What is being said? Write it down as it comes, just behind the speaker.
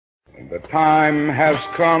The time has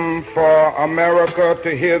come for America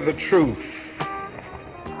to hear the truth.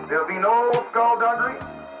 There'll be no skullduggery,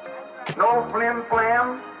 no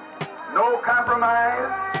flim-flam, no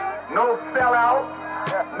compromise, no sellout,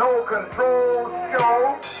 no controlled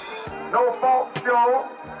show, no false show.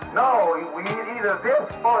 No, we need either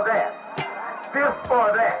this or that, this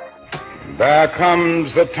or that. There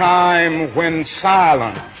comes a time when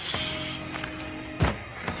silence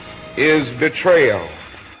is betrayal.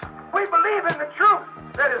 We believe in the truth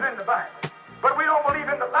that is in the Bible, but we don't believe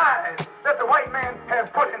in the lies that the white man has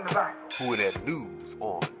put in the Bible. Who that news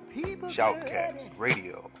on Shoutcast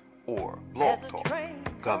Radio or Blog Talk.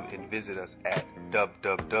 Come and visit us at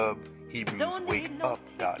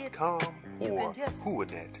www.hebrewswakeup.com or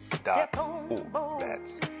whoanet.org.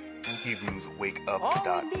 That's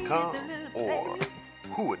hebrewswakeup.com or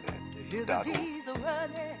whoanet.org.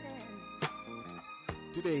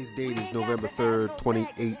 Today's date is November 3rd,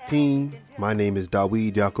 2018. My name is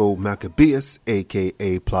Dawid Yaakov Maccabeus,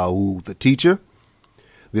 a.k.a. Plaul the Teacher.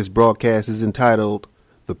 This broadcast is entitled,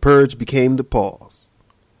 The Purge Became the Pause,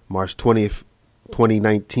 March 20th,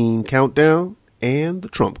 2019 Countdown, and the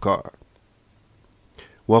Trump Card.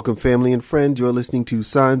 Welcome, family and friends. You're listening to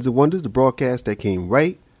Signs and Wonders, the broadcast that came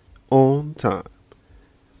right on time.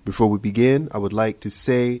 Before we begin, I would like to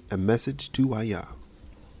say a message to AHYAH.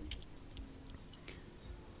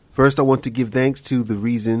 First, I want to give thanks to the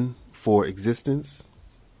reason for existence,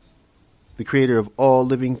 the creator of all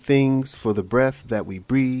living things, for the breath that we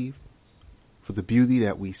breathe, for the beauty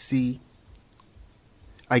that we see.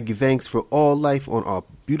 I give thanks for all life on our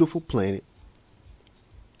beautiful planet.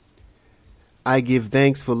 I give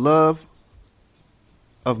thanks for love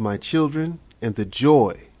of my children and the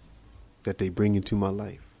joy that they bring into my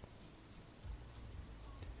life.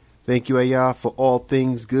 Thank you, AHYAH, for all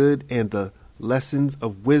things good and the lessons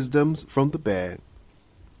of wisdoms from the bad.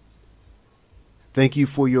 Thank you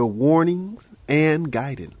for your warnings and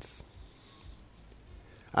guidance.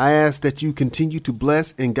 I ask that you continue to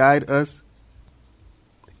bless and guide us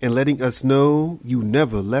and letting us know you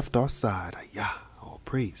never left our side. AHYAH. All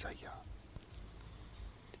praise, AHYAH.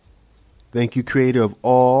 Thank you, creator of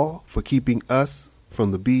all, for keeping us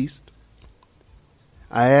from the beast.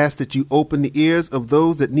 I ask that you open the ears of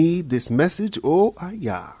those that need this message, oh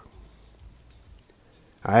AHYAH.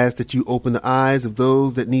 I ask that you open the eyes of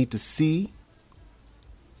those that need to see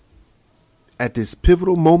at this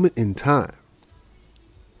pivotal moment in time.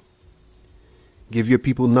 Give your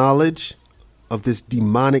people knowledge of this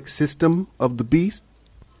demonic system of the beast.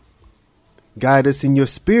 Guide us in your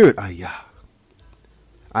spirit, AHYAH.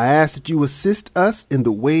 I ask that you assist us in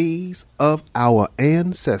the ways of our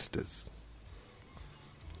ancestors.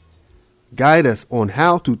 Guide us on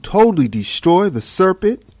how to totally destroy the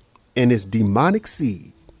serpent and its demonic seed.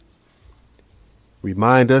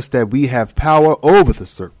 Remind us that we have power over the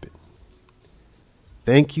serpent.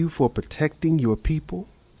 Thank you for protecting your people.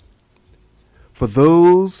 For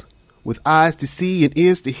those with eyes to see and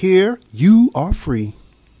ears to hear, you are free.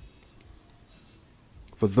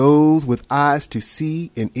 For those with eyes to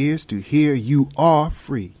see and ears to hear, you are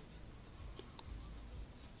free.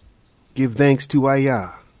 Give thanks to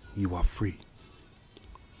AHYAH. You are free.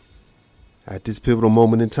 At this pivotal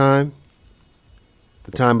moment in time,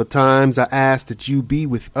 the time of times, I ask that you be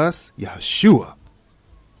with us, Yahushua.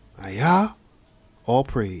 AHYAH, all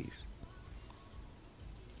praise.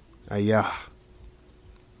 AHYAH.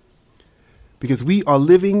 Because we are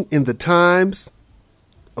living in the times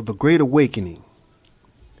of the Great Awakening,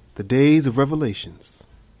 the days of revelations,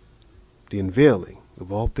 the unveiling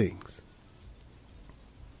of all things.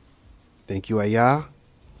 Thank you, AHYAH.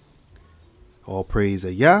 All praise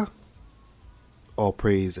AHYAH. All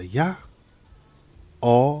praise AHYAH.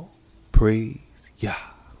 All praise Yah.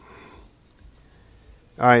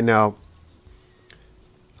 All right, now,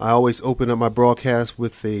 I always open up my broadcast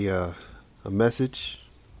with a message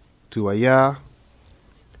to AHYAH.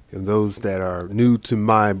 And those that are new to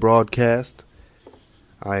my broadcast,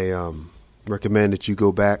 I recommend that you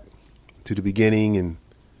go back to the beginning and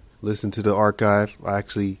listen to the archive. I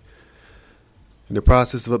actually, in the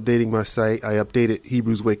process of updating my site, I updated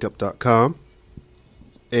HebrewsWakeUp.com.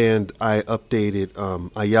 And I updated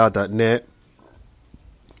AHYAH.net.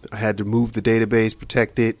 I had to move the database,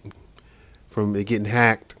 protect it from it getting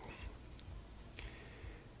hacked.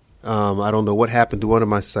 I don't know what happened to one of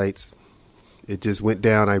my sites. It just went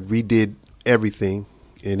down. I redid everything.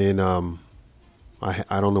 And then I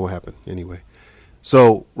don't know what happened anyway.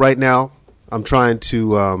 So right now I'm trying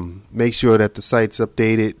to make sure that the site's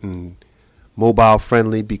updated and mobile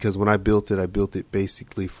friendly, because when I built it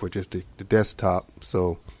basically for just the desktop.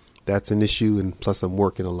 So that's an issue, and plus I'm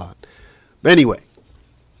working a lot. But anyway,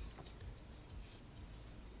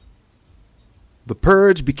 The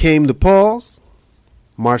Purge became the pause.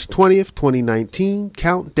 March 20th, 2019,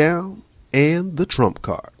 countdown, and the trump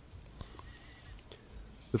card.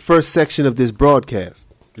 The first section of this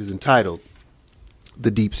broadcast is entitled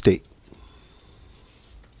The Deep State.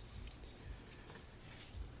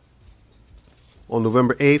 On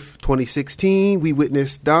November 8th, 2016, we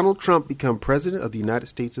witnessed Donald Trump become President of the United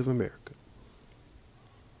States of America.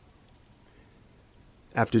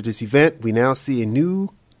 After this event, we now see a new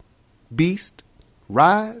beast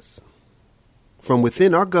rise from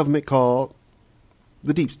within our government called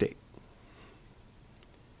the Deep State.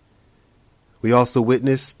 We also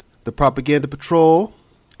witnessed the propaganda patrol,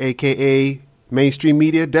 aka mainstream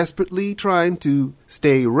media, desperately trying to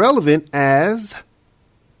stay relevant as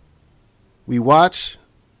we watch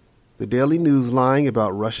the daily news lying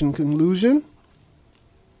about Russian collusion,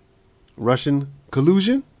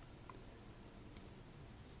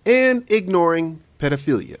 and ignoring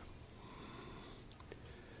pedophilia.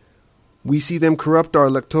 We see them corrupt our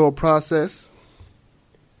electoral process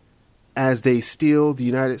as they steal the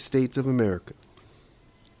United States of America.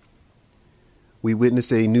 We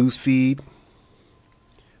witness a news feed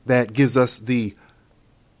that gives us the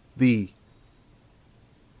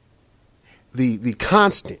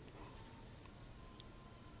constant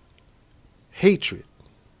hatred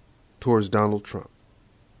towards Donald Trump.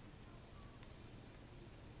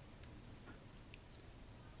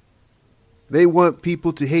 They want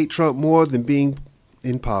people to hate Trump more than being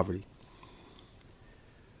in poverty,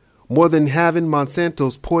 more than having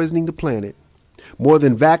Monsanto's poisoning the planet, more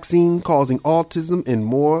than vaccine causing autism, and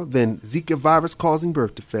more than Zika virus causing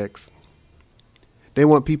birth defects. They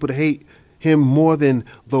want people to hate him more than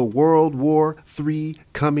the World War III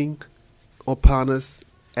coming upon us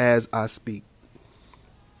as I speak.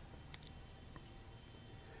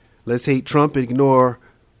 Let's hate Trump and ignore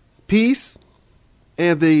peace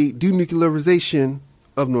and the denuclearization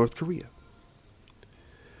of North Korea.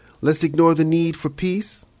 Let's ignore the need for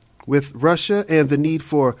peace with Russia and the need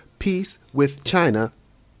for peace with China.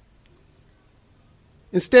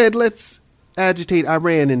 Instead, let's agitate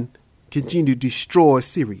Iran and continue to destroy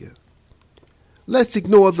Syria. Let's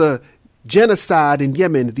ignore the genocide in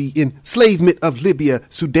Yemen, the enslavement of Libya,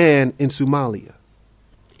 Sudan, and Somalia.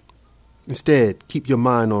 Instead, keep your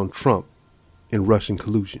mind on Trump and Russian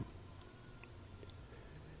collusion.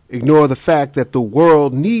 Ignore the fact that the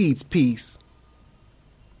world needs peace,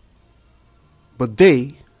 but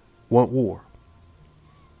they want war.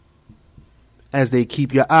 As they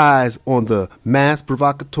keep your eyes on the mass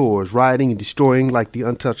provocateurs rioting and destroying like the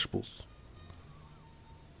untouchables.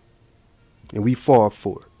 And we fall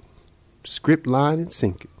for it. Script, line, and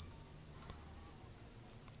sinker.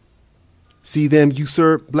 See them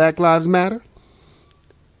usurp Black Lives Matter?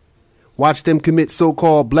 Watch them commit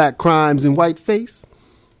so-called black crimes in whiteface?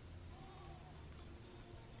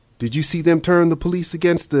 Did you see them turn the police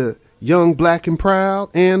against the young, black, and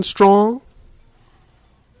proud and strong?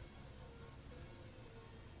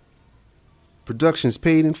 Productions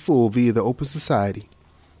paid in full via the Open Society.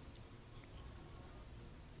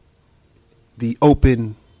 The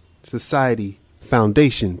Open Society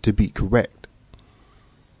Foundation, to be correct.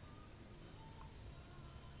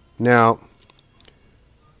 Now,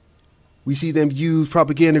 we see them use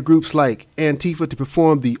propaganda groups like Antifa to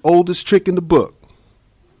perform the oldest trick in the book.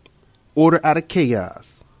 Order out of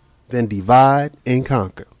chaos, then divide and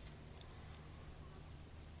conquer.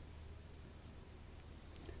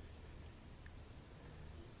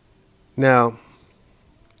 Now,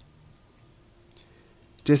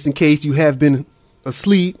 just in case you have been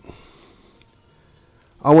asleep,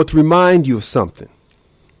 I want to remind you of something.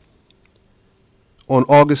 On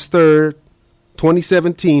August 3rd,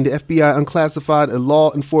 2017, the FBI unclassified a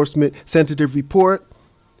law enforcement sensitive report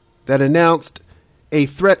that announced a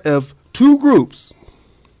threat of two groups,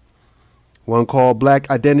 one called Black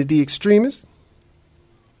Identity Extremists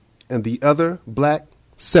and the other Black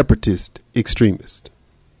Separatist Extremist.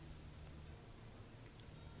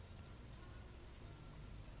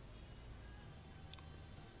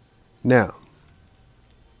 Now,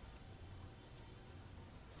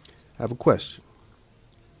 I have a question.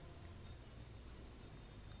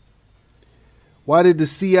 Why did the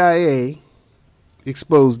CIA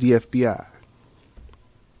expose the FBI?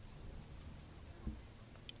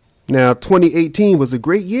 Now, 2018 was a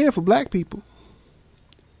great year for black people.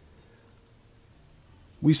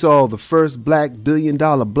 We saw the first black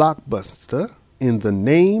billion-dollar blockbuster in the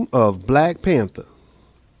name of Black Panther.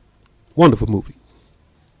 Wonderful movie.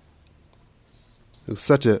 It was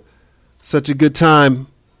such a good time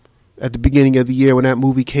at the beginning of the year when that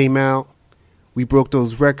movie came out. We broke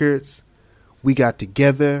those records. We got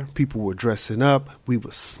together. People were dressing up. We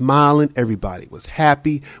were smiling. Everybody was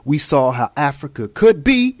happy. We saw how Africa could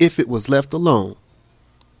be if it was left alone.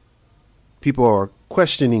 People are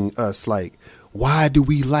questioning us like, why do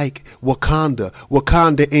we like Wakanda?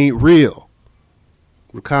 Wakanda ain't real.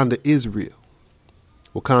 Wakanda is real.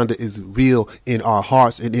 Wakanda is real in our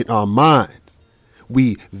hearts and in our minds.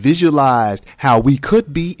 We visualized how we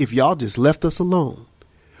could be if y'all just left us alone.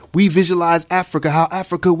 We visualized Africa, how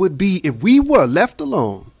Africa would be if we were left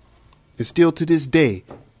alone. And still to this day,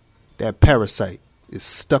 that parasite is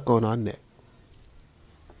stuck on our neck.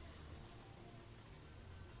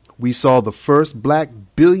 We saw the first black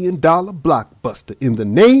billion-dollar blockbuster in the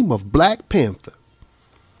name of Black Panther.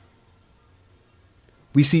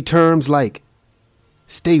 We see terms like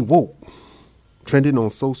stay woke trending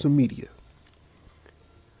on social media.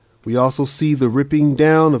 We also see the ripping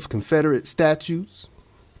down of Confederate statues.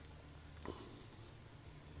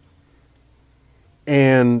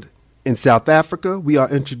 And in South Africa, we are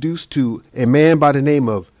introduced to a man by the name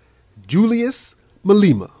of Julius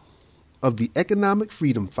Malema of the Economic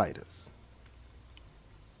Freedom Fighters.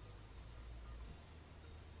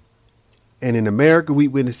 And in America, we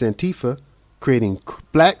witness Antifa creating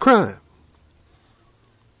black crime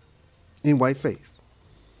in whiteface.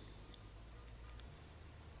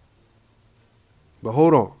 But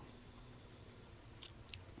hold on.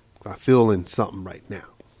 I feel in something right now.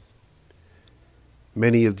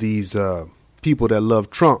 Many of these people that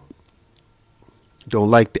love Trump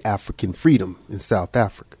don't like the African freedom in South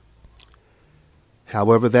Africa.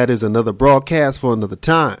 However, that is another broadcast for another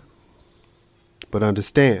time. But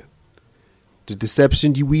understand, the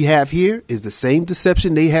deception we have here is the same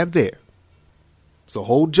deception they have there. So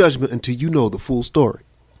hold judgment until you know the full story.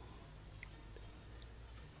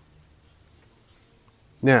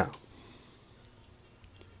 Now,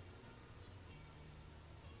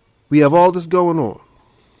 we have all this going on.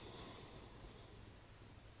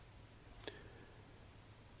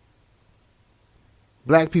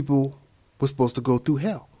 Black people were supposed to go through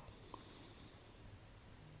hell.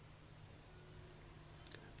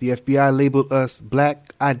 The FBI labeled us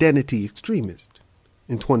black identity extremists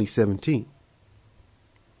in 2017.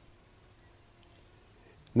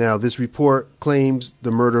 Now, this report claims the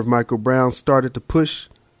murder of Michael Brown started the push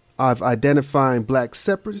of identifying black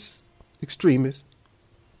separatist extremists.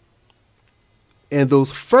 And those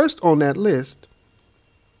first on that list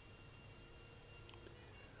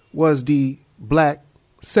was the black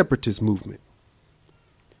separatist movement.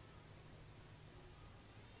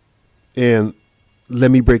 And let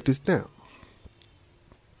me break this down.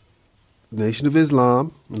 The Nation of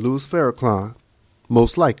Islam and Louis Farrakhan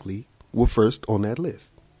most likely were first on that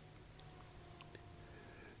list.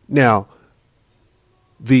 Now,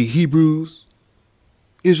 the Hebrews,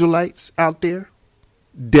 Israelites out there,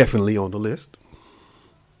 definitely on the list.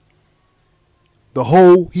 The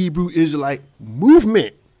whole Hebrew Israelite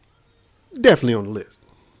movement, definitely on the list.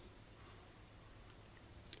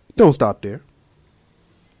 Don't stop there.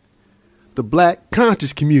 The black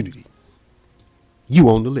conscious community, you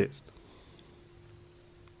on the list.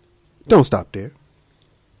 Don't stop there.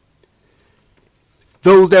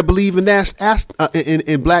 Those that believe in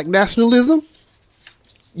black nationalism,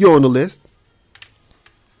 you're on the list.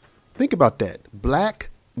 Think about that. Black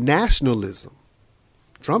nationalism.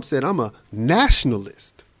 Trump said, I'm a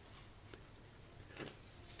nationalist.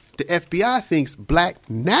 The FBI thinks black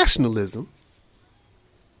nationalism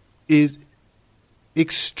is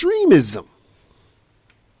extremism.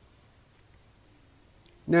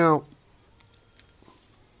 Now,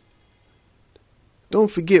 don't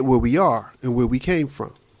forget where we are and where we came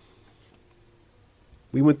from.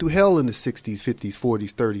 We went through hell in the 60s, 50s,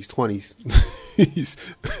 40s, 30s,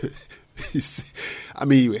 20s. I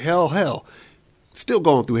mean, hell. Still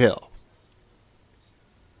going through hell.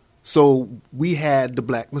 So we had the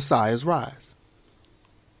Black Messiah's rise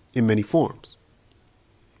in many forms.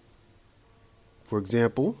 For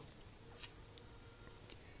example,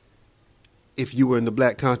 if you were in the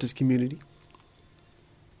black conscious community,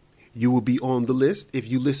 you will be on the list if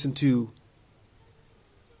you listen to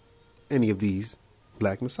any of these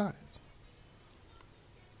black messiahs.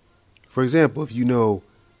 For example, if you know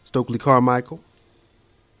Stokely Carmichael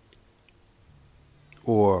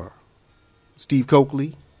or Steve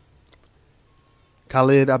Coakley,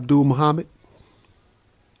 Khalid Abdul Muhammad,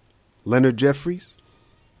 Leonard Jeffries,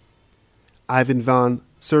 Ivan van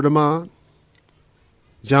Sertima,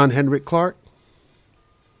 John Henrik Clark,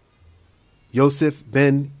 Yosef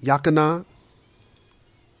ben Yakanan,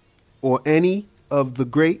 or any of the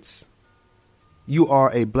greats, you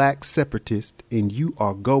are a black separatist and you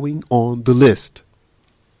are going on the list.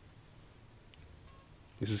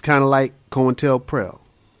 This is kind of like COINTELPRO.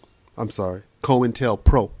 I'm sorry,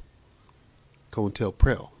 COINTELPRO.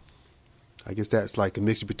 COINTELPRO. I guess that's like a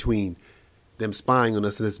mixture between them spying on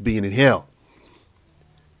us and us being in hell.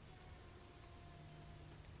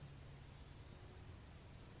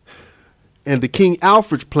 And the King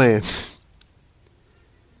Alfred's plan,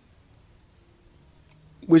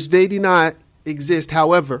 which they deny exist.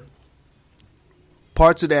 However,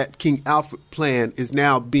 parts of that King Alfred plan is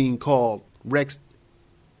now being called Rex.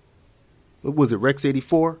 What was it? Rex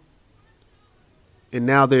 84. And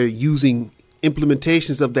now they're using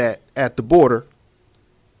implementations of that at the border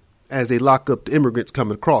as they lock up the immigrants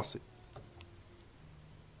coming across it.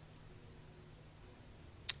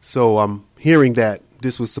 So I'm hearing that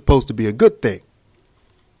this was supposed to be a good thing,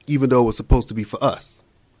 even though it was supposed to be for us,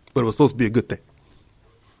 but it was supposed to be a good thing.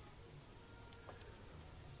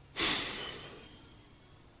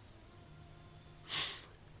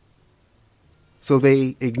 So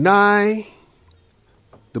they ignite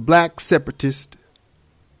the black separatist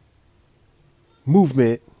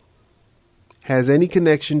movement has any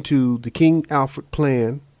connection to the King Alfred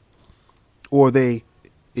plan, or they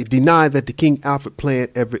deny that the King Alfred plan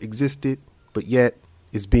ever existed, but yet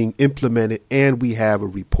is being implemented, and we have a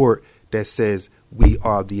report that says we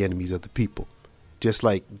are the enemies of the people, just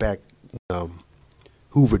like back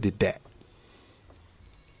Hoover did that.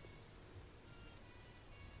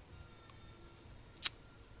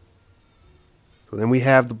 So then we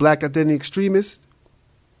have the black identity extremists.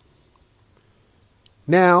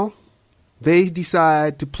 Now they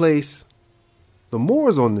decide to place the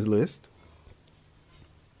Moors on the list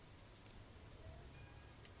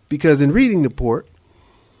because in reading the report,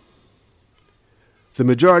 the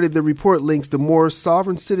majority of the report links the Moors'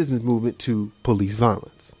 sovereign citizens movement to police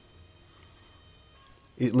violence.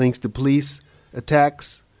 It links the police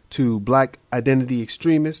attacks to black identity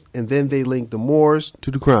extremists, and then they link the Moors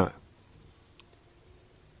to the crime.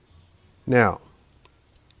 Now,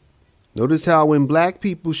 notice how when black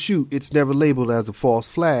people shoot, it's never labeled as a false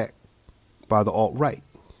flag by the alt-right.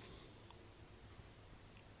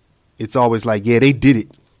 It's always like, yeah, they did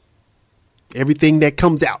it. Everything that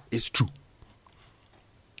comes out is true.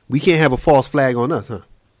 We can't have a false flag on us, huh?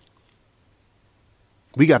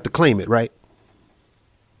 We got to claim it, right?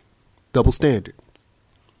 Double standard.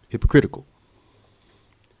 Hypocritical.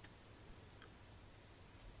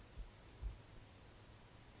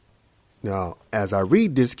 Now, as I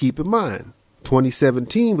read this, keep in mind,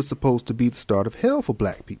 2017 was supposed to be the start of hell for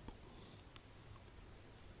black people.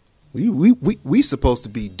 We supposed to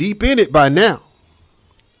be deep in it by now.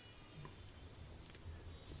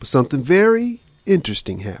 But something very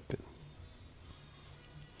interesting happened.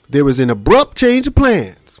 There was an abrupt change of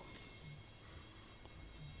plans.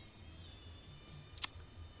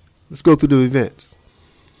 Let's go through the events.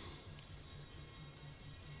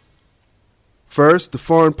 First, the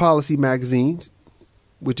Foreign Policy magazine,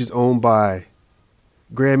 which is owned by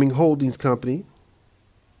Gramming Holdings Company,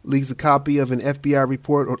 leaks a copy of an FBI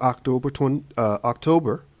report on October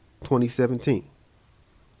 2017.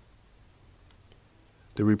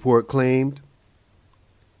 The report claimed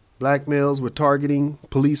black males were targeting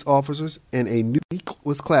police officers and a new leak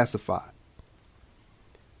was classified.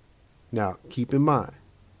 Now, keep in mind,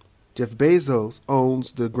 Jeff Bezos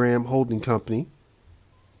owns the Graham Holding Company,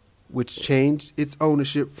 which changed its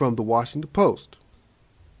ownership from the Washington Post.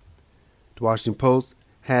 The Washington Post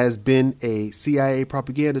has been a CIA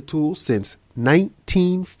propaganda tool since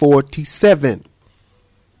 1947.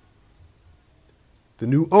 The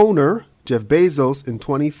new owner, Jeff Bezos, in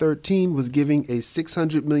 2013 was giving a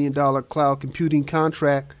 $600 million cloud computing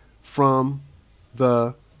contract from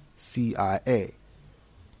the CIA.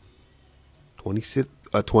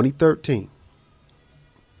 2013.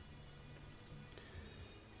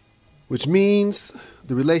 Which means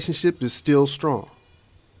the relationship is still strong.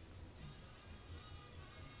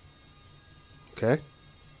 Okay?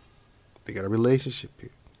 They got a relationship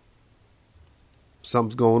here.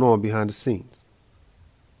 Something's going on behind the scenes.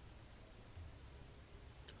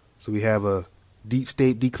 So we have a deep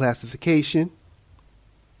state declassification.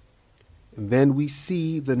 And then we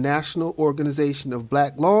see the National Organization of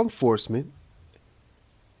Black Law Enforcement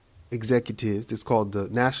Executives. It's called the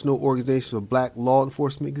National Organization of Black Law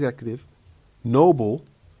Enforcement Executive, NOBLE,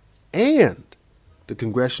 and the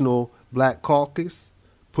Congressional Black Caucus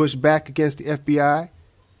push back against the FBI,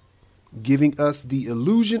 giving us the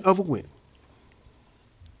illusion of a win.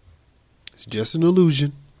 It's just an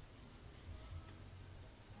illusion.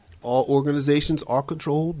 All organizations are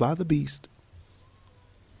controlled by the beast.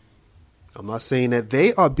 I'm not saying that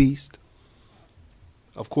they are beast.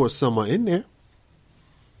 Of course, some are in there.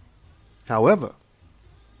 However,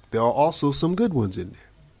 there are also some good ones in there.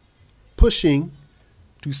 pushing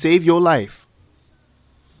to save your life.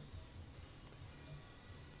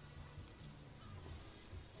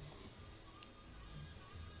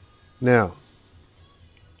 Now,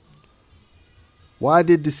 why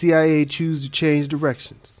did the CIA choose to change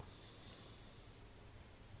directions?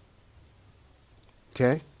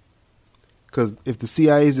 Okay? Because if the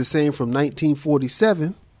CIA is the same from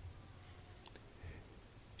 1947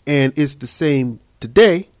 and it's the same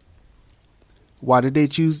today, why did they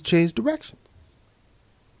choose to change direction?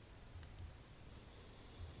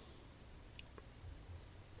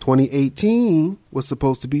 "2018 was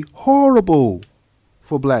supposed to be horrible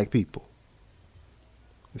for black people.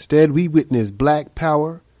 Instead, we witnessed black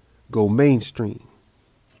power go mainstream.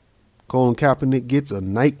 Colin Kaepernick gets a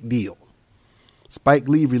Nike deal. Spike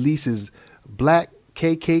Lee releases Black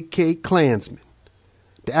KKK Klansman.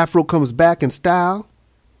 The Afro comes back in style,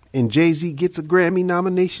 and Jay-Z gets a Grammy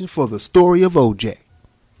nomination for The Story of OJ."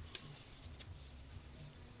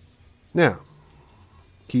 Now,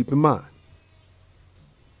 keep in mind,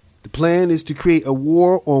 the plan is to create a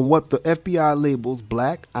war on what the FBI labels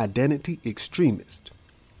black identity extremists.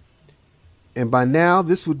 And by now,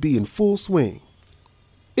 this would be in full swing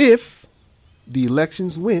if the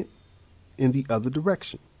elections went in the other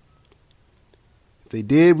direction. If they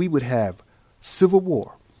did, we would have civil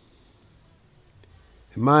war.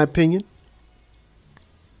 In my opinion,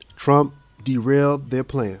 Trump derailed their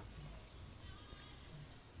plan.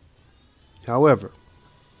 However,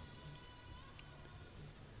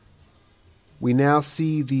 we now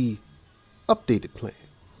see the updated plan.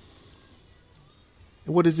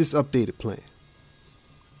 And what is this updated plan?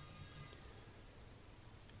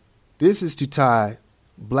 This is to tie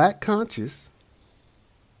black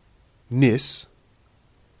consciousness,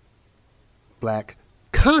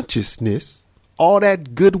 all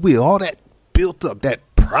that goodwill, all that built up, that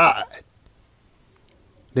pride.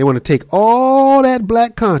 They want to take all that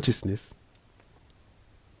black consciousness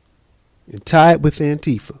and tie it with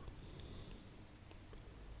Antifa.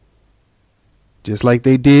 Just like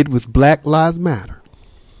they did with Black Lives Matter.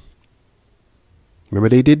 Remember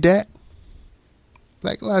they did that?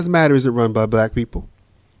 Black Lives Matter isn't run by black people.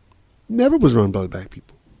 Never was run by black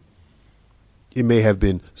people. It may have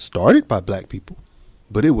been started by black people,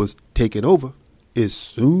 but it was taken over as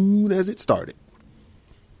soon as it started.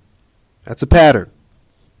 That's a pattern.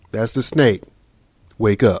 That's the snake.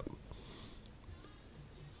 Wake up.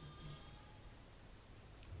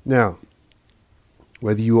 Now,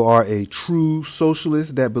 whether you are a true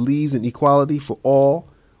socialist that believes in equality for all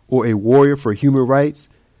or a warrior for human rights,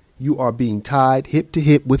 you are being tied hip to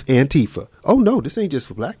hip with Antifa. Oh no, this ain't just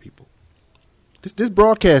for black people. This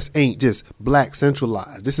broadcast ain't just black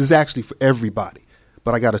centralized. This is actually for everybody.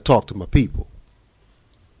 But I got to talk to my people.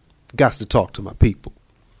 Got to talk to my people.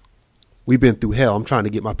 We've been through hell. I'm trying to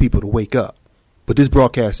get my people to wake up. But this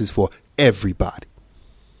broadcast is for everybody.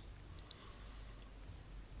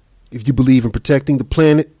 If you believe in protecting the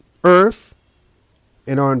planet Earth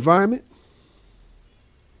and our environment,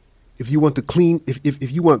 if you want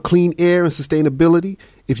if you want clean air and sustainability,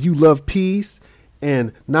 if you love peace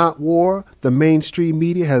and not war, the mainstream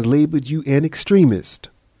media has labeled you an extremist.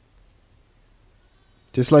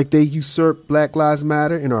 Just like they usurp Black Lives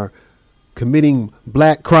Matter and are committing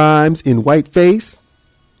black crimes in whiteface,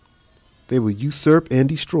 they will usurp and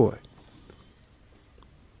destroy.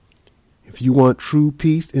 If you want true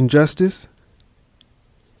peace and justice,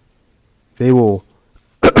 they will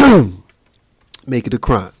make it a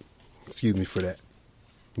crime. Excuse me for that.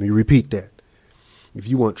 Let me repeat that. If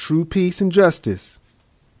you want true peace and justice,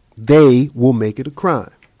 they will make it a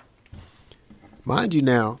crime. Mind you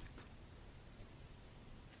now,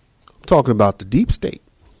 I'm talking about the deep state.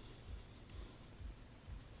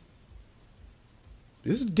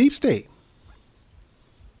 This is deep state.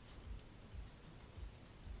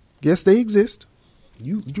 Yes, they exist.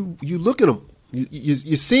 You look at them.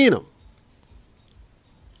 You're seeing them.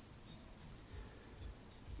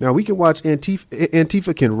 Now we can watch Antifa.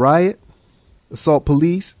 Antifa can riot, assault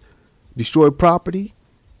police, destroy property,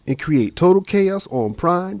 and create total chaos on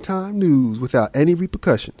prime time news without any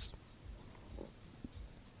repercussions.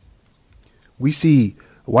 We see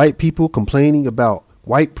white people complaining about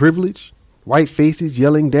white privilege, white faces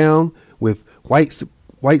yelling down with white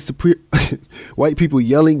people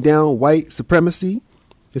yelling down white supremacy.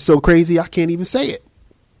 It's so crazy I can't even say it.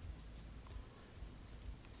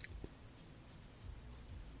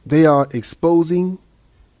 They are exposing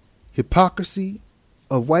hypocrisy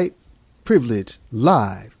of white privilege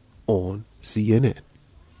live on CNN.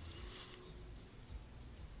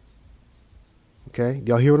 Okay,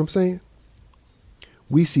 y'all hear what I'm saying?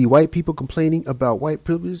 We see white people complaining about white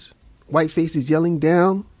privilege, white faces yelling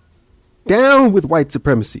down Down with white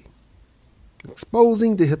supremacy.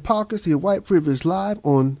 Exposing the hypocrisy of white privilege live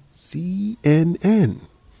on CNN.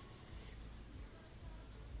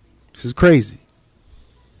 This is crazy.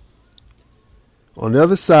 On the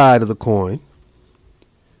other side of the coin,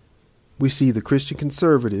 we see the Christian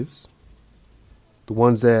conservatives, the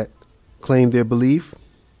ones that claim their belief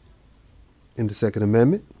in the Second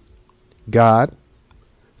Amendment, God,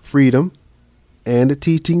 freedom, and the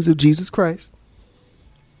teachings of Jesus Christ.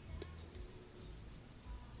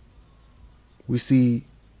 We see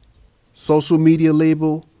social media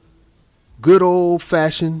label good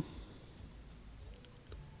old-fashioned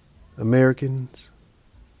Americans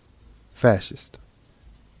fascist.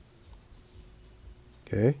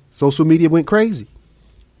 Okay? Social media went crazy.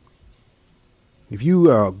 If you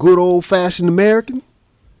are a good old-fashioned American,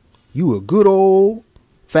 you a good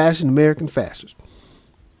old-fashioned American fascist.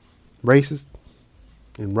 Racist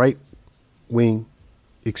and right-wing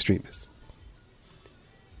extremists.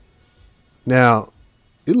 Now,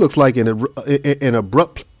 it looks like an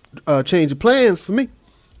abrupt change of plans for me.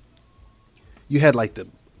 You had like the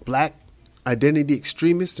black identity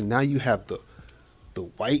extremists, and now you have the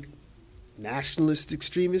white nationalist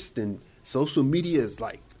extremists, and social media is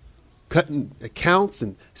like cutting accounts,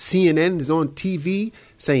 and CNN is on TV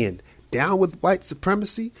saying down with white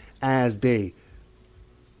supremacy as they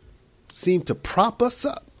seem to prop us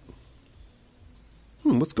up.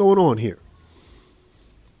 What's going on here?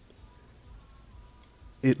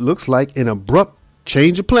 It looks like an abrupt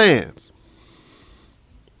change of plans.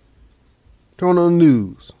 Turn on the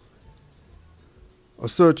news or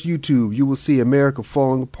search YouTube. You will see America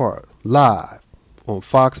falling apart live on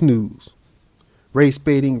Fox News. Race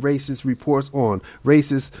baiting, racist reports on,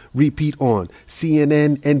 racist repeat on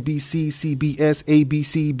CNN, NBC, CBS,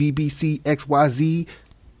 ABC, BBC, XYZ.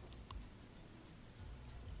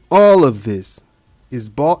 All of this is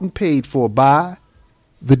bought and paid for by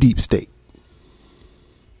the deep state.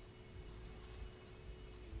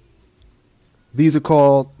 These are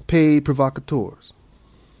called paid provocateurs,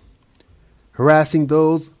 harassing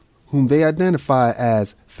those whom they identify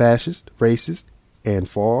as fascist, racist, and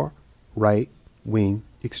far right-wing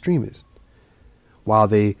extremists, while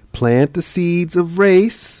they plant the seeds of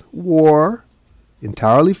race war,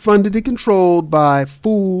 entirely funded and controlled by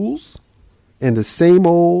fools and the same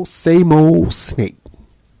old snake.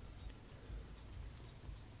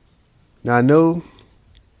 Now, I know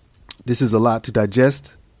this is a lot to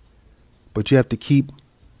digest, but you have to keep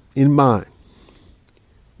in mind,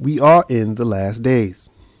 we are in the last days.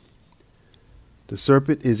 The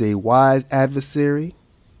serpent is a wise adversary,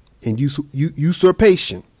 and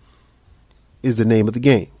usurpation is the name of the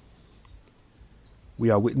game. We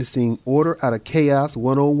are witnessing Order Out of Chaos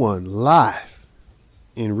 101 live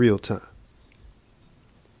in real time.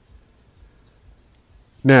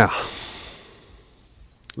 Now,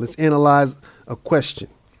 let's analyze a question.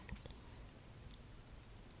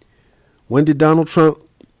 When did Donald Trump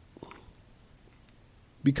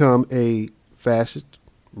become a fascist,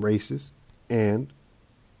 racist, and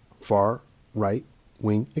far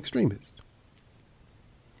right-wing extremist?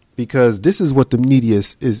 Because this is what the media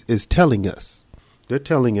is telling us. They're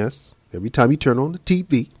telling us every time you turn on the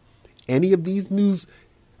TV, any of these news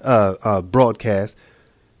broadcasts,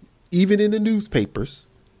 even in the newspapers,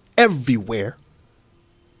 everywhere,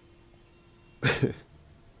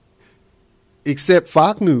 except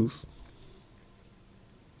Fox News,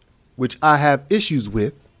 which I have issues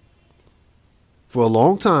with for a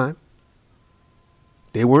long time.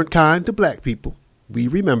 They weren't kind to black people. We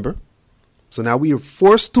remember. So now we are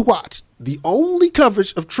forced to watch the only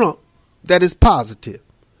coverage of Trump that is positive.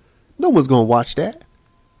 No one's going to watch that.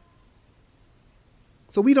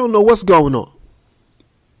 So we don't know what's going on.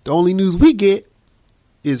 The only news we get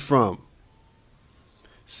is from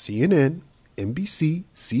CNN, NBC,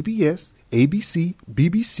 CBS, ABC,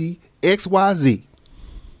 BBC, XYZ.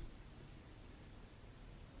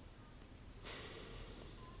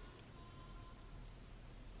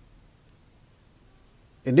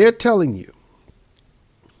 And they're telling you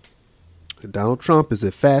that Donald Trump is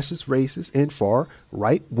a fascist, racist, and far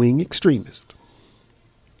right-wing extremist.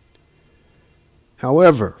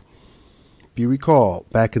 However, if you recall,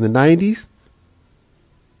 back in the 90s,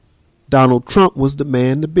 Donald Trump was the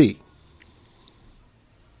man to be.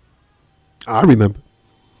 I remember.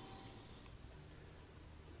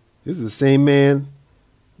 This is the same man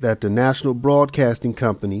that the National Broadcasting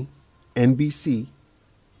Company, NBC,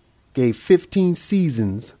 gave 15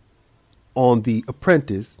 seasons on The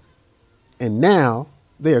Apprentice, and now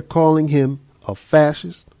they are calling him a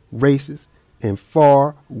fascist, racist, and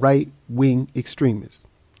far right-wing extremist.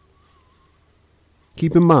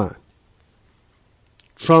 Keep in mind,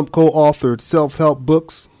 Trump co-authored self-help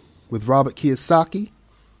books with Robert Kiyosaki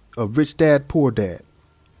of Rich Dad, Poor Dad,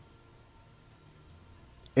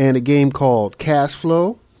 and a game called Cash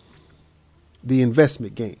Flow, the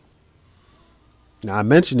investment game. Now, I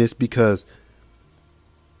mention this because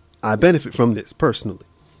I benefit from this personally.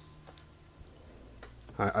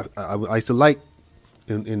 I used to like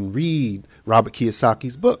and read Robert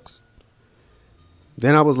Kiyosaki's books.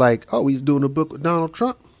 Then I was like, oh, he's doing a book with Donald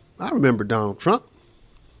Trump. I remember Donald Trump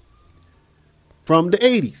from the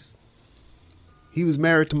 80s. He was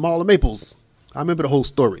married to Marla Maples. I remember the whole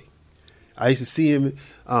story. I used to see him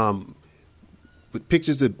with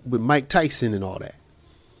pictures with Mike Tyson and all that.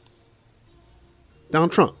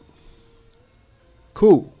 Donald Trump.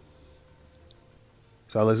 Cool.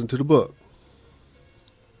 So I listened to the book.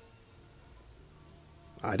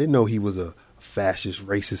 I didn't know he was a fascist,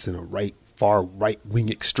 racist, and a far right-wing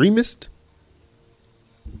extremist.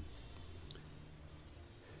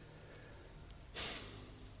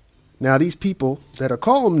 Now, these people that are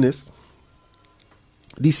columnists,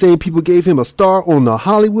 these same people gave him a star on the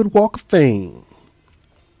Hollywood Walk of Fame.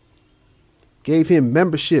 Gave him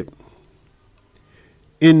membership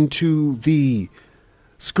into the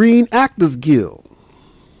Screen Actors Guild.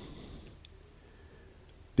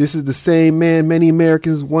 This is the same man many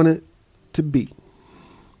Americans wanted to be.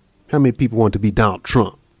 How many people want to be Donald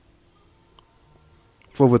Trump?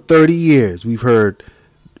 For over 30 years, we've heard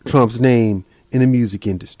Trump's name in the music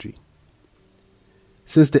industry.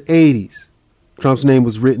 Since the 80s, Trump's name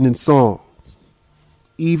was written in songs.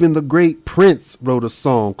 Even the great Prince wrote a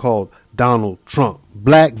song called Donald Trump,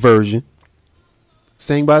 black version,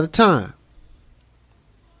 sang by The Time.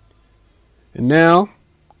 And now,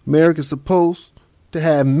 America's supposed to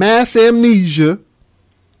have mass amnesia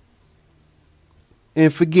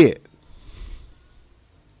and forget.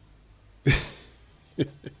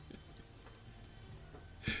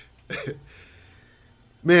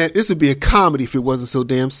 Man, this would be a comedy if it wasn't so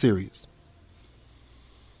damn serious.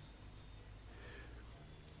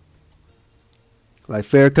 Like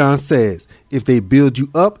Farrakhan says, if they build you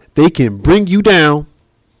up, they can bring you down.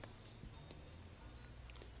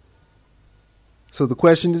 So the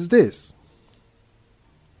question is this.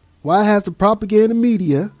 Why has the propaganda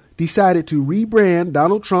media decided to rebrand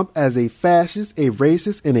Donald Trump as a fascist, a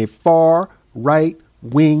racist, and a far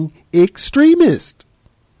right-wing extremist?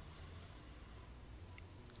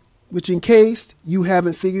 Which, in case you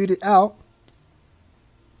haven't figured it out,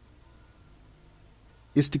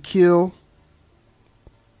 is to kill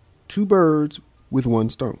two birds with one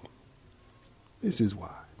stone. This is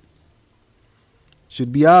why.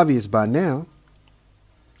 Should be obvious by now.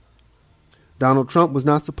 Donald Trump was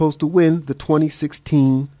not supposed to win the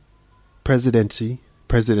 2016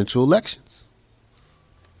 presidential elections.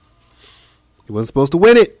 He wasn't supposed to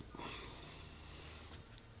win it.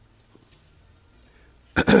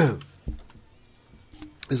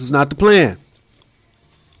 This was not the plan.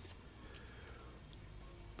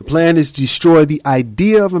 The plan is to destroy the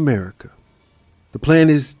idea of America. The plan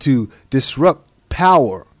is to disrupt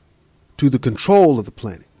power to the control of the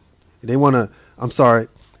planet. They want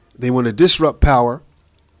to disrupt power,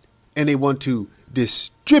 and they want to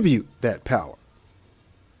distribute that power.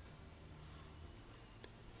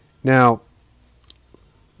 Now,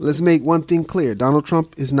 let's make one thing clear. Donald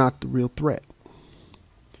Trump is not the real threat.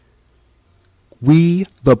 We,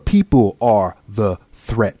 the people, are the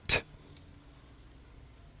threat.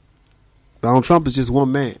 Donald Trump is just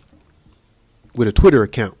one man with a Twitter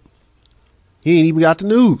account. He ain't even got the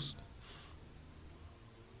news.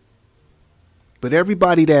 But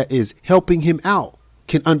everybody that is helping him out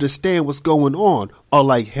can understand what's going on, are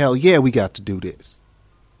like, hell yeah, we got to do this.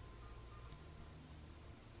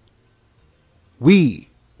 We,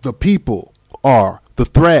 the people, are the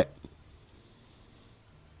threat.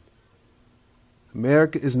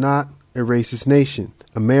 America is not a racist nation.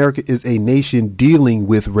 America is a nation dealing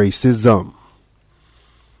with racism.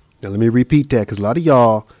 Now let me repeat that, because a lot of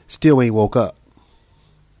y'all still ain't woke up.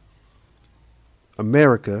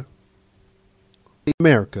 America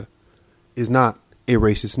is not a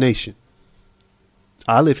racist nation.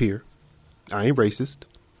 I live here. I ain't racist.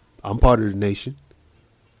 I'm part of the nation.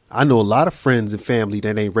 I know a lot of friends and family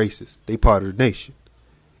that ain't racist. They part of the nation.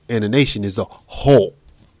 And the nation is a whole.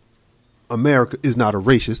 America is not a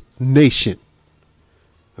racist nation.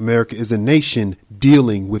 America is a nation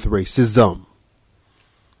dealing with racism.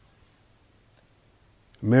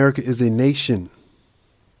 America is a nation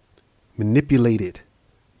manipulated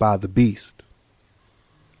by the beast.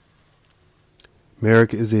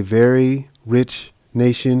 America is a very rich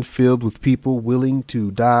nation filled with people willing to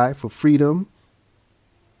die for freedom,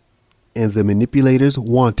 and the manipulators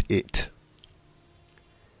want it.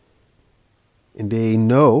 And they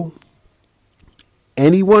know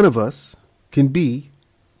any one of us can be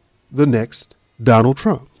the next Donald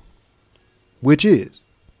Trump, which is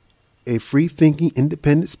a free-thinking,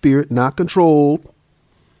 independent spirit, not controlled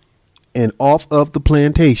and off of the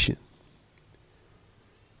plantation.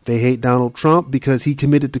 They hate Donald Trump because he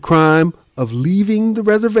committed the crime of leaving the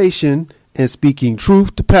reservation and speaking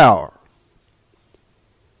truth to power.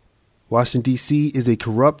 Washington, D.C. is a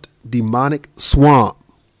corrupt, demonic swamp.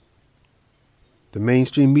 The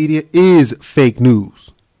mainstream media is fake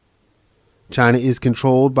news. China is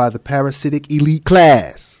controlled by the parasitic elite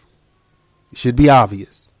class. It should be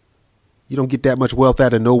obvious. You don't get that much wealth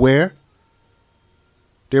out of nowhere.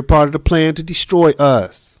 They're part of the plan to destroy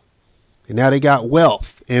us. And now they got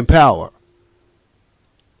wealth and power.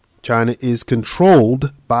 China is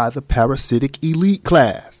controlled by the parasitic elite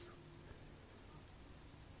class.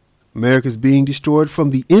 America is being destroyed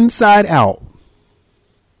from the inside out.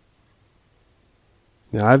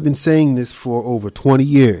 Now, I've been saying this for over 20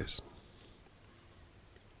 years.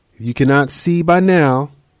 If you cannot see by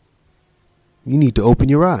now, you need to open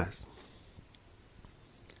your eyes.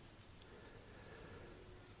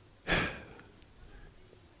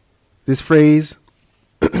 This phrase,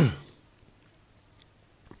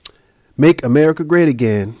 make America great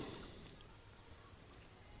again,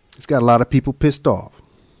 it's got a lot of people pissed off.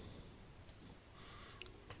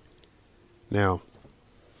 Now,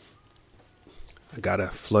 I gotta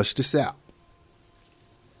flush this out.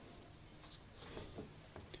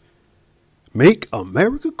 Make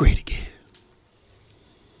America great again.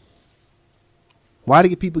 Why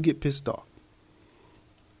do people get pissed off?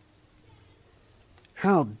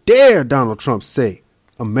 How dare Donald Trump say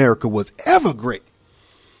America was ever great?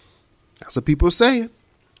 That's what people are saying.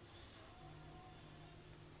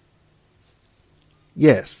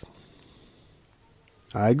 Yes,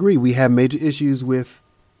 I agree. We have major issues with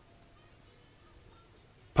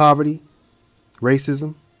poverty,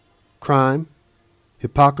 racism, crime,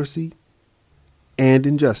 hypocrisy, and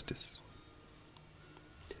injustice.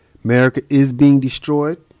 America is being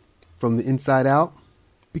destroyed from the inside out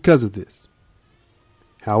because of this.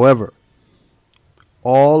 However,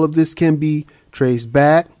 all of this can be traced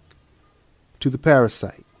back to the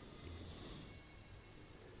parasite.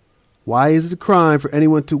 Why is it a crime for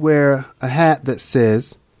anyone to wear a hat that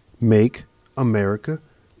says, "Make America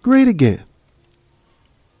Great Again"?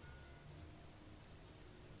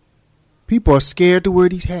 People are scared to wear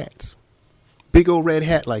these hats. Big old red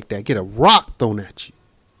hat like that. Get a rock thrown at you.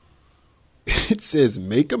 It says,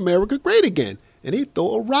 "Make America Great Again." And they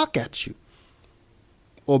throw a rock at you.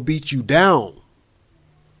 Or beat you down.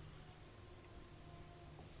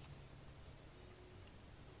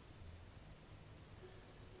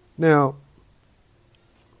 Now,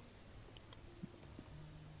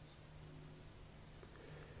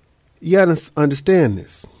 you got to understand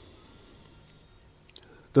this.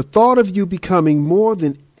 The thought of you becoming more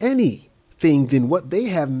than anything than what they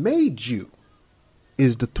have made you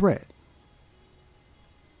is the threat.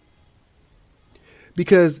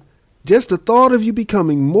 Because just the thought of you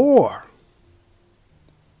becoming more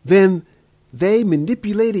than they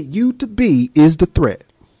manipulated you to be is the threat.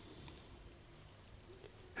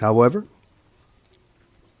 However,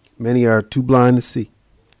 many are too blind to see.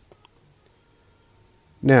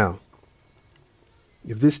 Now,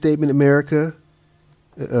 if this statement,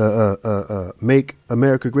 make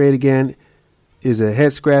America great again, is a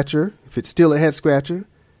head scratcher, if it's still a head scratcher,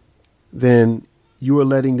 then you are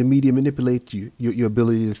letting the media manipulate you, your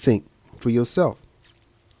ability to think for yourself.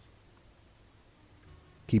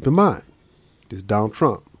 Keep in mind, this is Donald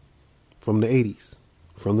Trump from the 80s,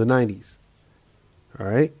 from the 90s. All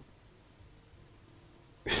right?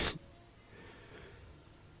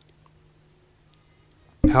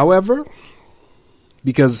 However,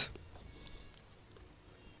 because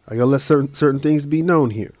I gotta let certain things be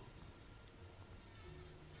known here.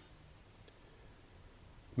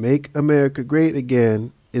 Make America Great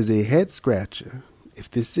Again is a head scratcher. If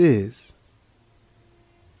this is,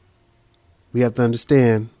 we have to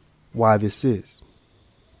understand why this is.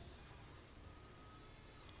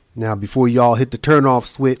 Now, before y'all hit the turn off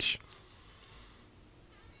switch,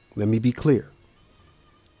 let me be clear.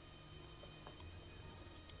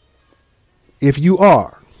 If you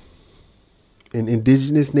are an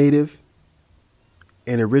indigenous, native,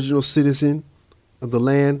 and original citizen of the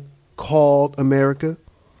land called America,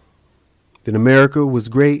 then America was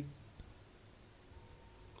great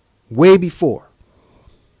way before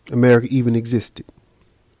America even existed.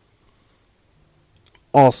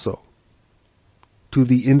 Also, to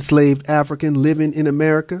the enslaved African living in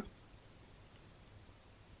America,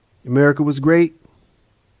 America was great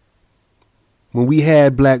when we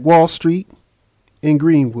had Black Wall Street in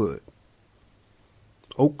Greenwood,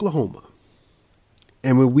 Oklahoma,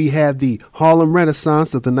 and when we had the Harlem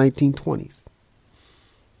Renaissance of the 1920s.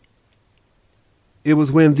 It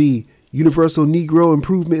was when the Universal Negro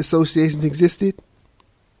Improvement Association existed,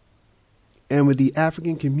 and when the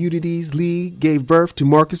African Communities League gave birth to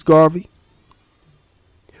Marcus Garvey.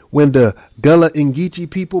 When the Gullah and Geechee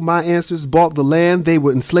people, my ancestors, bought the land they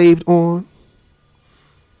were enslaved on.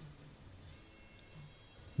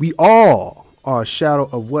 We all are a shadow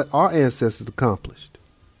of what our ancestors accomplished.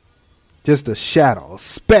 Just a shadow, a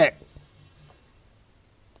speck.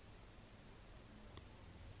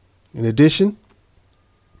 In addition,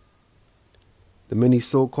 the many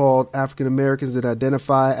so-called African Americans that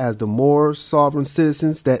identify as the more sovereign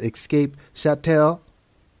citizens that escape chattel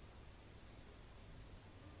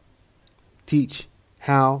teach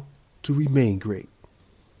how to remain great.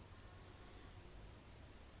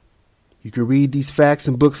 You can read these facts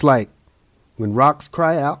in books like When Rocks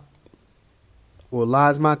Cry Out or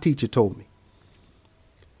Lies My Teacher Told Me.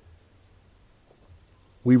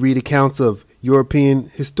 We read accounts of European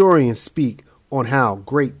historians speak on how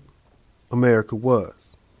great America was.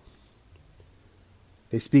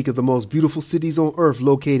 They speak of the most beautiful cities on earth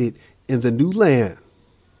located in the New Land.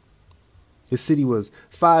 The city was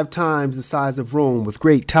 5 times the size of Rome, with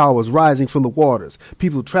great towers rising from the waters.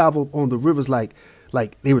 People traveled on the rivers like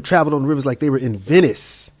they were in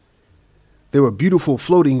Venice. There were beautiful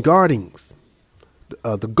floating gardens,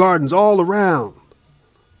 the gardens all around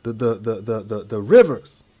the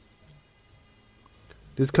rivers.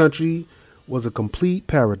 This country was a complete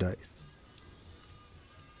paradise.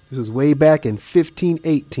 This was way back in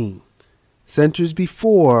 1518, centuries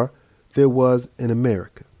before there was an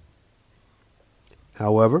America.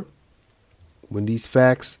 However, when these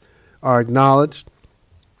facts are acknowledged,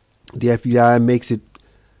 the FBI makes it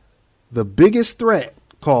the biggest threat,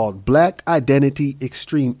 called black identity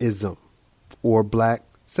extremism or black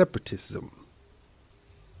separatism.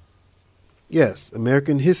 Yes,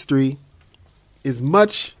 American history is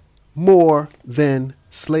much more than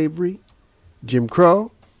slavery, Jim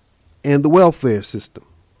Crow, and the welfare system.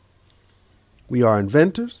 We are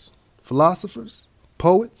inventors, philosophers,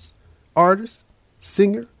 poets, artists,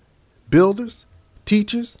 singers, builders,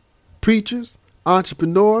 teachers, preachers,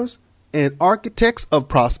 entrepreneurs, and architects of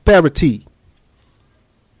prosperity.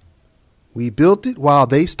 We built it while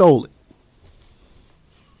they stole it.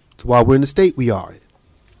 That's why we're in the state we are in.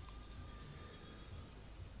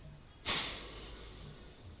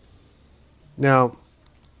 Now,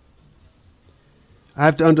 I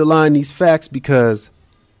have to underline these facts because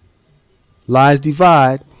lies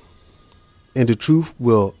divide and the truth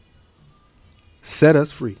will set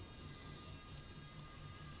us free.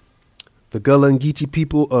 The Gullah and Geechee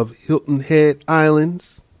people of Hilton Head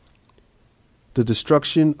Islands, the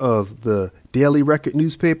destruction of the Daily Record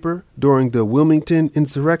newspaper during the Wilmington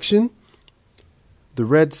insurrection, the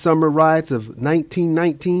Red Summer riots of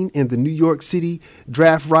 1919, and the New York City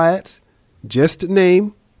draft riots, just to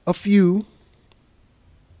name a few,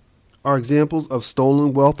 are examples of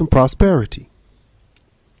stolen wealth and prosperity.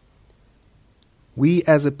 We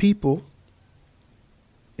as a people,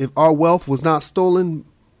 if our wealth was not stolen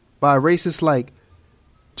by racists like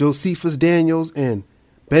Josephus Daniels and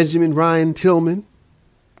Benjamin Ryan Tillman,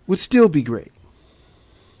 would still be great.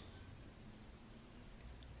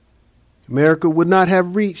 America would not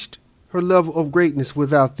have reached her level of greatness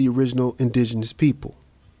without the original indigenous people.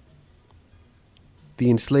 The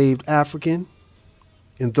enslaved African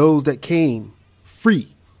and those that came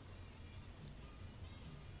free.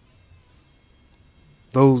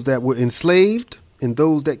 Those that were enslaved and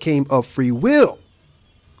those that came of free will.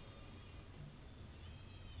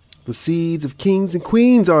 The seeds of kings and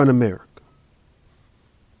queens are in America.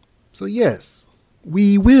 So yes,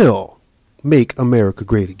 we will make America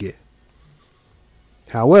great again.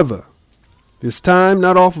 However, this time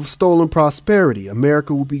not off of stolen prosperity.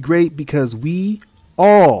 America will be great because we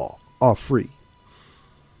all are free.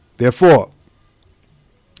 Therefore,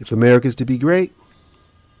 if America is to be great,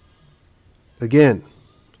 again,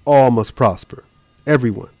 all must prosper.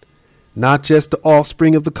 Everyone, not just the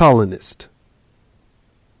offspring of the colonist,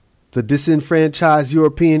 the disenfranchised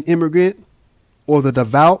European immigrant, or the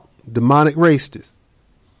devout demonic racist.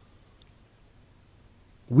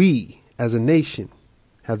 We, as a nation,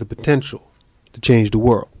 have the potential to change the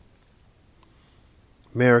world.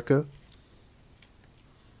 America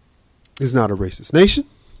is not a racist nation.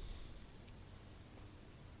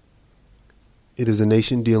 It is a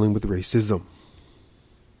nation dealing with racism.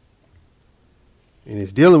 And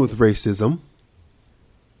it's dealing with racism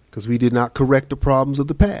because we did not correct the problems of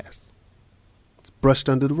the past. It's brushed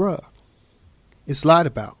under the rug. It's lied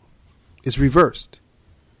about. It's reversed.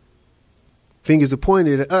 Fingers are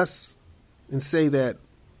pointed at us and say that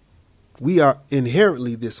we are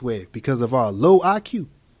inherently this way because of our low IQ,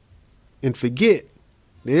 and forget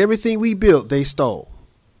that everything we built, they stole.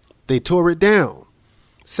 They tore it down,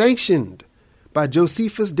 sanctioned by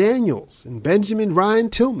Josephus Daniels and Benjamin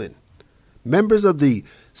Ryan Tillman, members of the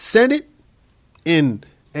Senate and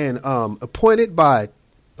appointed by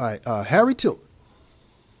Harry Tillman.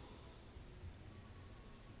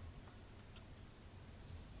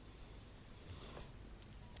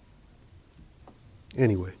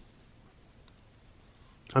 Anyway,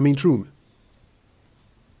 I mean Truman.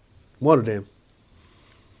 One of them.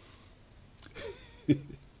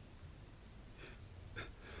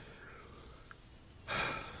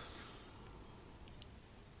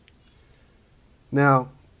 Now,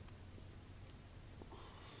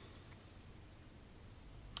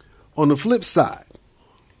 on the flip side,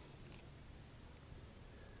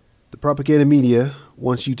 the propaganda media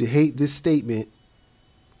wants you to hate this statement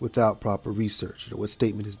without proper research. What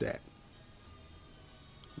statement is that?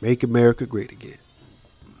 Make America great again.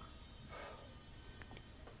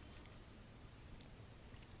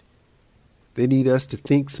 They need us to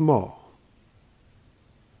think small.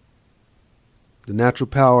 The natural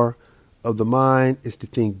power of the mind is to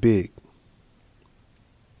think big.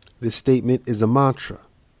 This statement is a mantra,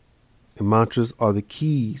 and mantras are the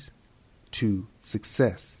keys to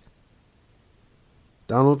success.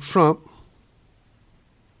 Donald Trump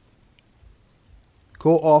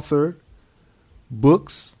co-authored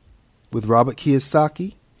books with Robert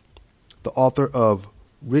Kiyosaki, the author of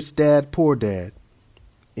Rich Dad, Poor Dad,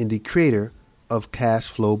 and the creator of Cash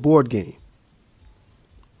Flow Board Game.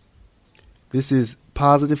 This is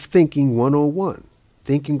positive thinking 101.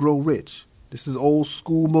 Think and grow rich. This is old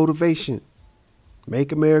school motivation.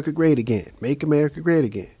 Make America great again. Make America great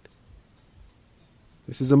again.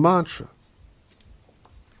 This is a mantra.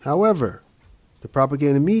 However, the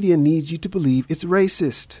propaganda media needs you to believe it's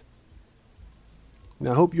racist.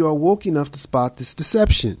 Now, I hope you are woke enough to spot this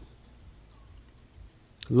deception.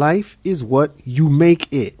 Life is what you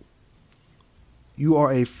make it. You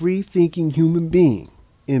are a free-thinking human being,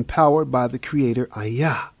 empowered by the Creator,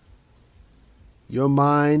 AHYAH. Your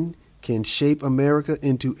mind can shape America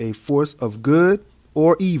into a force of good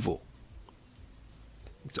or evil.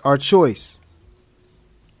 It's our choice.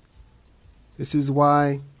 This is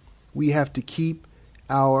why we have to keep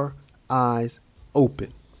our eyes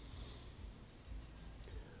open.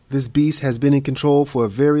 This beast has been in control for a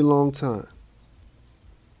very long time.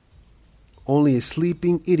 Only a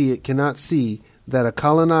sleeping idiot cannot see that a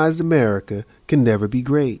colonized America can never be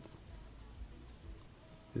great.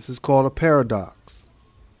 This is called a paradox.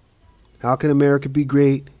 How can America be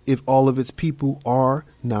great if all of its people are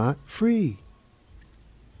not free?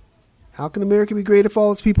 How can America be great if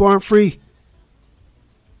all its people aren't free?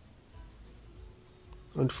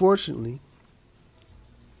 Unfortunately,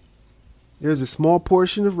 there's a small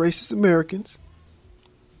portion of racist Americans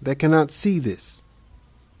that cannot see this.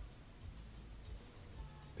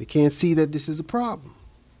 They can't see that this is a problem.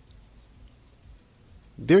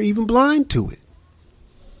 They're even blind to it.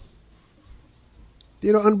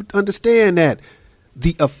 They don't understand that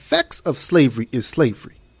the effects of slavery is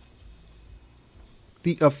slavery.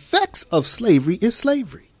 The effects of slavery is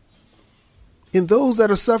slavery. And those that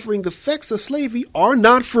are suffering the effects of slavery are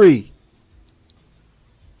not free.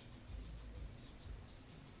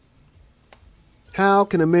 How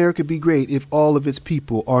can America be great if all of its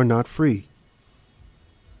people are not free?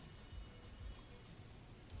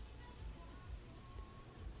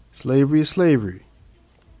 Slavery is slavery.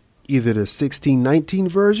 Either the 1619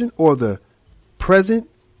 version or the present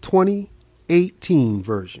 2018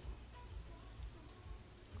 version.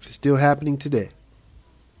 It's still happening today.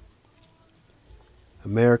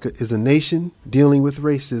 America is a nation dealing with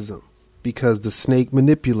racism because the snake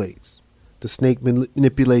manipulates. The snake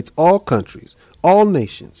manipulates all countries, all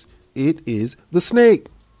nations. It is the snake.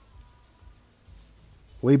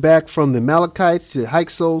 Way back from the Amalekites to the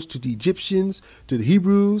Hyksos to the Egyptians to the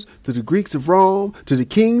Hebrews to the Greeks of Rome to the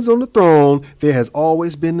kings on the throne, there has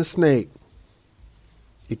always been the snake.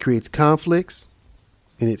 It creates conflicts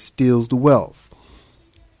and it steals the wealth.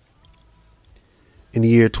 In the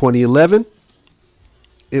year 2011,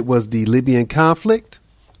 it was the Libyan conflict.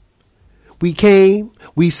 We came,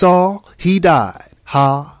 we saw, he died.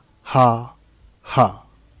 Ha, ha, ha.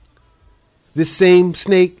 This same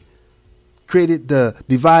snake created the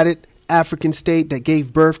divided African state that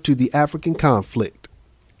gave birth to the African conflict.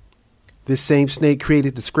 This same snake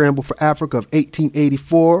created the scramble for Africa of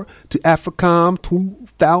 1884 to AFRICOM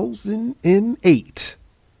 2008.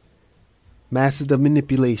 Masses of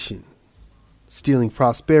manipulation, stealing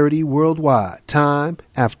prosperity worldwide, time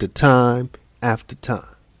after time after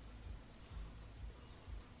time.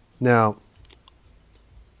 Now,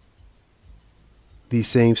 these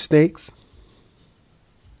same snakes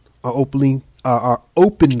are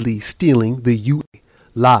openly stealing the U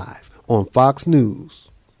live on Fox News,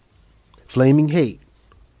 flaming hate,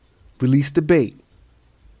 release debate,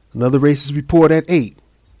 another racist report at 8,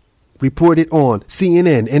 reported on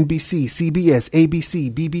CNN, NBC, CBS,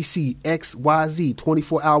 ABC, BBC, XYZ,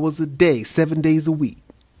 24 hours a day, 7 days a week.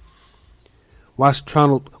 Watch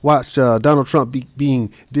Donald Trump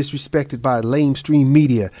being disrespected by lamestream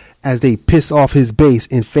media as they piss off his base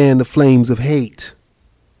and fan the flames of hate,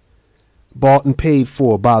 bought and paid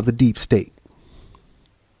for by the deep state.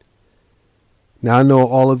 Now, I know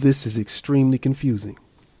all of this is extremely confusing.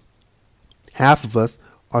 Half of us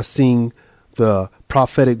are seeing the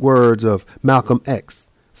prophetic words of Malcolm X,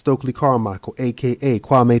 Stokely Carmichael, a.k.a.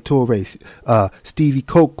 Kwame Ture, Stevie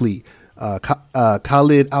Coakley,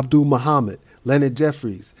 Khalid Abdul Muhammad, Leonard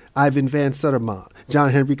Jeffries, Ivan Van Sutterman, John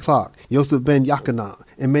Henry Clark, Yosef Ben Yakanan,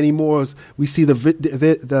 and many more. We see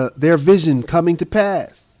their vision coming to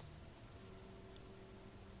pass.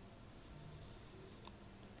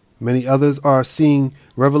 Many others are seeing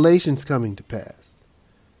revelations coming to pass.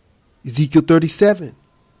 Ezekiel 37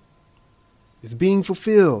 is being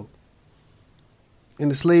fulfilled,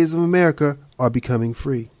 and the slaves of America are becoming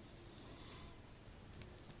free.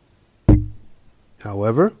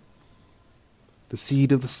 However, the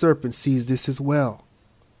seed of the serpent sees this as well.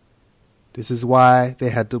 This is why they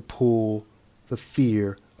had to pull the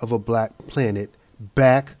fear of a black planet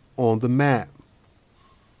back on the map.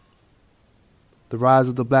 The rise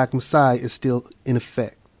of the Black Messiah is still in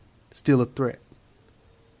effect, still a threat.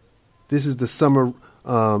 This is the summer.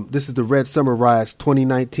 This is the Red Summer Riots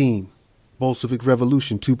 2019, Bolshevik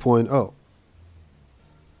Revolution 2.0.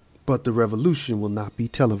 But the revolution will not be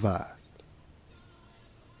televised.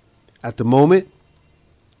 At the moment,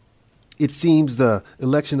 it seems the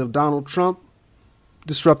election of Donald Trump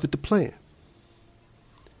disrupted the plan.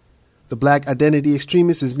 The black identity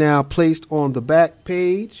extremist is now placed on the back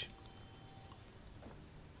page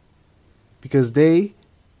because they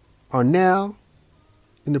are now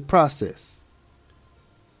in the process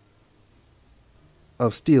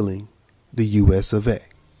of stealing the US of A.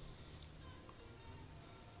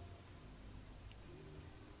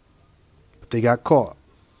 But they got caught.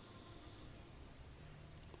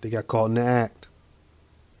 They got caught in the act.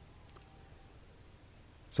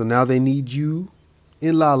 So now they need you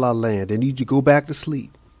in La La Land. They need you to go back to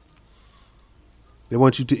sleep. They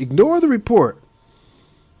want you to ignore the report.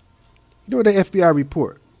 Ignore the FBI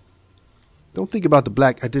report. Don't think about the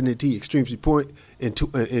black identity extremes report in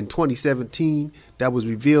 2017 that was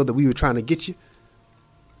revealed that we were trying to get you.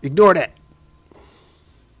 Ignore that.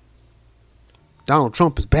 Donald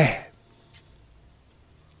Trump is bad.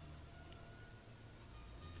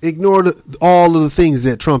 Ignore all of the things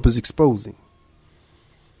that Trump is exposing.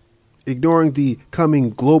 Ignoring the coming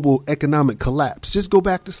global economic collapse. Just go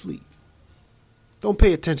back to sleep. Don't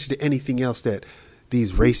pay attention to anything else that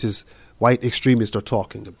these racist white extremists are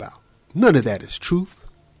talking about. None of that is truth.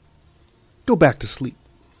 Go back to sleep.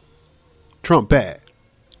 Trump bad.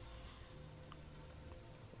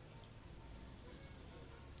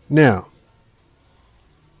 Now,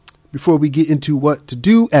 before we get into what to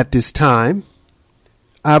do at this time,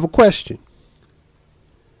 I have a question.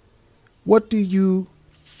 What do you,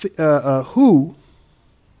 who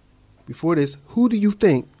do you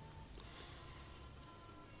think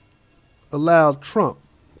allowed Trump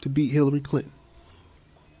to beat Hillary Clinton?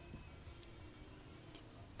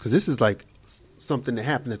 Because this is like something that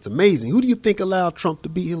happened that's amazing. Who do you think allowed Trump to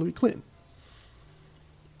beat Hillary Clinton?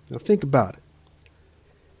 Now think about it.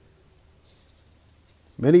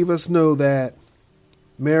 Many of us know that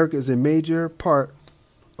America is a major part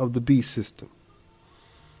of the beast system.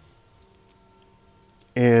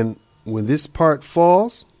 And when this part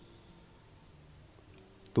falls,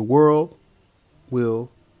 the world will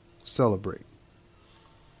celebrate.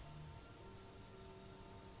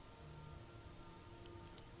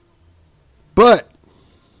 But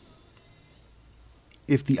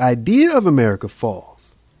if the idea of America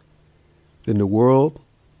falls, then the world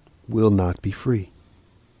will not be free.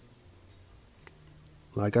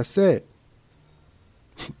 Like I said,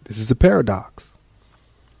 this is a paradox.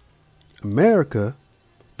 America,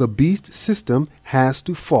 the beast system, has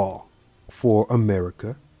to fall for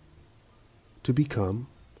America to become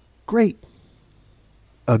great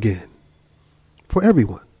again for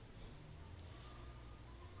everyone.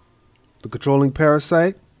 The controlling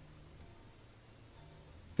parasite,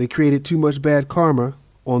 they created too much bad karma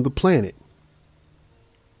on the planet.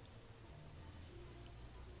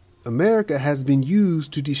 America has been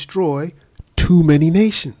used to destroy too many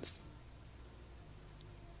nations.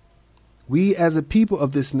 We as a people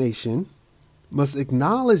of this nation must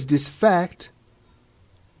acknowledge this fact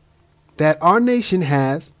that our nation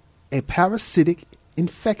has a parasitic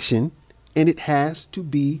infection and it has to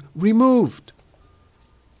be removed.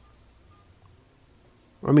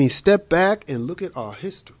 I mean, step back and look at our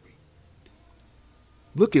history.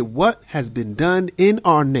 Look at what has been done in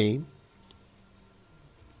our name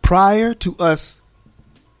prior to us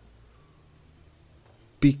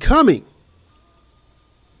becoming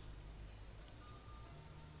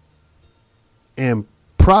and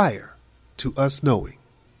prior to us knowing.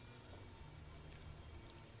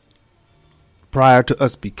 Prior to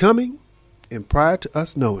us becoming and prior to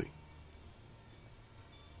us knowing.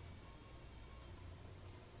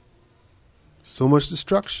 So much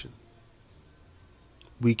destruction.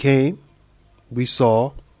 We came, we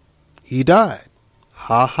saw, he died.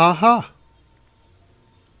 Ha ha ha.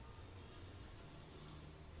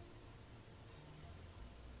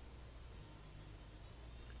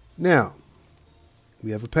 Now,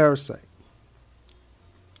 we have a parasite.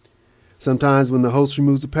 Sometimes when the host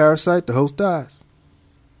removes the parasite, the host dies.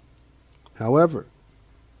 However,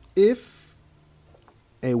 if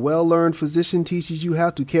a well-learned physician teaches you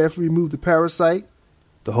how to carefully remove the parasite,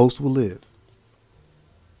 the host will live.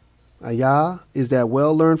 AHYAH is that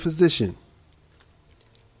well-learned physician,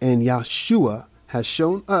 and Yahushua has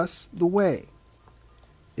shown us the way.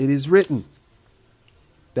 It is written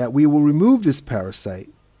that we will remove this parasite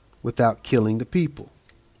without killing the people.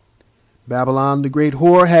 Babylon, the great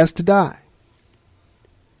whore, has to die.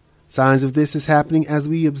 Signs of this is happening as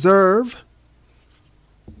we observe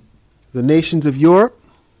the nations of Europe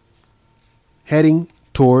heading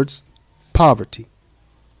towards poverty.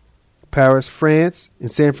 Paris, France,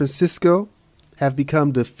 and San Francisco have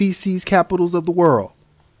become the feces capitals of the world.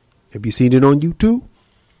 Have you seen it on YouTube?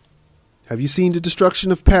 Have you seen the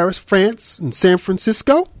destruction of Paris, France, and San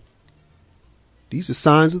Francisco? These are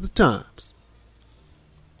signs of the times.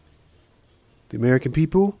 The American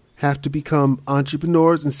people have to become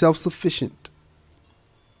entrepreneurs and self-sufficient.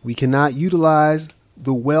 We cannot utilize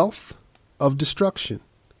the wealth of destruction.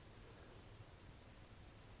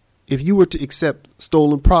 If you were to accept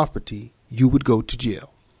stolen property, you would go to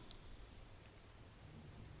jail.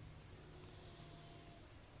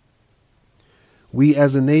 We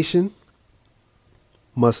as a nation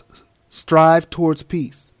must strive towards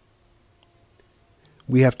peace.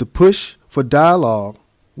 We have to push for dialogue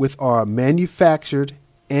with our manufactured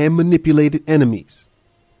and manipulated enemies.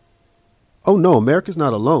 Oh no, America's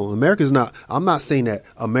not alone. I'm not saying that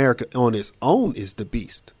America on its own is the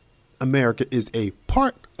beast. America is a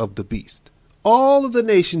part of the beast. All of the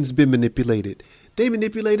nations been manipulated. They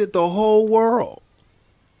manipulated the whole world.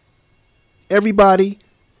 Everybody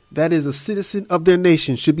that is a citizen of their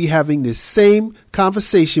nation should be having this same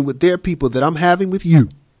conversation with their people that I'm having with you.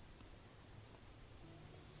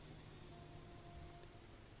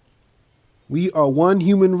 We are one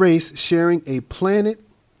human race sharing a planet,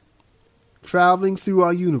 traveling through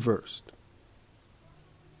our universe.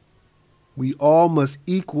 We all must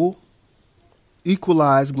equalize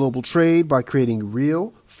global trade by creating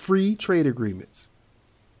real free trade agreements.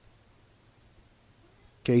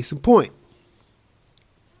 Case in point.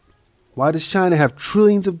 Why does China have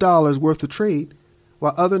trillions of dollars worth of trade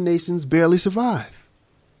while other nations barely survive?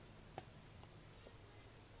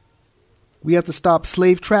 We have to stop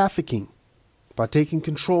slave trafficking by taking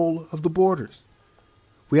control of the borders.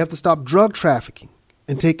 We have to stop drug trafficking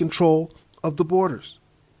and take control of the borders.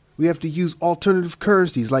 We have to use alternative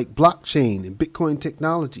currencies like blockchain and Bitcoin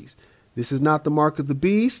technologies. This is not the mark of the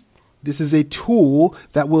beast. This is a tool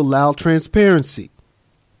that will allow transparency.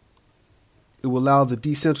 It will allow the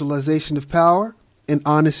decentralization of power and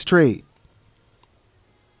honest trade.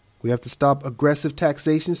 We have to stop aggressive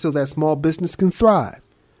taxation so that small business can thrive.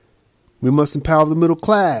 We must empower the middle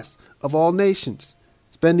class of all nations.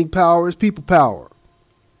 Spending power is people power.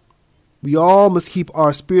 We all must keep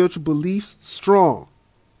our spiritual beliefs strong.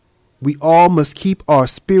 We all must keep our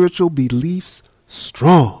spiritual beliefs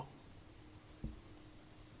strong.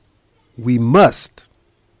 We must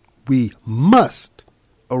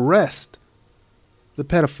arrest the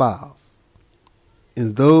pedophiles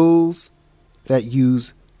and those that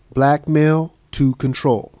use blackmail to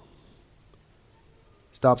control.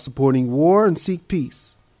 Stop supporting war and seek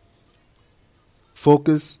peace.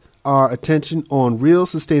 Focus our attention on real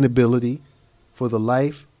sustainability for the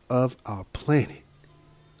life of our planet.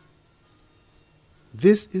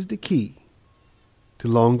 This is the key to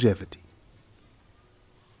longevity.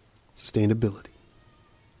 Sustainability.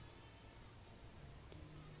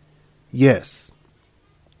 Yes,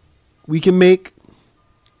 we can make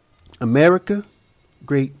America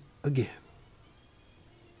great again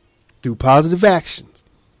through positive actions.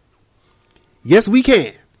 Yes, we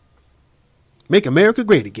can make America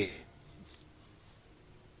great again.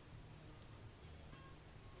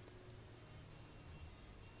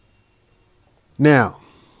 Now,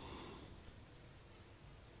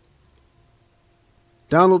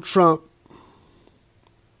 Donald Trump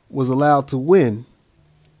was allowed to win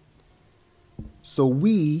so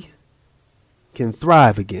we can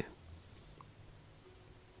thrive again.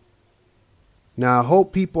 Now, I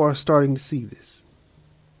hope people are starting to see this.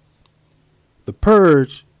 The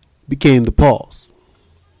purge became the pause.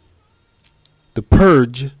 The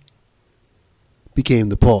purge became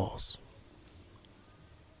the pause.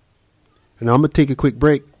 And I'm going to take a quick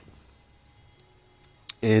break.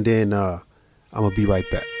 And then I'm going to be right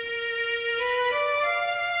back.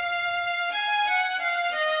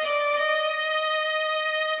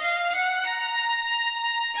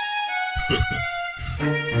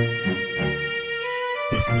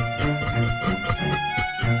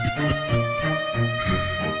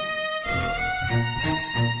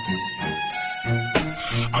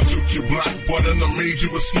 I took your black butt and I made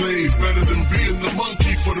you a slave. Better than being the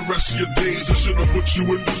monkey for the rest of your days. I should have put you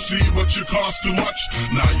in the sea, but you cost too much.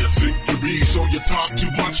 Now you think you be, so you talk too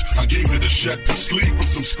much. I gave you the shed to sleep and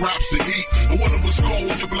some scraps to eat. And when it was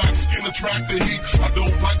cold, your black skin attracted heat. I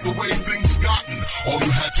don't like the way things gotten. All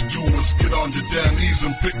you had to do was get on your damn knees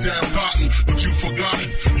and pick damn cotton. But you forgot it,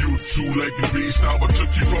 you two-legged beast. Now I took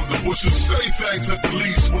you from the bushes. Say thanks at the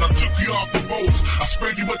least. When I took you off the boats, I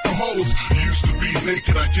sprayed you with the hose. You used to be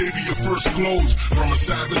naked, I gave you your first clothes. From a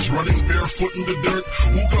savage running barefoot in the dirt.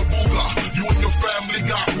 Ooga booga, you and your family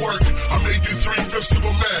got work. I made you 3/5 of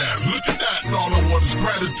a man. Look at that, and all I want is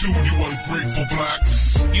gratitude, you ungrateful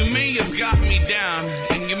blacks. You may have got me down,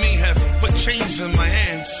 and you may have put chains in my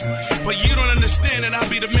hands, but you don't understand that I'll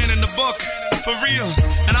be the man in the book, for real.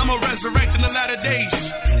 And I'm gonna resurrect in the latter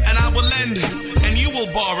days, and I will lend, and you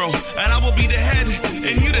will borrow, and I will be the head,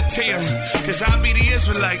 and you the tail, cause I'll be the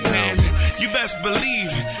Israelite man. You best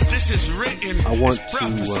believe this is written. I want to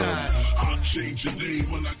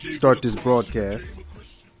start this broadcast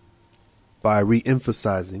by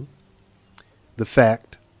re-emphasizing the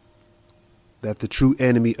fact that the true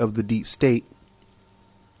enemy of the deep state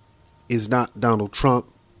is not Donald Trump,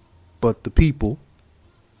 but the people,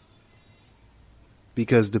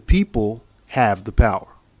 because the people have the power.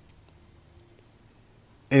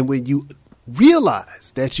 And when you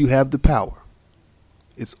realize that you have the power,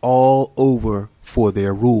 it's all over for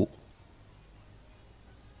their rule.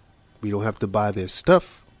 We don't have to buy their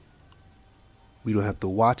stuff. We don't have to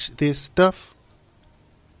watch their stuff.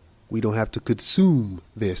 We don't have to consume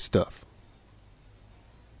their stuff.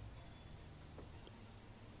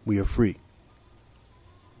 We are free.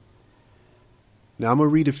 Now I'm going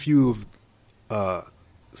to read a few of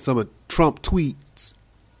some of Trump tweets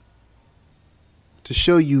to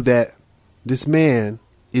show you that this man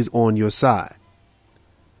is on your side.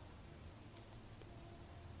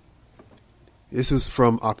 This was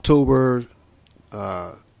from October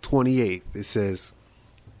 28th. It says,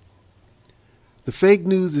 the fake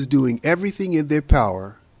news is doing everything in their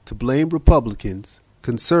power to blame Republicans,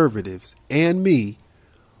 conservatives, and me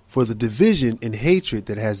for the division and hatred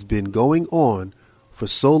that has been going on for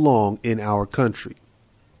so long in our country.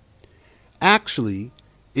 Actually,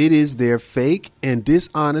 it is their fake and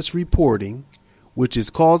dishonest reporting which is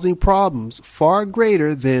causing problems far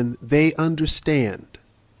greater than they understand.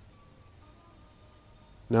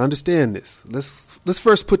 Now understand this. Let's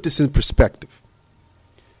first put this in perspective.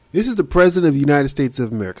 This is the President of the United States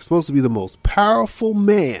of America, supposed to be the most powerful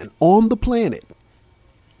man on the planet.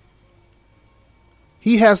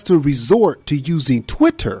 He has to resort to using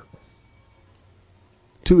Twitter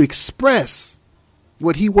to express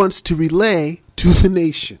what he wants to relay to the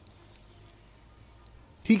nation.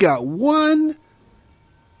 He got one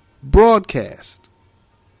broadcast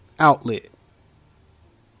outlet,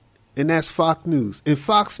 and that's Fox News. And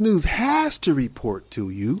Fox News has to report to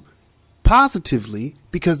you positively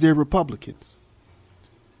because they're Republicans.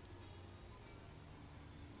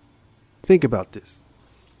 Think about this.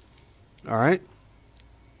 All right?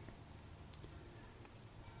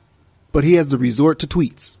 But he has to resort to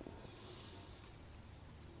tweets.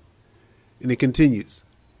 And it continues.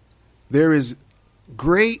 There is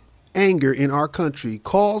great anger in our country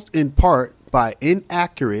caused in part by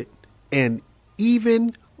inaccurate and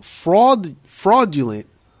even fraudulent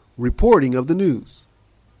reporting of the news.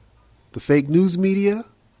 The fake news media,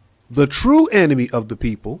 the true enemy of the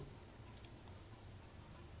people,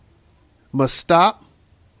 must stop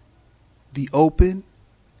the open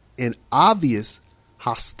and obvious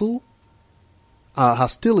hostile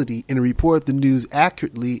hostility and report the news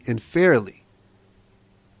accurately and fairly.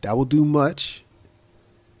 That will do much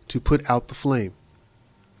to put out the flame.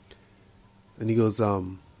 And he goes,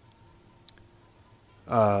 that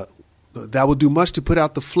will do much to put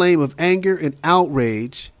out the flame of anger and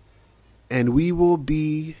outrage, and we will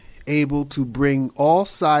be able to bring all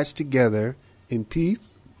sides together in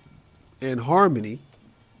peace and harmony.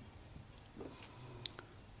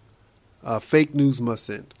 Fake news must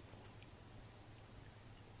end.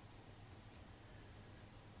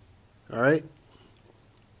 All right.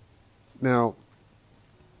 Now,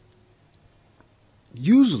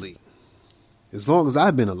 usually, as long as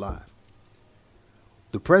I've been alive,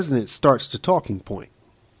 the president starts the talking point.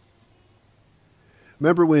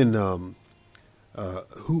 Remember when,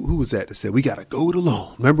 who was that said, we got to go it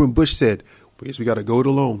alone? Remember when Bush said, yes, we got to go it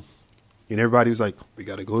alone? And everybody was like, we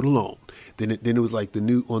got to go it alone. Then it was like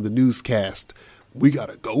on the newscast, we got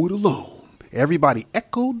to go it alone. Everybody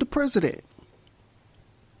echoed the president.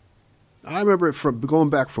 I remember it from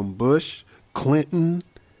going back from Bush, Clinton,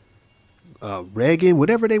 Reagan,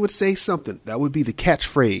 whatever they would say something. That would be the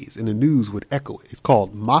catchphrase, and the news would echo it. It's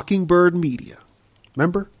called Mockingbird Media.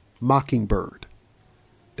 Remember? Mockingbird.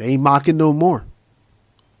 They ain't mocking no more.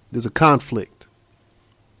 There's a conflict.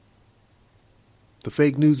 The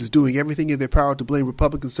fake news is doing everything in their power to blame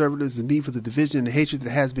Republican conservatives and need for the division and hatred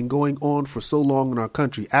that has been going on for so long in our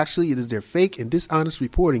country. Actually, it is their fake and dishonest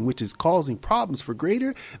reporting which is causing problems for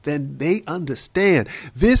greater than they understand.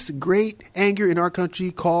 This great anger in our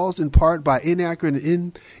country caused in part by inaccurate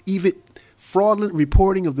and even fraudulent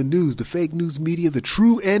reporting of the news. The fake news media, the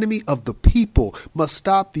true enemy of the people, must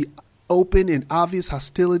stop the open and obvious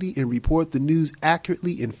hostility and report the news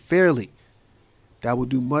accurately and fairly. That will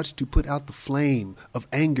do much to put out the flame of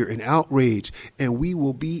anger and outrage, and we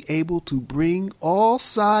will be able to bring all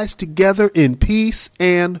sides together in peace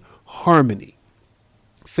and harmony.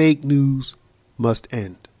 Fake news must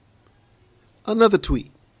end. Another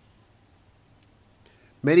tweet.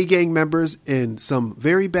 Many gang members and some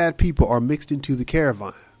very bad people are mixed into the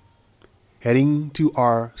caravan, heading to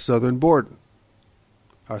our southern border.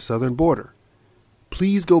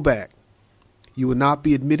 Please go back. You will not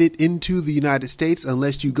be admitted into the United States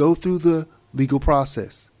unless you go through the legal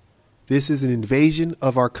process. This is an invasion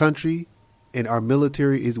of our country, and our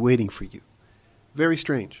military is waiting for you. Very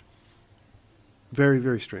strange. Very,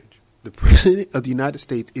 very strange. The President of the United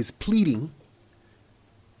States is pleading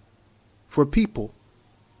for people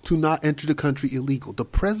to not enter the country illegal. The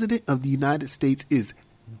President of the United States is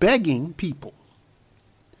begging people,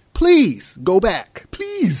 please go back.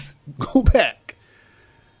 Please go back.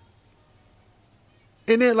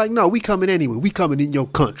 And they're like, no, we coming anyway. We coming in your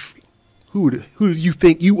country. Who do you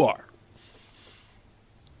think you are?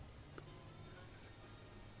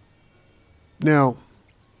 Now,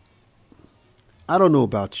 I don't know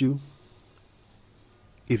about you.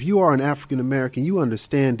 If you are an African American, you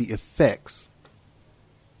understand the effects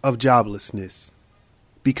of joblessness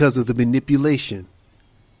because of the manipulation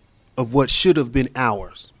of what should have been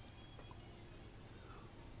ours.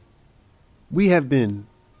 We have been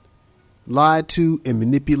lied to and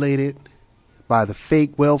manipulated by the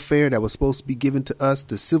fake welfare that was supposed to be given to us,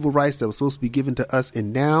 the civil rights that was supposed to be given to us,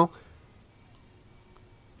 and now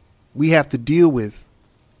we have to deal with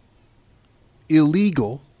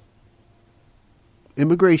illegal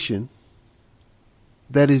immigration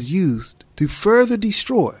that is used to further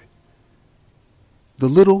destroy the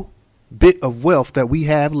little bit of wealth that we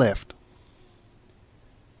have left.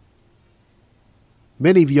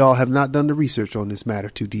 Many of y'all have not done the research on this matter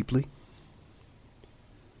too deeply.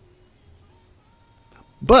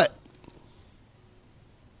 But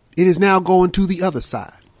it is now going to the other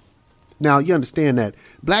side. Now, you understand that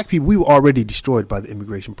black people, we were already destroyed by the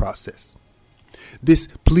immigration process. This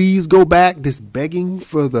please go back, this begging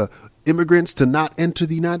for the immigrants to not enter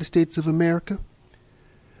the United States of America.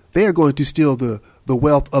 They are going to steal the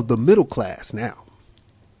wealth of the middle class now.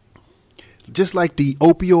 Just like the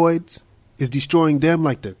opioids is destroying them,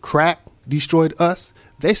 like the crack destroyed us.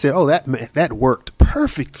 They said, oh, that worked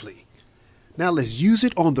perfectly. Now let's use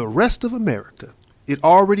it on the rest of America. It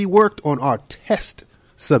already worked on our test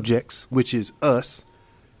subjects, which is us.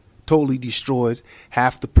 Totally destroyed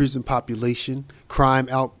half the prison population. Crime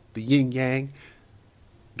out the yin yang.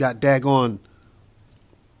 Got daggone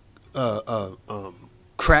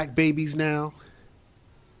crack babies now.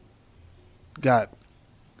 Got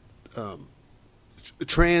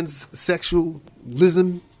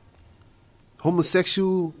transsexualism.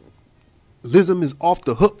 Homosexualism is off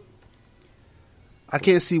the hook. I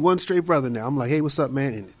can't see one straight brother now. I'm like, hey, what's up,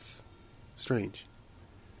 man? And it's strange.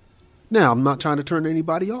 Now, I'm not trying to turn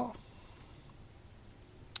anybody off.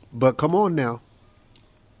 But come on now.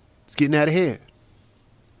 It's getting out of hand.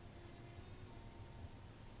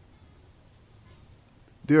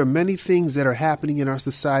 There are many things that are happening in our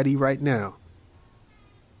society right now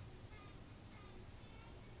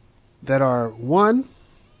that are, one,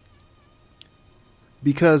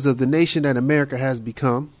 because of the nation that America has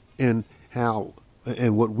become and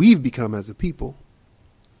what we've become as a people.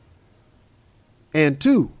 And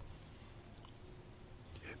two,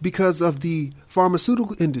 because of the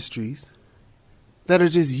pharmaceutical industries that are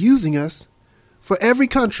just using us for every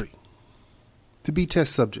country to be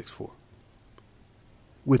test subjects for,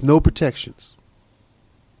 with no protections.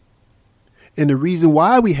 And the reason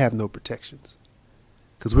why we have no protections,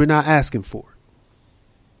 because we're not asking for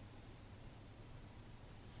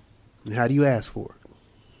it. And how do you ask for it?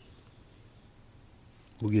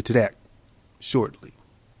 We'll get to that shortly.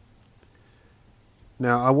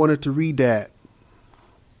 Now, I wanted to read that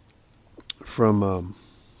from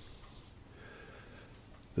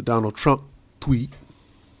the Donald Trump tweet.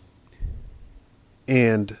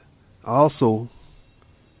 And I also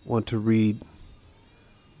want to read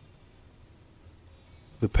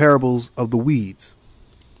the parables of the weeds.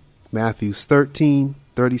 Matthew 13,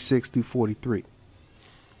 36 through 43.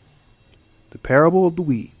 The parable of the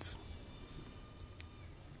weeds.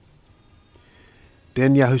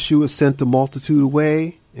 Then Yahushua sent the multitude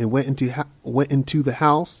away and went into the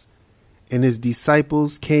house, and his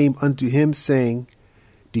disciples came unto him, saying,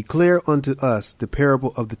 Declare unto us the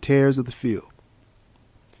parable of the tares of the field.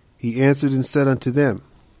 He answered and said unto them,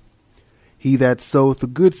 He that soweth the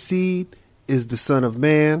good seed is the Son of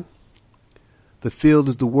Man. The field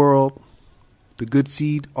is the world. The good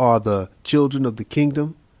seed are the children of the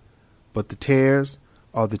kingdom, but the tares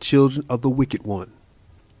are the children of the wicked one.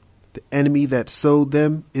 The enemy that sowed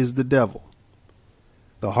them is the devil.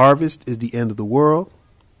 The harvest is the end of the world,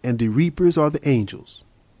 and the reapers are the angels.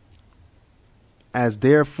 As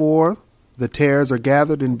therefore the tares are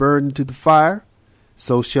gathered and burned into the fire,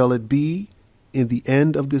 so shall it be in the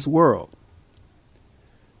end of this world.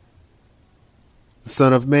 The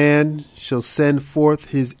Son of Man shall send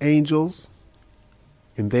forth his angels,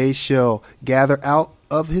 and they shall gather out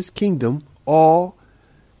of his kingdom all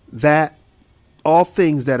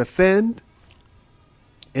things that offend,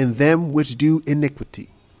 and them which do iniquity,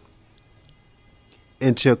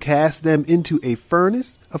 and shall cast them into a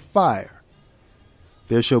furnace of fire.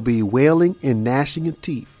 There shall be wailing and gnashing of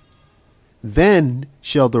teeth. Then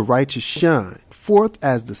shall the righteous shine forth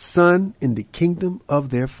as the sun in the kingdom of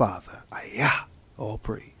their Father. AHYAH, all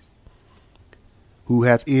praise. Who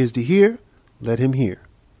hath ears to hear, let him hear.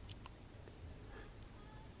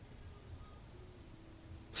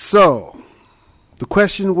 So, the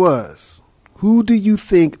question was, who do you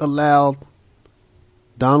think allowed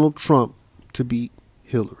Donald Trump to beat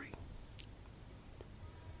Hillary?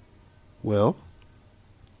 Well,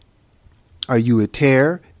 are you a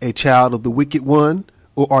tare, a child of the wicked one,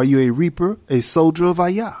 or are you a reaper, a soldier of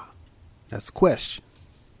AHYAH? That's the question.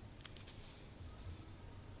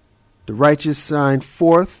 The righteous shine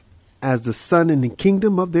forth as the sun in the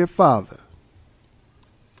kingdom of their Father.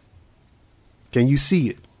 Can you see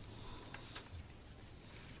it?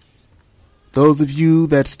 Those of you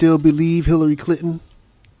that still believe Hillary Clinton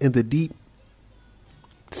in the deep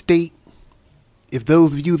state, if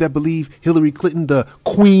those of you that believe Hillary Clinton, the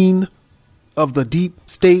queen of the deep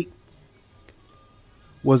state,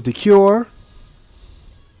 was the cure,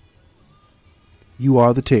 you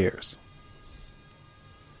are the tares.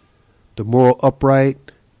 The moral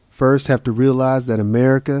upright first have to realize that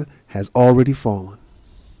America has already fallen.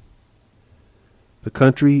 The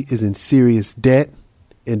country is in serious debt,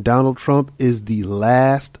 and Donald Trump is the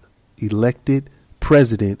last elected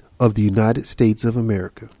president of the United States of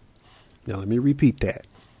America. Now, let me repeat that,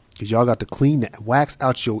 because y'all got to clean that wax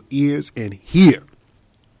out your ears and hear.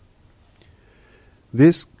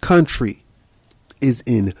 This country is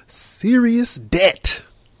in serious debt,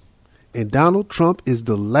 and Donald Trump is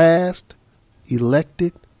the last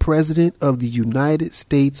elected president of the United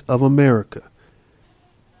States of America.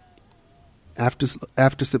 After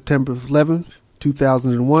September 11th,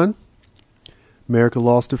 2001, America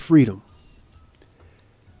lost her freedom.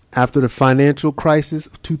 After the financial crisis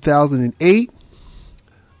of 2008,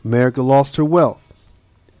 America lost her wealth.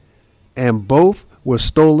 And both were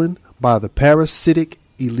stolen by the parasitic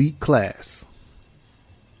elite class.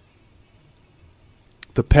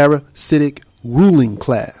 The parasitic ruling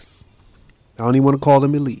class. I don't even want to call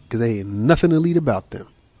them elite, because they ain't nothing elite about them.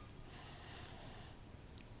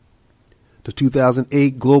 The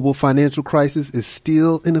 2008 global financial crisis is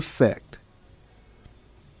still in effect.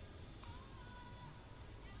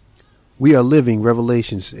 We are living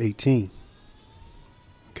Revelations 18.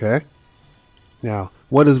 Okay? Now,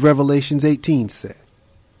 what does Revelations 18 say?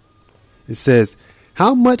 It says,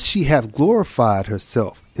 how much she hath glorified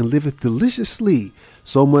herself and liveth deliciously,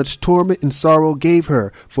 so much torment and sorrow gave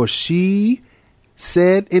her. For she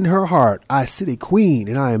said in her heart, I sit a queen,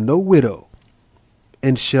 and I am no widow,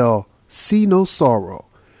 and shall see no sorrow.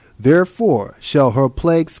 Therefore shall her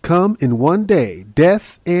plagues come in one day,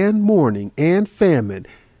 death and mourning and famine,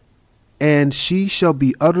 and she shall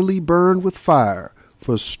be utterly burned with fire.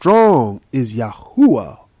 For strong is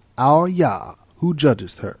Yahuwah, our Yah, who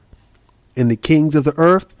judgeth her. And the kings of the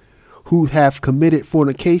earth, who have committed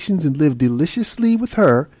fornications and lived deliciously with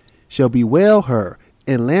her, shall bewail her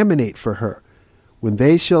and lamentate for her, when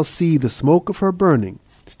they shall see the smoke of her burning,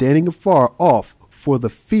 standing afar off for the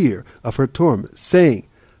fear of her torment, saying,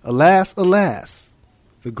 Alas, alas,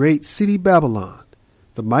 the great city Babylon,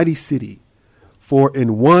 the mighty city, for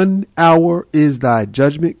in 1 hour is thy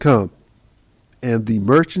judgment come, and the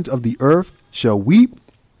merchants of the earth shall weep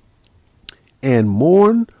and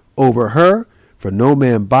mourn over her, for no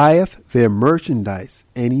man buyeth their merchandise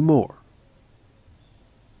any more.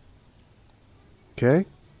 Okay?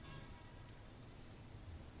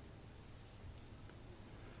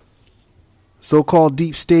 So-called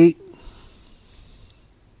deep state,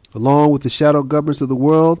 along with the shadow governments of the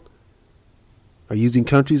world, are using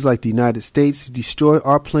countries like the United States to destroy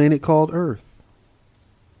our planet called Earth.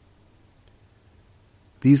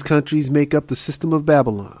 These countries make up the system of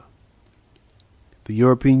Babylon. The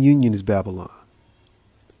European Union is Babylon.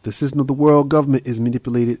 The system of the world government is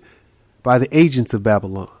manipulated by the agents of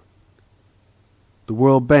Babylon. The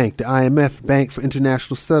World Bank, the IMF, Bank for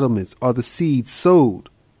International Settlements, are the seeds sowed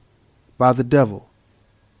by the devil,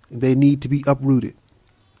 and they need to be uprooted.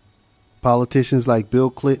 Politicians like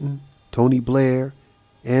Bill Clinton, Tony Blair,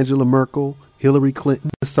 Angela Merkel, Hillary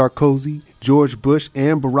Clinton, Sarkozy, George Bush,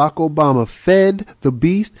 and Barack Obama fed the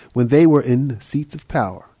beast when they were in the seats of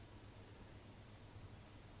power.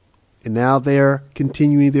 And now they're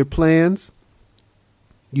continuing their plans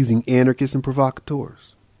using anarchists and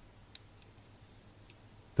provocateurs.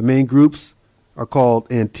 The main groups are called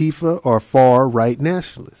Antifa or far-right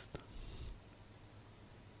nationalists.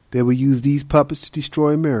 They will use these puppets to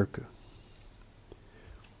destroy America.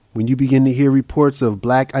 When you begin to hear reports of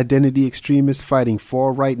black identity extremists fighting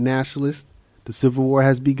far-right nationalists, the civil war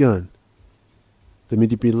has begun. The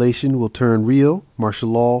manipulation will turn real, martial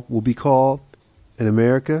law will be called, and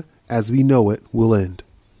America, as we know it, will end.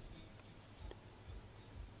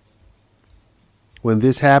 When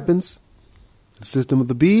this happens, the system of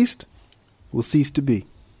the beast will cease to be.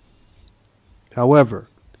 However,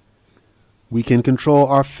 we can control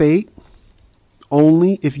our fate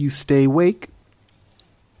only if you stay awake.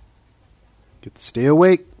 Get to stay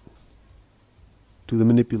awake to the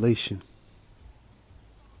manipulation.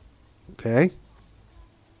 Okay?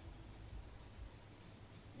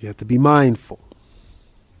 You have to be mindful.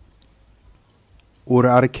 Order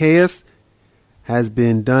out of chaos has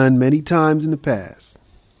been done many times in the past.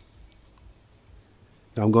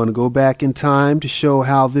 Now I'm going to go back in time to show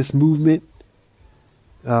how this movement,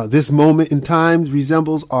 this moment in time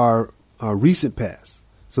resembles our recent past,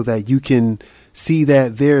 so that you can see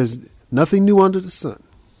that there's nothing new under the sun.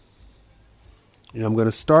 And I'm going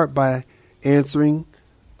to start by answering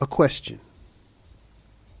a question.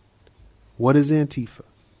 What is Antifa?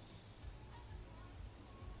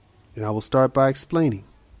 And I will start by explaining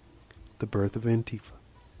the birth of Antifa.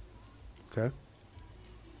 Okay?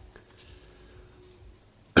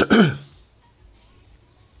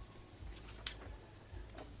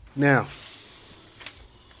 Now,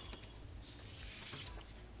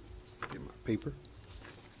 get my paper.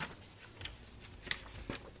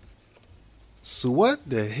 So what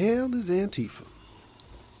the hell is Antifa?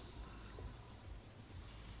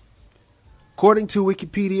 According to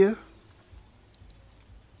Wikipedia,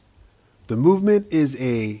 the movement is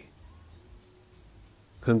a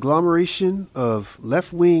conglomeration of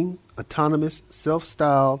left-wing, autonomous,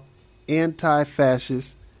 self-styled,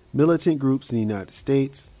 anti-fascist, militant groups in the United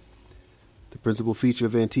States. The principal feature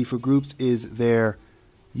of Antifa groups is their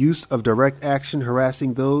use of direct action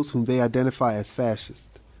harassing those whom they identify as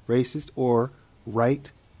fascist, racist, or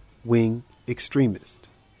right-wing extremist.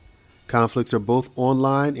 Conflicts are both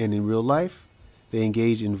online and in real life. They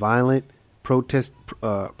engage in violent protest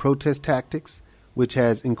tactics, which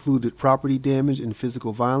has included property damage and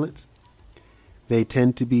physical violence. They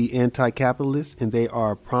tend to be anti-capitalist, and they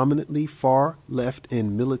are prominently far left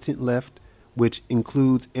and militant left, which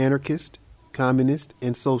includes anarchist, communist,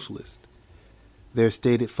 and socialist. Their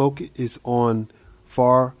stated focus is on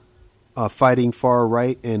fighting far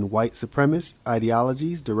right and white supremacist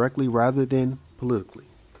ideologies directly rather than politically.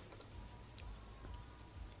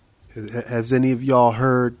 Has any of y'all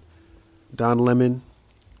heard Don Lemon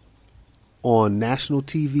on national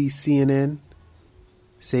TV, CNN,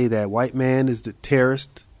 say that white man is the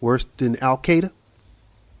terrorist worse than Al Qaeda?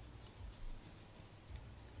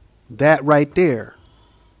 That right there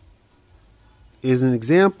is an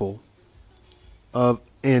example of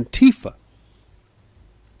Antifa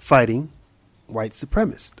fighting white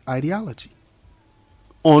supremacist ideology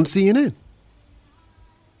on CNN.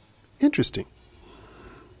 Interesting.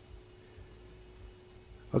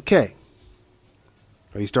 Okay.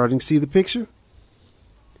 Are you starting to see the picture?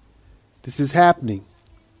 This is happening.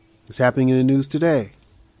 It's happening in the news today.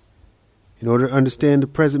 In order to understand the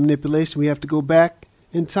present manipulation, we have to go back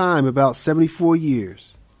in time about 74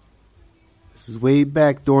 years. This is way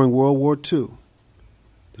back during World War II.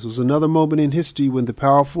 This was another moment in history when the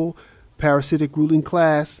powerful, parasitic ruling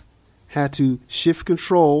class had to shift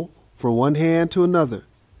control from one hand to another.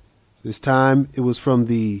 At this time, it was from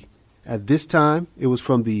the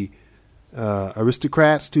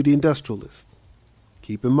aristocrats to the industrialists.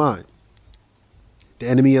 Keep in mind, the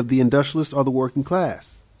enemy of the industrialists are the working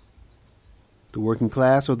class. The working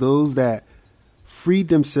class are those that freed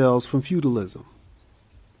themselves from feudalism.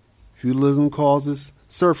 Feudalism causes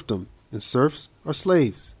serfdom, and serfs are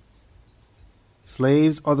slaves.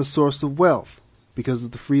 Slaves are the source of wealth because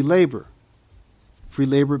of the free labor. Free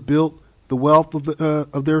labor built the wealth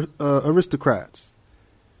of their aristocrats.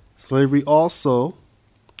 Slavery allows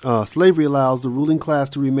the ruling class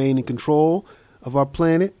to remain in control of our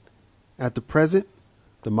planet. At the present,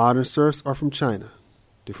 the modern serfs are from China.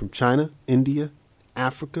 They're from China, India,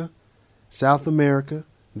 Africa, South America,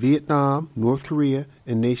 Vietnam, North Korea,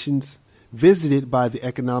 and nations visited by the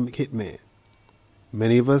economic hitman.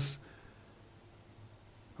 Many of us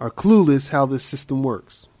are clueless how this system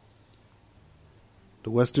works.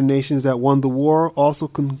 The Western nations that won the war also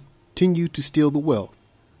continue to steal the wealth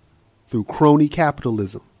through crony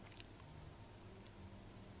capitalism.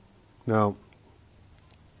 Now,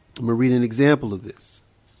 I'm going to read an example of this.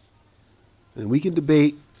 And we can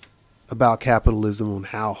debate about capitalism, on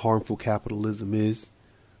how harmful capitalism is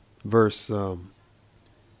versus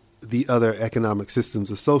the other economic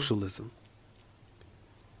systems of socialism.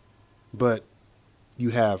 But you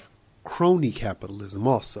have crony capitalism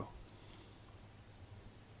also.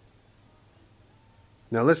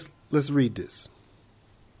 Now let's read this.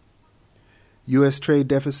 U.S. trade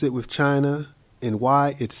deficit with China and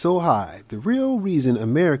why it's so high. The real reason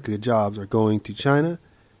America jobs are going to China.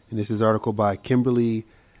 And this is an article by Kimberly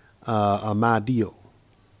Amadio.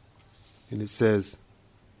 And it says,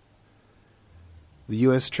 the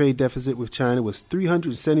U.S. trade deficit with China was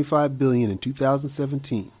 $375 billion in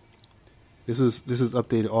 2017. This is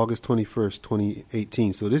updated August 21st,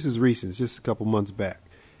 2018. So this is recent. It's just a couple months back.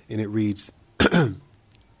 And it reads, the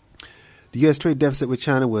U.S. trade deficit with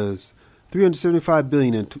China was $375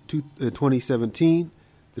 billion in 2017.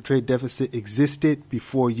 The trade deficit existed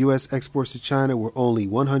before U.S. exports to China were only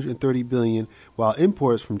 $130 billion, while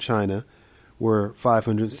imports from China were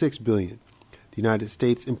 $506 billion. The United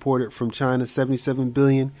States imported from China $77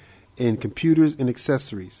 billion in computers and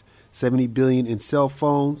accessories, $70 billion in cell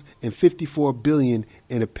phones, and $54 billion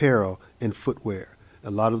in apparel and footwear.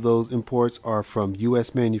 A lot of those imports are from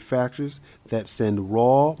U.S. manufacturers that send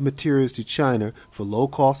raw materials to China for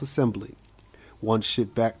low-cost assembly. Once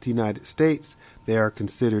shipped back to the United States, they are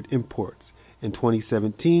considered imports. In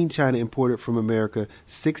 2017, China imported from America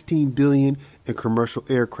 $16 billion in commercial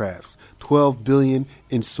aircrafts, $12 billion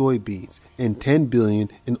in soybeans, and $10 billion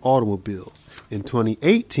in automobiles. In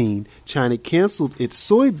 2018, China canceled its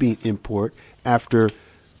soybean import after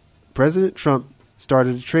President Trump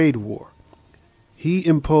started a trade war. He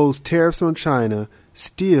imposed tariffs on China,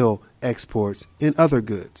 steel exports, and other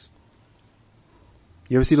goods.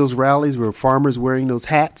 You ever see those rallies where farmers wearing those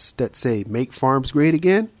hats that say, "Make farms great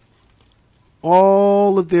again"?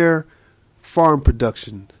 All of their farm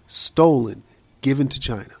production stolen, given to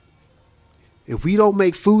China. If we don't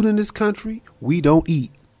make food in this country, we don't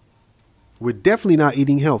eat. We're definitely not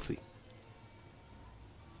eating healthy.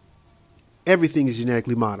 Everything is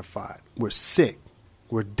genetically modified. We're sick.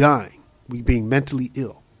 We're dying. We're being mentally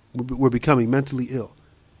ill. We're becoming mentally ill.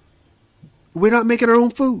 We're not making our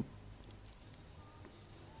own food.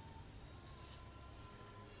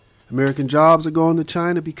 American jobs are going to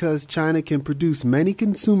China because China can produce many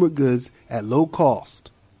consumer goods at low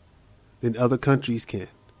cost than other countries can.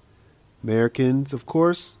 Americans, of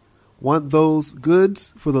course, want those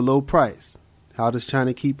goods for the low price. How does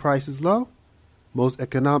China keep prices low? Most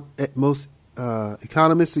economists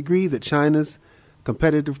agree that China's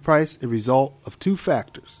competitive price is a result of two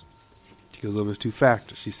factors. She goes over to two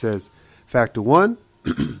factors. She says, factor one,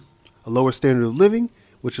 a lower standard of living,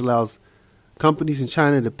 which allows companies in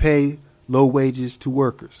China to pay low wages to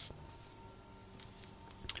workers.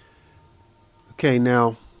 Okay,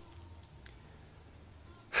 now,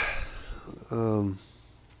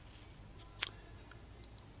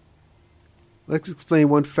 let's explain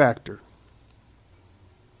one factor.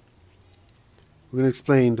 We're going to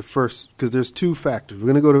explain the first, because there's two factors.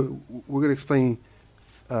 We're going to explain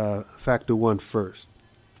factor one first,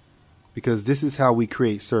 because this is how we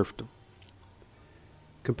create serfdom.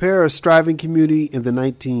 Compare a striving community in the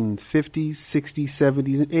 1950s, 60s,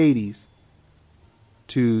 70s, and 80s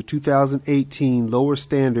to 2018 lower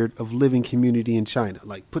standard of living community in China.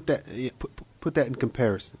 Like put that in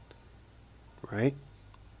comparison, right?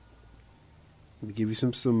 Let me give you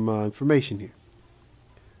some information here.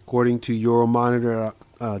 According to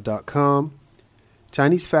Euromonitor.com,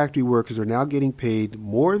 Chinese factory workers are now getting paid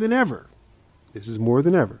more than ever. This is more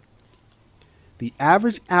than ever. The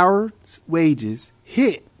average hour wages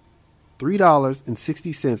hit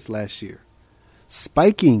 $3.60 last year,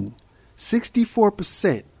 spiking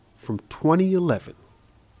 64% from 2011.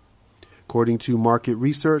 According to market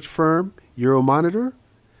research firm Euromonitor,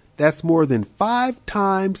 that's more than 5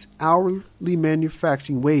 times hourly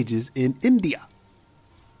manufacturing wages in India,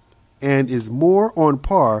 and is more on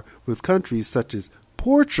par with countries such as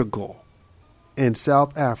Portugal and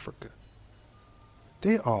South Africa.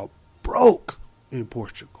 They are broke in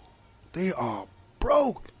Portugal. They are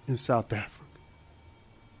broke in South Africa.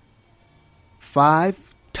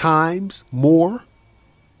 5 times more,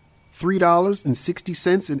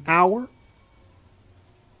 $3.60 an hour.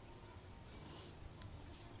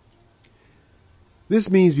 This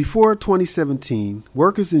means before 2017,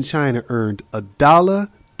 workers in China earned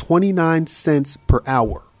 $1.29 per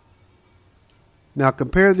hour. Now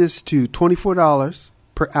compare this to $24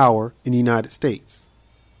 per hour in the United States.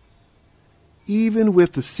 Even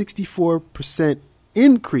with the 64%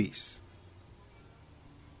 increase,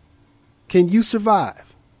 can you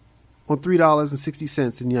survive on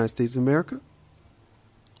 $3.60 in the United States of America?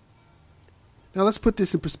 Now let's put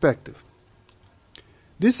this in perspective.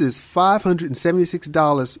 This is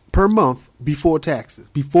 $576 per month before taxes.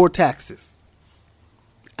 Before taxes.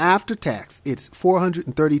 After tax, it's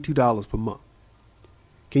 $432 per month.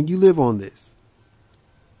 Can you live on this?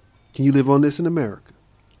 Can you live on this in America?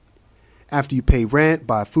 After you pay rent,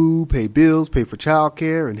 buy food, pay bills, pay for child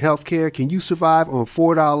care and health care, can you survive on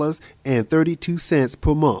 $4.32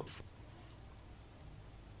 per month?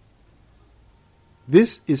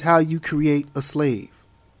 This is how you create a slave.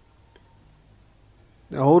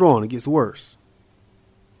 Now hold on, it gets worse.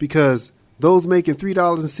 Because those making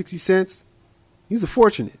 $3.60, these are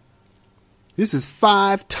fortunate. This is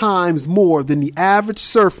 5 times more than the average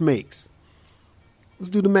serf makes. Let's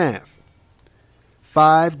do the math.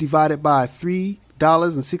 5 divided by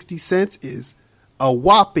 $3.60 is a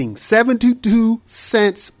whopping 72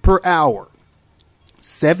 cents per hour.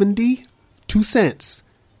 72 cents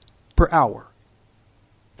per hour.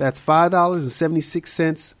 That's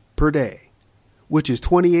 $5.76 per day, which is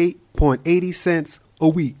 28.80 cents a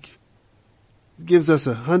week. It gives us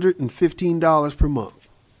 $115 per month.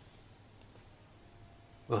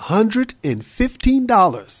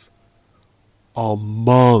 $115 a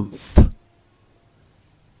month.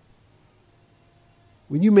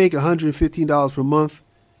 When you make $115 per month,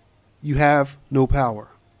 you have no power.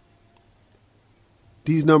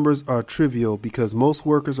 These numbers are trivial because most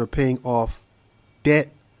workers are paying off debt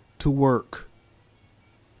to work.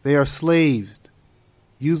 They are slaves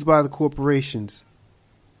used by the corporations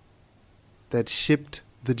that shipped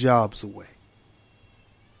the jobs away.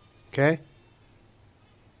 Okay?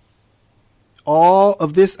 All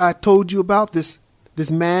of this I told you about, this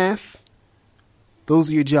math, those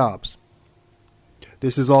are your jobs.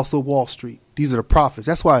 This is also Wall Street. These are the profits.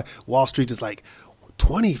 That's why Wall Street is like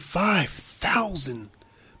 25,000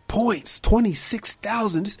 points,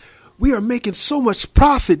 26,000. We are making so much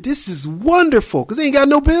profit. This is wonderful because they ain't got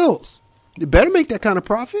no bills. They better make that kind of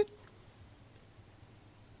profit.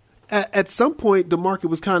 At some point, the market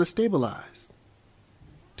was kind of stabilized.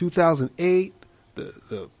 2008,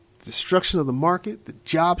 the destruction of the market, the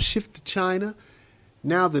job shift to China.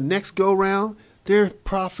 Now the next go round, their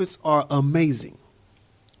profits are amazing.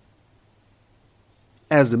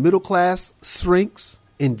 As the middle class shrinks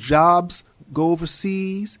and jobs go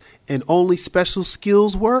overseas and only special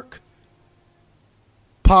skills work,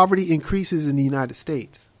 poverty increases in the United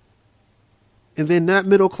States. And then that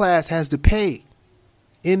middle class has to pay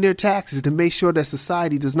in their taxes to make sure that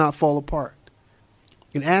society does not fall apart.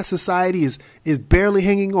 And as society is barely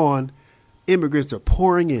hanging on, immigrants are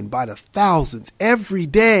pouring in by the thousands every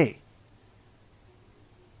day,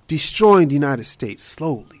 destroying the United States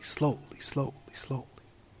slowly.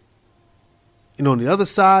 And on the other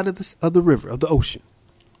side of the river, of the ocean,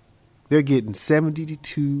 they're getting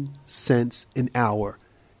 72 cents an hour.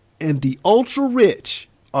 And the ultra rich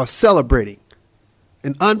are celebrating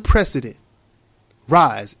an unprecedented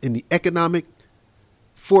rise in the economic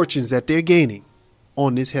fortunes that they're gaining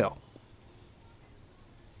on this hell.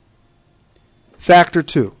 Factor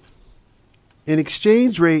 2, an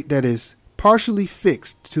exchange rate that is partially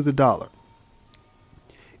fixed to the dollar.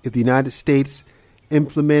 If the United States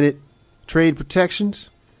implemented trade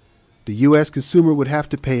protections, the U.S. consumer would have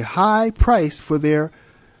to pay high price for their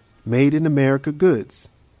made in America goods.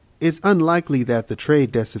 It's unlikely that the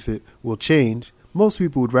trade deficit will change. Most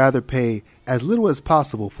people would rather pay as little as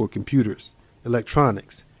possible for computers,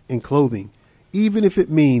 electronics, and clothing, even if it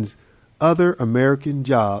means other Americans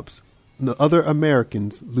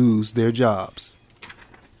lose their jobs.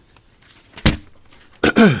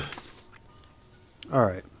 All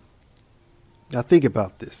right. Now think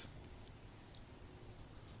about this.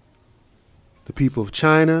 The people of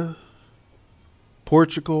China,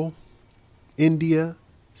 Portugal, India,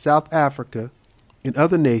 South Africa, and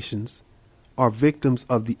other nations are victims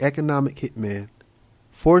of the economic hitman,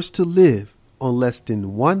 forced to live on less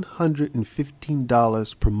than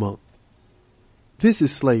 $115 per month. This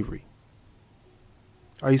is slavery.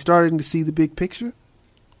 Are you starting to see the big picture?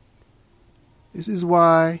 This is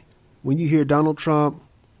why when you hear Donald Trump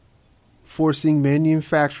forcing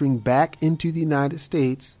manufacturing back into the United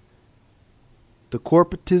States, the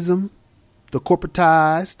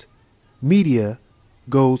corporatized media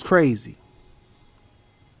goes crazy.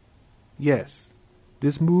 Yes,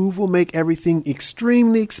 this move will make everything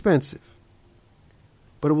extremely expensive,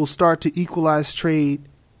 but it will start to equalize trade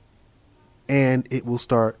and it will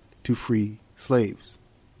start to free slaves.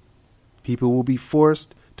 People will be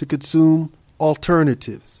forced to consume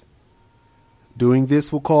alternatives. Doing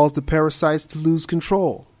this will cause the parasites to lose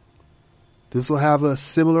control. This will have a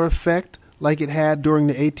similar effect like it had during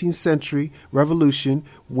the 18th century revolution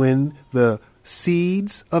when the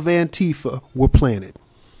seeds of Antifa were planted.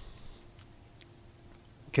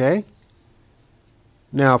 Okay?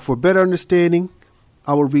 Now, for better understanding,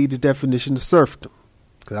 I will read the definition of serfdom.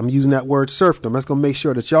 Because I'm using that word serfdom. That's going to make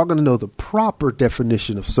sure that y'all going to know the proper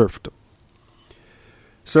definition of serfdom.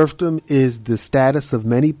 Serfdom is the status of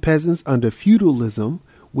many peasants under feudalism,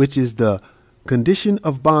 which is the condition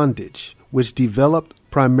of bondage, which developed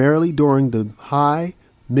primarily during the high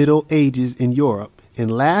Middle Ages in Europe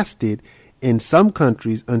and lasted in some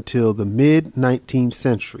countries until the mid-19th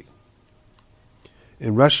century.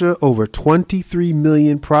 In Russia, over 23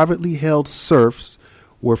 million privately held serfs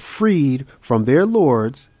were freed from their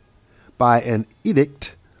lords by an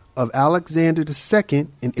edict of Alexander II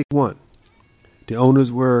in 1801. The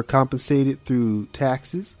owners were compensated through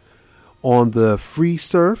taxes on the free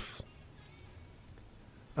serf.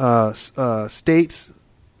 States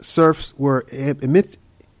serfs were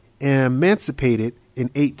emancipated in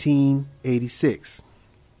 1886.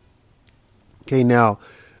 Okay, now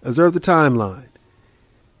observe the timeline.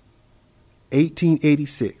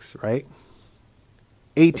 1886, right?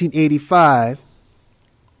 1885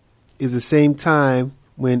 is the same time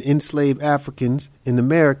when enslaved Africans and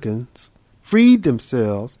Americans freed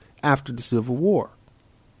themselves after the Civil War.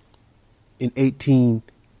 In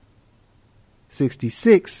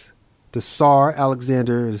 1866, the Tsar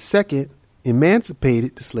Alexander II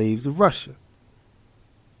emancipated the slaves of Russia.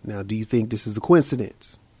 Now, do you think this is a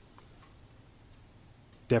coincidence?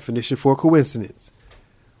 Definition for coincidence: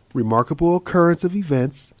 remarkable occurrence of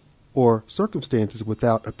events or circumstances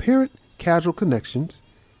without apparent causal connections.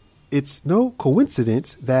 It's no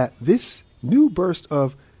coincidence that this new burst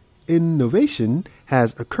of innovation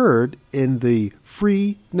has occurred in the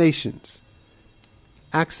free nations.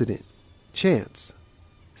 Accident, chance,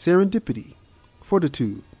 serendipity,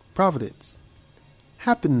 fortitude, providence,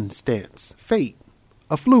 happenstance, fate,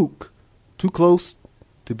 a fluke, too close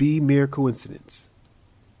to be mere coincidence.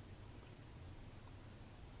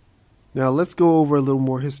 Now let's go over a little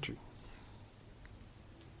more history.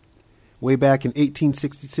 Way back in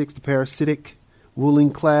 1866, the parasitic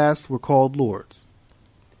ruling class were called lords.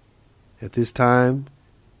 At this time,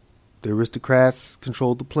 the aristocrats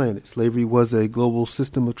controlled the planet. Slavery was a global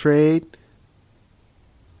system of trade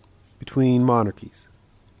between monarchies.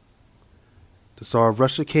 The Tsar of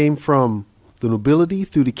Russia came from the nobility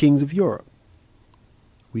through the kings of Europe.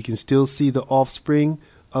 We can still see the offspring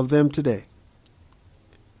of them today.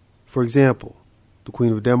 For example, the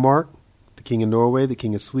Queen of Denmark, the King of Norway, the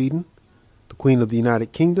King of Sweden, the Queen of the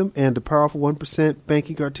United Kingdom, and the powerful 1%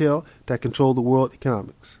 banking cartel that control the world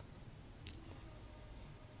economics.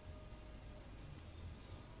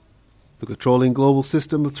 The controlling global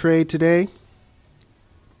system of trade today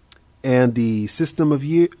and the system of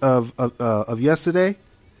yesterday,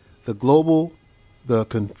 the global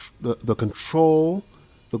control,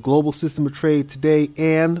 the global system of trade today,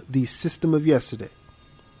 and the system of yesterday.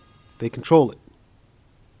 They control it.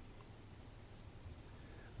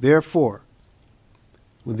 Therefore,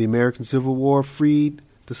 when the American Civil War freed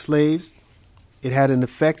the slaves, it had an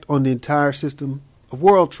effect on the entire system of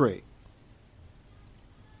world trade.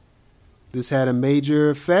 This had a major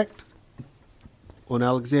effect on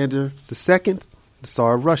Alexander II, the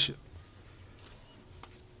Tsar of Russia.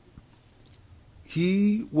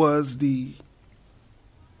 He was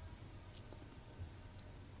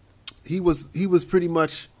pretty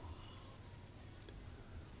much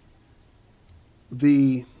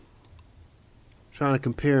trying to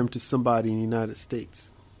compare him to somebody in the United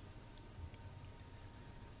States.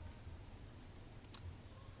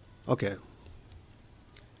 Okay.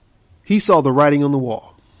 He saw the writing on the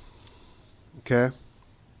wall. Okay.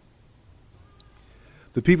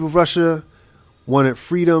 The people of Russia wanted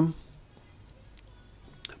freedom,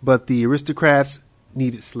 but the aristocrats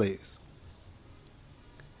needed slaves.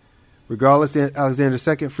 Regardless, Alexander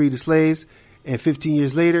II freed the slaves, and 15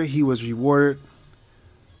 years later, he was rewarded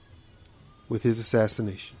with his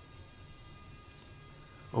assassination.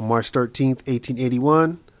 On March 13th,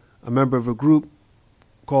 1881, a member of a group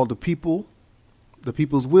called the People's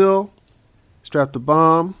Will, strapped a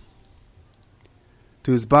bomb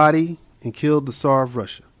to his body and killed the Tsar of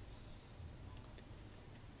Russia.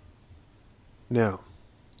 Now,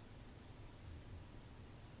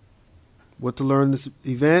 what to learn this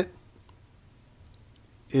event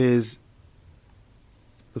is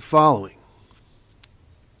the following.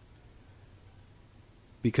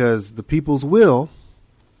 Because the People's Will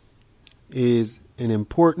is an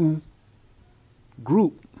important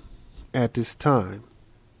group at this time.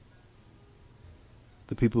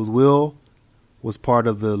 The People's Will was part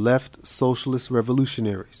of the left socialist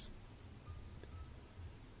revolutionaries.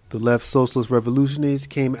 The left socialist revolutionaries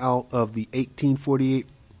came out of the 1848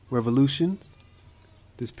 revolutions.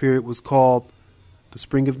 This period was called the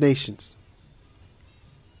Spring of Nations.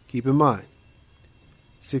 Keep in mind,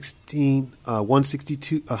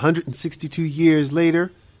 162 years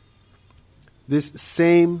later, this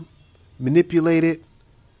same manipulated,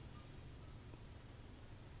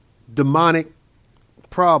 demonic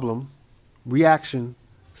problem, reaction,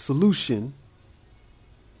 solution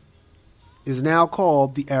is now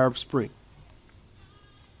called the Arab Spring.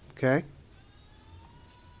 Okay?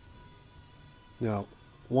 Now,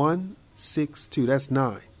 162, that's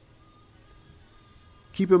 9.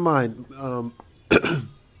 Keep in mind,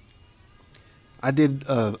 I did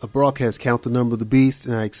a broadcast, Count the Number of the Beast,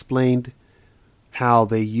 and I explained how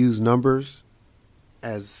they use numbers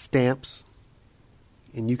as stamps.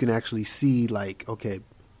 And you can actually see, like, okay,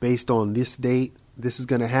 based on this date, this is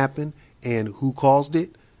going to happen, and who caused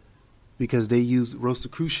it, because they use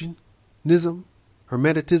Rosicrucianism,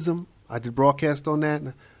 Hermeticism. I did broadcast on that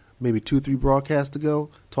maybe 2 or 3 broadcasts ago,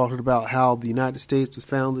 talking about how the United States was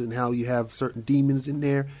founded and how you have certain demons in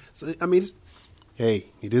there. So, I mean, hey,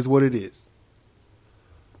 it is what it is.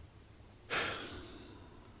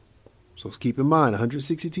 So keep in mind,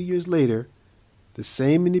 162 years later, the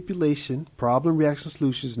same manipulation, problem, reaction,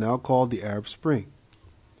 solution is now called the Arab Spring.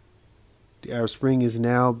 The Arab Spring is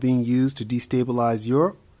now being used to destabilize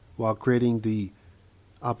Europe while creating the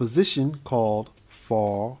opposition called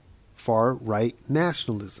far-right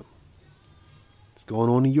nationalism. It's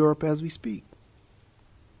going on in Europe as we speak.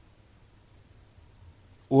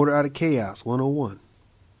 Order out of chaos, 101.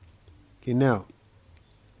 Okay, now,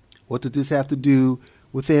 what did this have to do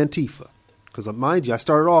with Antifa? Because mind you, I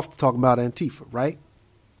started off talking about Antifa, right?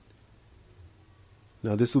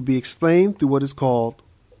 Now, this will be explained through what is called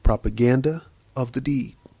propaganda of the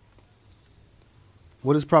deed.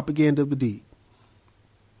 What is propaganda of the deed?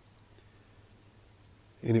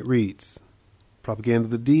 And it reads, propaganda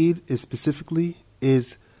of the deed is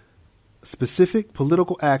specific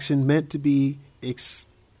political action meant to be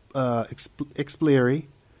exemplary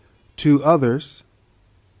to others,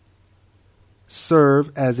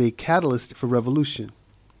 serve as a catalyst for revolution.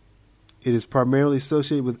 It is primarily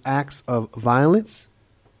associated with acts of violence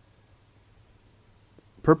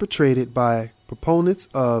perpetrated by proponents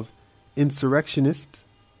of insurrectionist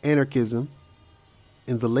anarchism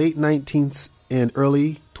in the late 19th and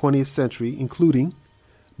early 20th century, including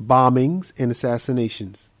bombings and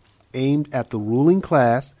assassinations aimed at the ruling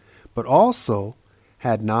class, but also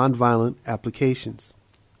had nonviolent applications.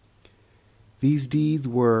 These deeds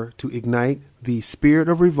were to ignite the spirit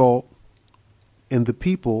of revolt in the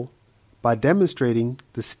people by demonstrating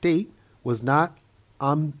the state was not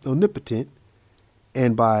omnipotent,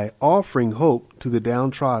 and by offering hope to the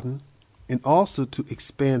downtrodden and also to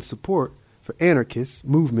expand support for anarchist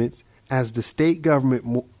movements as the state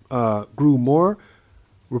government grew more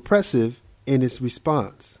repressive in its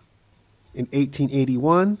response. In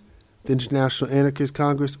 1881, the International Anarchist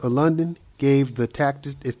Congress of London gave the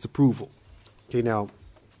tactic its approval. Okay, now,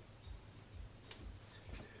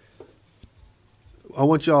 I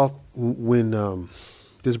want y'all, when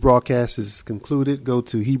this broadcast is concluded, go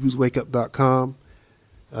to HebrewsWakeUp.com,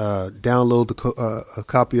 download a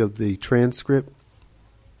copy of the transcript.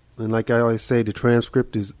 And like I always say, the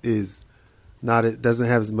transcript is not, it doesn't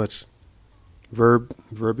have as much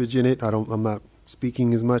verbiage in it. I'm not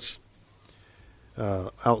speaking as much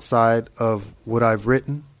outside of what I've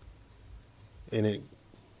written. And I'm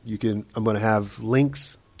going to have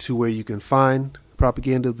links to where you can find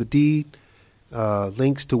Propaganda of the Deed,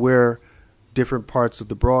 links to where different parts of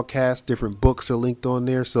the broadcast, different books are linked on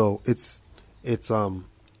there. So it's a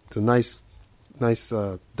nice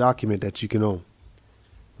document that you can own.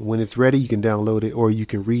 When it's ready, you can download it or you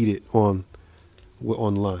can read it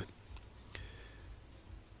online.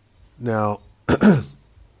 Now,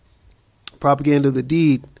 Propaganda of the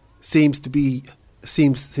Deed seems to be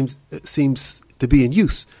in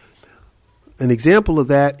use. An example of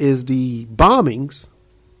that is the bombings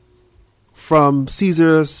from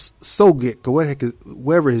Caesar Sogek, or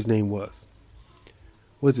whatever his name was.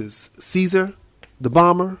 What's it? Caesar, the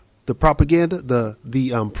bomber, the propaganda,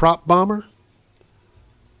 the prop bomber.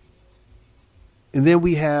 And then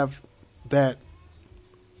we have the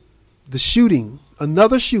shooting,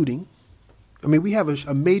 another shooting. I mean, we have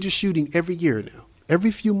a major shooting every year now.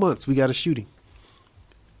 Every few months, we got a shooting.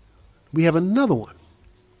 We have another one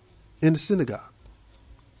in the synagogue.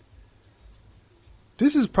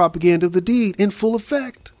 This is Propaganda of the Deed in full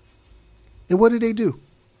effect. And what did they do?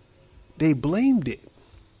 They blamed it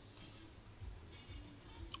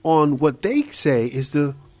on what they say is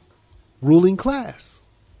the ruling class.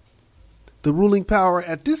 The ruling power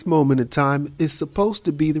at this moment in time is supposed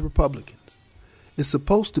to be the Republicans. It's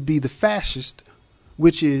supposed to be the fascist,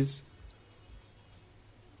 which is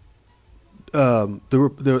those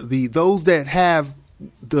that have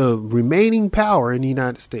the remaining power in the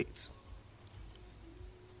United States.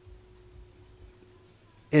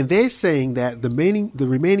 And they're saying that the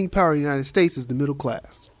remaining power in the United States is the middle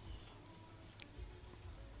class.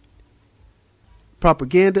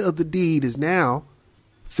 Propaganda of the Deed is now,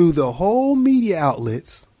 through the whole media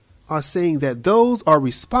outlets, are saying that those are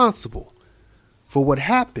responsible for what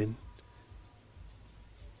happened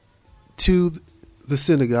to the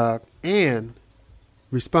synagogue and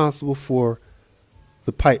responsible for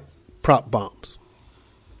the prop bombs.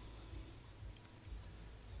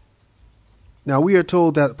 Now, we are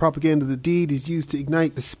told that Propaganda of the Deed is used to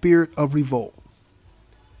ignite the spirit of revolt.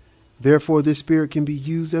 Therefore, this spirit can be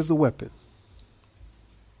used as a weapon.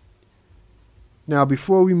 Now,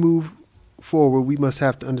 before we move forward, we must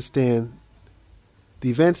have to understand the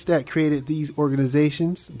events that created these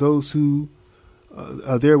organizations. Those who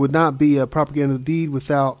there would not be a Propaganda of the Deed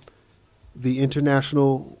without the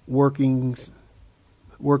International Workmen's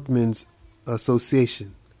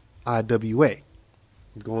Association, IWA.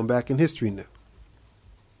 Going back in history now.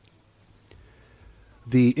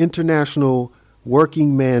 The International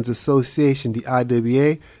Working Men's Association, the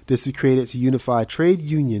IWA, this was created to unify trade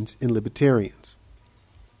unions and libertarians.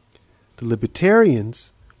 The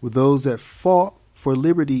libertarians were those that fought for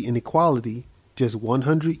liberty and equality just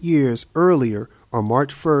 100 years earlier on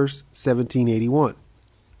March 1st, 1781.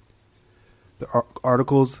 The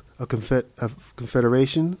Articles of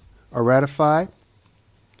Confederation are ratified.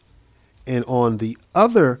 And on the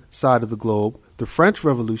other side of the globe, the French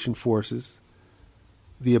Revolution forces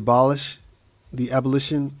the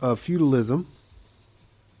abolition of feudalism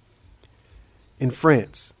in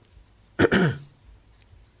France.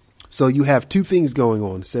 So you have two things going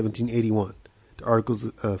on in 1781. The Articles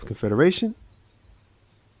of Confederation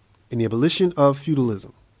and the abolition of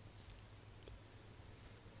feudalism.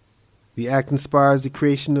 The act inspires the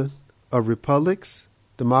creation of republics,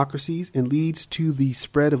 democracies, and leads to the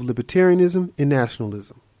spread of libertarianism and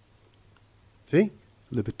nationalism. See?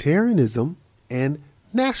 Libertarianism and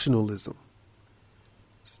nationalism.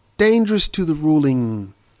 It's dangerous to the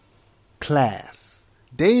ruling class,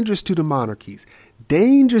 dangerous to the monarchies,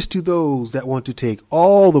 dangerous to those that want to take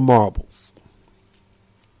all the marbles.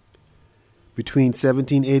 Between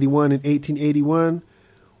 1781 and 1881,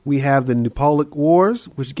 we have the Napoleonic Wars,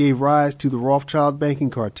 which gave rise to the Rothschild banking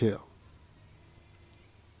cartel.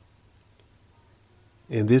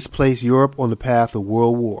 And this placed Europe on the path of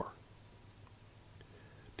world war.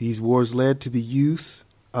 These wars led to the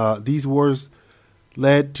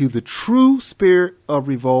true spirit of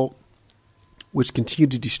revolt which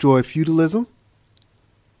continued to destroy feudalism.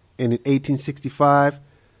 And in 1865,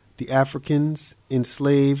 the Africans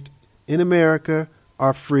enslaved in America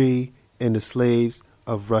are free, and the slaves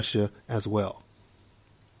of Russia as well.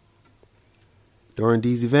 During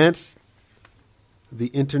these events, the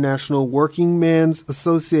International Working Men's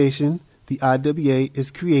Association, the IWA,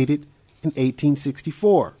 is created in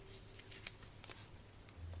 1864.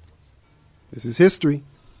 This is history.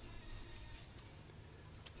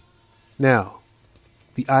 Now,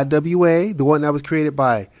 the IWA, the one that was created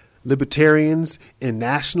by libertarians and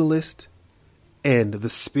nationalists, and the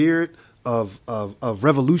spirit of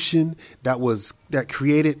revolution that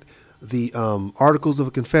created the Articles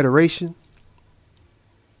of Confederation.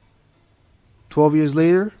 12 years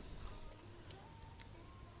later,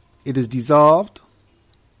 it is dissolved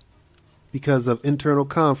because of internal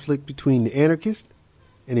conflict between the anarchists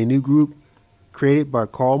and a new group created by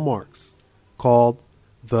Karl Marx called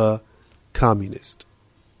the Communist.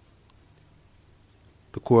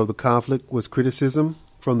 The core of the conflict was criticism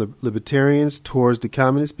from the libertarians towards the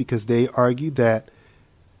communists because they argued that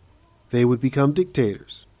they would become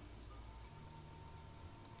dictators.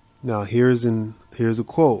 Now here's a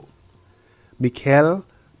quote. Mikhail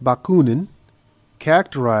Bakunin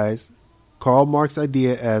characterized Karl Marx's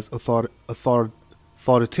idea as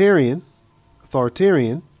authoritarian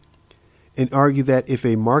and argued that if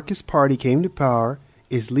a Marxist party came to power,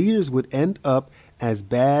 its leaders would end up as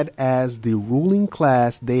bad as the ruling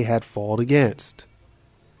class they had fought against.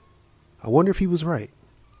 I wonder if he was right.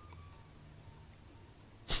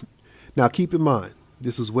 Now keep in mind,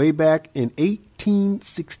 this was way back in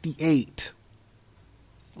 1868,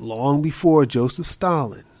 long before Joseph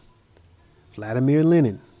Stalin, Vladimir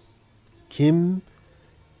Lenin, Kim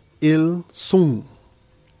Il-sung,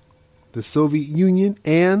 the Soviet Union,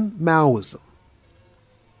 and Maoism.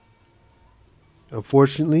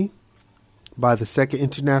 Unfortunately, by the Second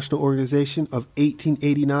International Organization of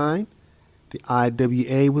 1889, the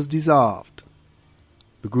IWA was dissolved.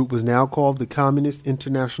 The group was now called the Communist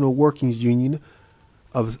International Workers Union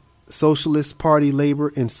of Socialist Party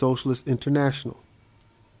Labor and Socialist International.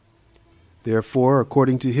 Therefore,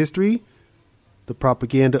 according to history, the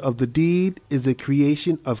propaganda of the deed is a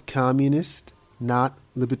creation of communists, not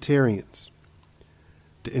libertarians.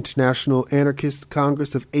 The International Anarchist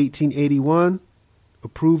Congress of 1881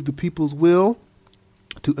 approved the people's will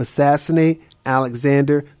to assassinate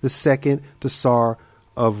Alexander II, the Tsar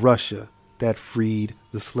of Russia, that freed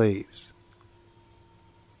the slaves.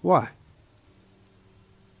 Why?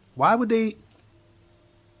 Why would they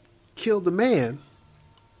kill the man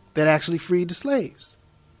that actually freed the slaves?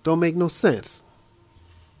 Don't make no sense.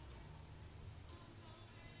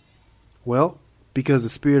 Well, because the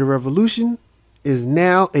spirit of revolution is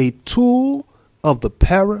now a tool of the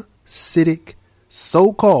parasitic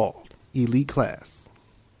so-called elite class.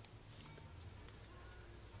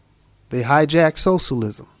 They hijack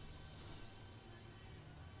socialism.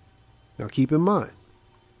 Now keep in mind,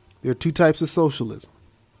 there are two types of socialism.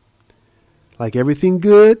 Like everything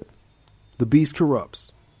good, the beast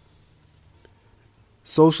corrupts.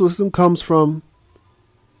 Socialism comes from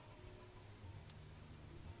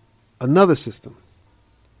another system,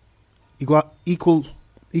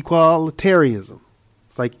 equalitarianism.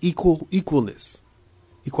 It's like equalness,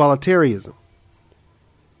 equalitarianism.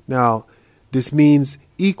 Now, this means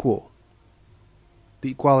equal.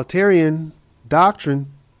 The equalitarian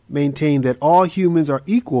doctrine maintained that all humans are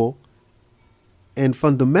equal and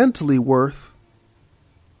fundamentally worth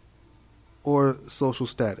or social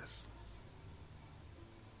status.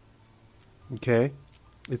 Okay?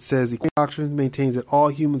 It says the doctrine maintains that all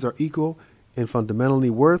humans are equal and fundamentally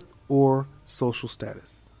worth or social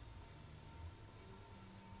status.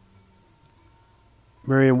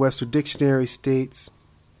 Merriam-Webster Dictionary states,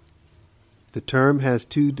 the term has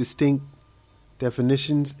two distinct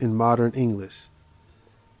definitions in modern English,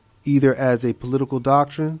 either as a political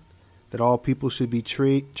doctrine that all people should be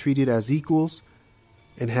treated as equals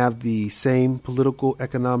and have the same political,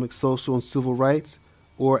 economic, social, and civil rights,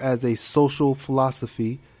 or as a social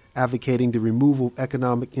philosophy advocating the removal of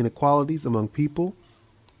economic inequalities among people,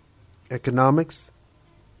 economics,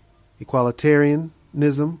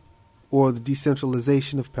 equalitarianism, or the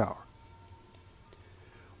decentralization of power.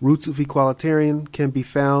 Roots of equalitarian can be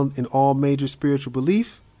found in all major spiritual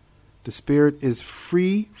belief. The spirit is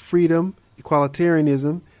freedom,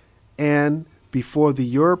 equalitarianism, and before the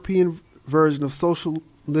European version of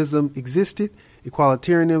socialism existed,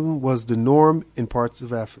 equalitarianism was the norm in parts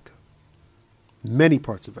of Africa. Many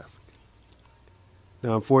parts of Africa.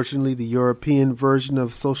 Now, unfortunately, the European version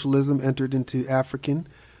of socialism entered into African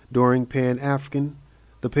during the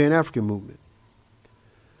Pan-African movement.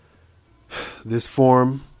 This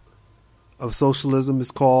form of socialism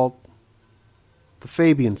is called the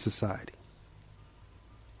Fabian Society.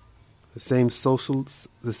 The same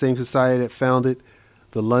society that founded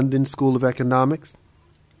the London School of Economics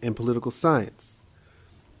and Political Science.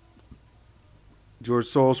 George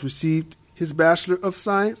Soros received his Bachelor of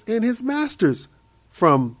Science and his Master's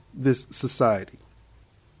from this society.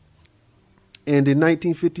 And in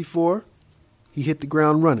 1954, he hit the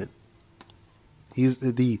ground running. He's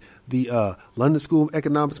the London School of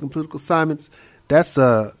Economics and Political Science. He's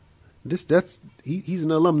an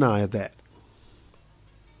alumni of that.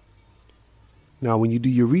 Now, when you do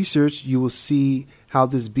your research, you will see how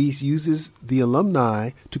this beast uses the alumni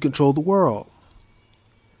to control the world.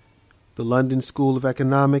 The London School of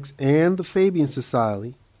Economics and the Fabian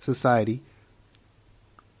Society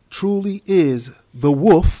truly is the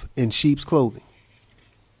wolf in sheep's clothing.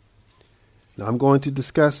 Now, I'm going to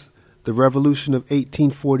discuss the Revolution of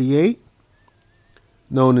 1848,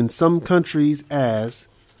 known in some countries as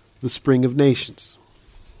the Spring of Nations.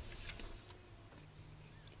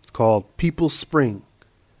 It's called People's Spring,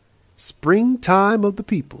 Springtime of the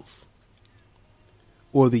Peoples,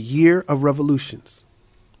 or the Year of Revolutions.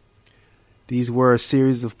 These were a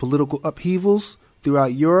series of political upheavals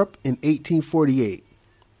throughout Europe in 1848.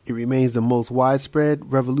 It remains the most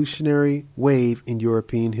widespread revolutionary wave in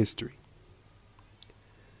European history.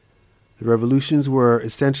 The revolutions were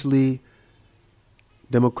essentially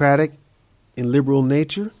democratic in liberal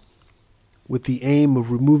nature, with the aim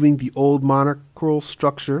of removing the old monarchical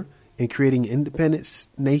structure and creating an independent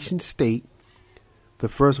nation state. The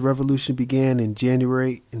first revolution began in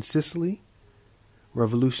January in Sicily.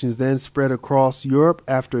 Revolutions then spread across Europe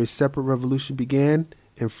after a separate revolution began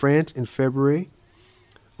in France in February.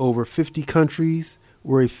 Over 50 countries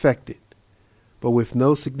were affected, but with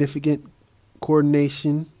no significant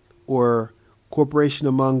coordination or cooperation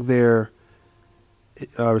among their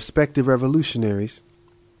respective revolutionaries.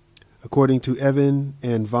 According to Evan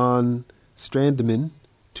and von Strandeman,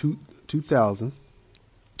 2000,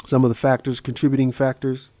 some of the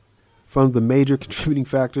major contributing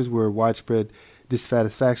factors were widespread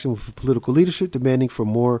dissatisfaction with political leadership demanding for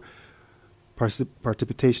more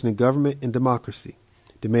participation in government and democracy,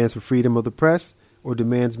 demands for freedom of the press, or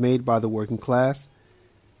demands made by the working class,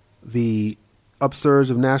 the upsurge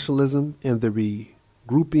of nationalism and the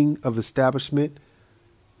regrouping of established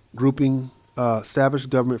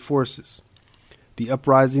government forces. The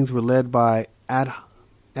uprisings were led by ad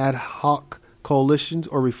hoc coalitions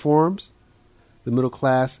or reforms, the middle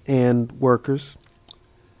class and workers,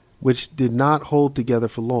 which did not hold together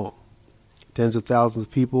for long. Tens of thousands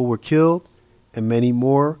of people were killed, and many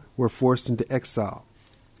more were forced into exile.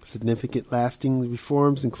 Significant lasting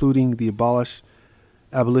reforms, including the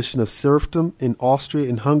abolition of serfdom in Austria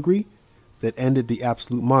and Hungary that ended the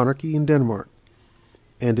absolute monarchy in Denmark,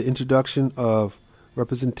 and the introduction of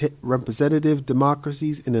representative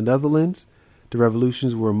democracies in the Netherlands. The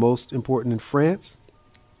revolutions were most important in France,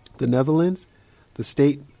 the Netherlands, the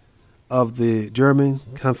state of the German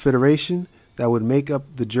Confederation that would make up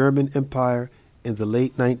the German Empire in the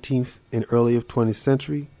late 19th and early 20th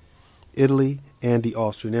century, Italy, and the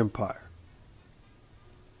Austrian Empire.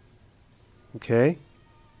 Okay?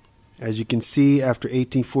 As you can see, after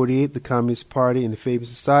 1848, the Communist Party and the Fabian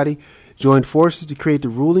Society joined forces to create the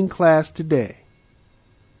ruling class today.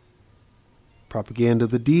 Propaganda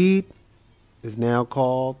of the deed is now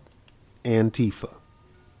called Antifa.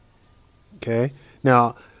 Okay?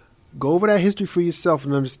 Now, go over that history for yourself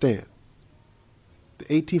and understand. The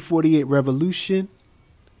 1848 revolution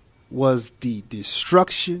was the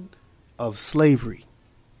destruction of slavery,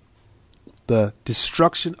 the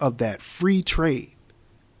destruction of that free trade.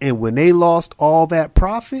 And when they lost all that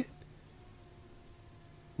profit,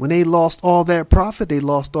 they lost all that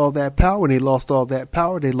power. When they lost all that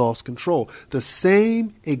power, they lost control. The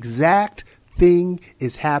same exact thing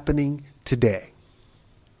is happening today.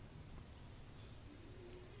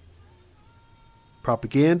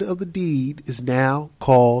 Propaganda of the deed is now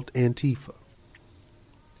called Antifa.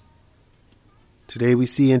 Today we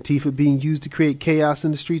see Antifa being used to create chaos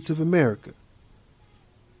in the streets of America.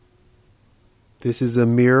 This is a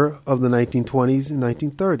mirror of the 1920s and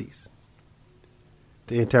 1930s.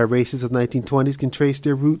 The anti-racists of the 1920s can trace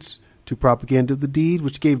their roots to propaganda of the deed,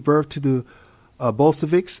 which gave birth to the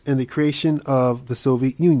Bolsheviks and the creation of the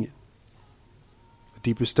Soviet Union. A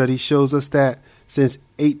deeper study shows us that since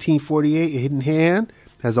 1848, a hidden hand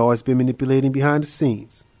has always been manipulating behind the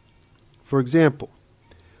scenes. For example,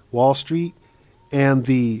 Wall Street and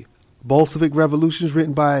the Bolshevik revolutions,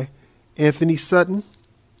 written by Anthony Sutton.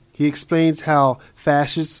 He explains how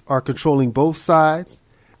fascists are controlling both sides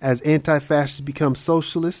as anti-fascists become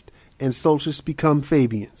socialist and socialists become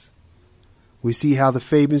Fabians. We see how the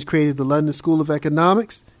Fabians created the London School of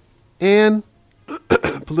Economics and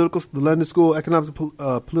the London School of Economics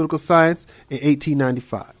and Political Science in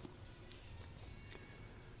 1895.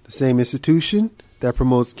 The same institution that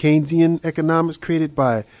promotes Keynesian economics created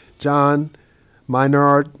by John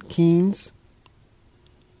Maynard Keynes,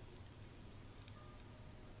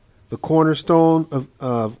 the cornerstone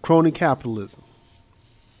of crony capitalism.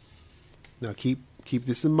 Now keep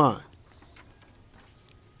this in mind.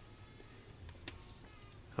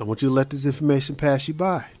 I want you to let this information pass you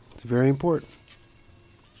by. It's very important.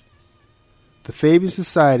 The Fabian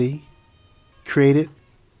Society created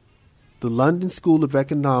the London School of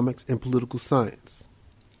Economics and Political Science.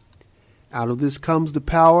 Out of this comes the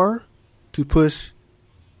power to push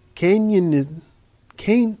Keynesianism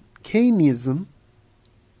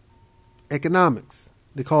economics.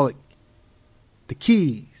 They call it the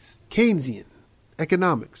keys, Keynesian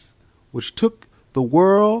economics, which took the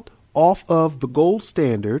world off of the gold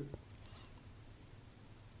standard.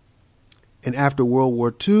 And after World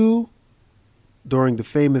War II, during the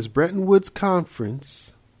famous Bretton Woods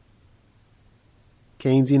Conference,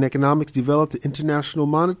 Keynesian economics developed the International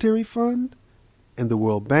Monetary Fund and the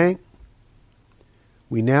World Bank.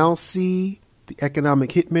 We now see the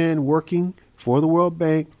economic hitman working for the World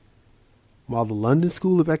Bank, while the London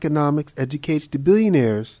School of Economics educates the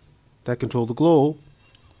billionaires that control the globe,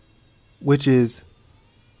 which is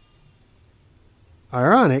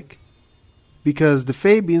ironic because the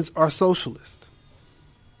Fabians are socialist.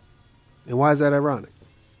 And why is that ironic?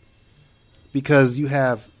 Because you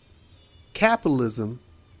have capitalism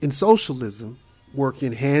and socialism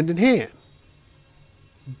working hand in hand,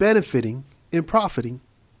 benefiting and profiting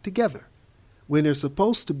together, when they're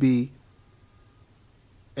supposed to be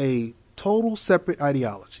a total separate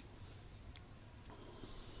ideology.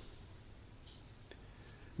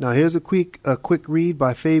 Now here's a quick read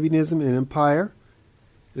by Fabianism and Empire.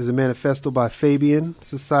 There's a manifesto by Fabian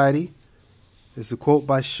Society. There's a quote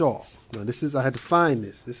by Shaw. Now I had to find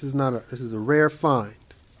this. This is a rare find.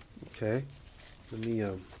 Okay. Let me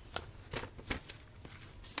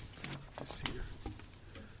this here.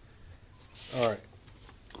 All right.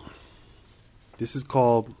 This is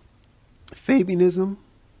called Fabianism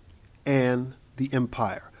and the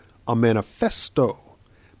Empire, a manifesto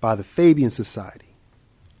by the Fabian Society.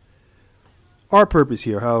 Our purpose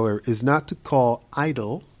here, however, is not to call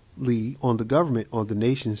idly on the government, on the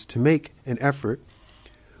nations to make an effort.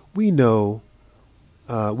 We know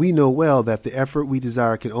well that the effort we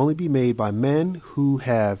desire can only be made by men who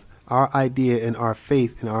have our idea and our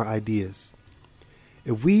faith in our ideas.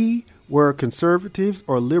 If we were conservatives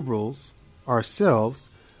or liberals ourselves,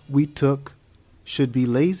 we should be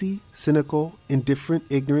lazy, cynical, indifferent,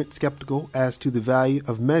 ignorant, skeptical as to the value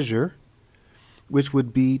of measure, which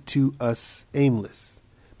would be to us aimless,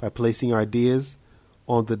 by placing our ideas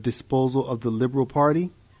on the disposal of the Liberal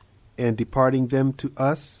Party and departing them to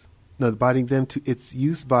its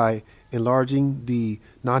use by enlarging the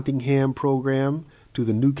Nottingham program to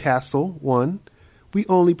the Newcastle one. We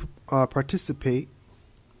only participate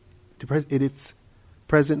in its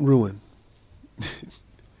present ruin.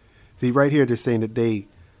 See, right here they're saying that they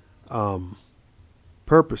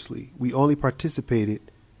we only participated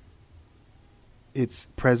its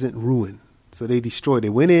present ruin. So they destroyed. They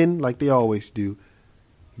went in like they always do,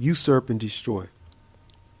 usurp and destroy.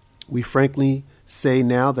 We frankly say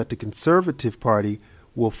now that the Conservative Party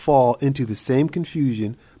will fall into the same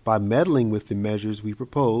confusion by meddling with the measures we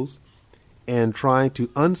propose and trying to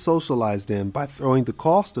unsocialize them by throwing the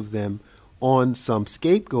cost of them on some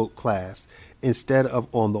scapegoat class instead of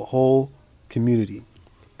on the whole community,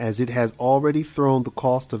 as it has already thrown the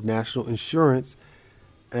cost of national insurance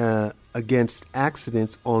against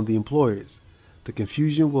accidents on the employers. The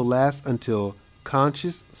confusion will last until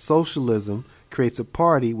conscious socialism creates a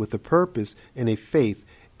party with a purpose and a faith,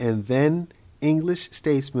 and then English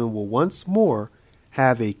statesmen will once more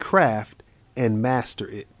have a craft and master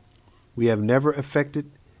it. We have never effected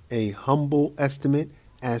a humble estimate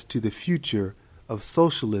as to the future of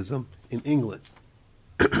socialism in England.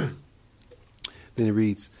 Then it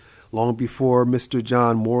reads, long before Mr.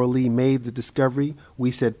 John Morley made the discovery,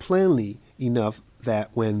 we said plainly enough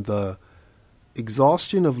that when the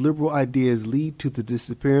exhaustion of liberal ideas lead to the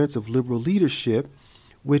disappearance of liberal leadership,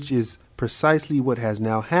 which is precisely what has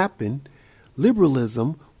now happened,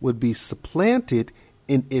 liberalism would be supplanted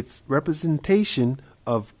in its representation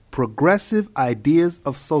of progressive ideas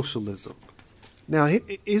of socialism. Now,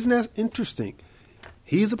 isn't that interesting?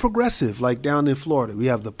 He's a progressive, like down in Florida. We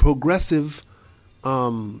have the progressive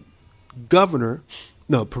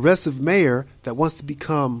progressive mayor that wants to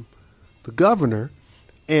become the governor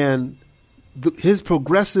And his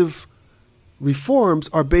progressive reforms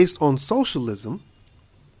are based on socialism,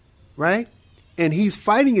 right? And he's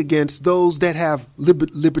fighting against those that have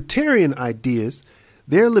libertarian ideas.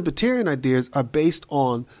 Their libertarian ideas are based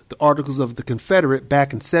on the Articles of the Confederate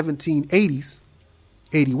back in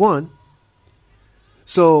 1781.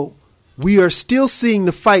 So we are still seeing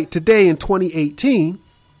the fight today in 2018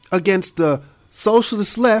 against the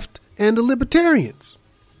socialist left and the libertarians.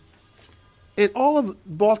 And all of it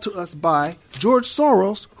brought to us by George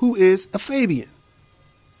Soros, who is a Fabian,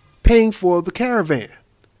 paying for the caravan.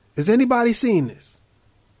 Is anybody seeing this?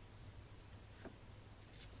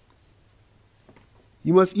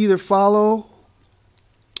 You must either follow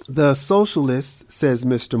the socialists, says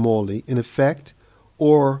Mr. Morley, in effect,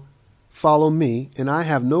 or follow me, and I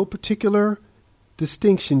have no particular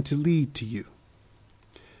distinction to lead to you.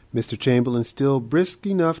 Mr. Chamberlain, still brisk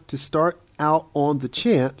enough to start out on the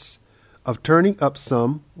chance of turning up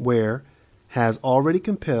somewhere, has already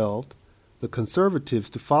compelled the conservatives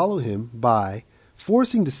to follow him by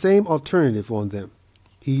forcing the same alternative on them.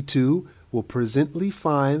 He, too, will presently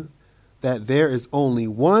find that there is only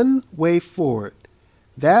one way forward.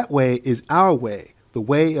 That way is our way, the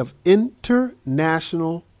way of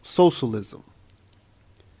international socialism.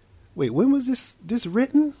 Wait, when was this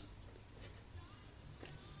written?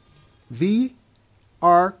 We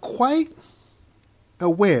are quite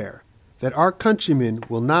aware that our countrymen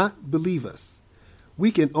will not believe us.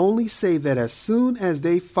 We can only say that as soon as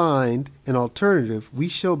they find an alternative, we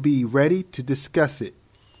shall be ready to discuss it.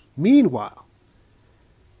 Meanwhile,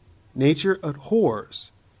 nature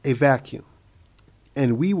abhors a vacuum,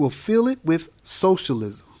 and we will fill it with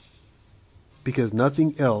socialism because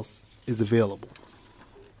nothing else is available.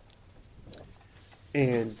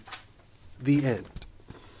 And the end.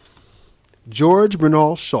 George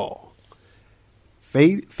Bernard Shaw,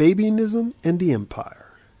 Fabianism and the Empire.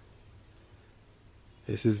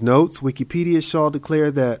 This is notes. Wikipedia. Shaw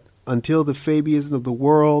declared that until the Fabianism of the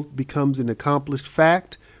world becomes an accomplished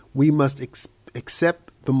fact, we must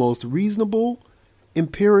accept the most reasonable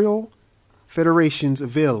imperial federations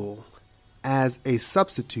available as a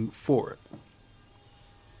substitute for it.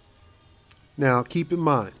 Now, keep in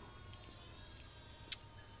mind,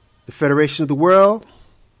 the Federation of the World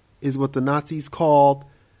is what the Nazis called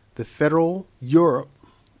the Federal Europe,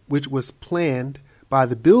 which was planned by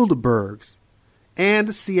the Bilderbergs and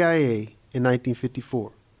the CIA in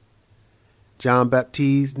 1954. John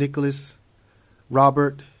Baptiste Nicholas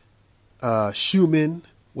Robert Schuman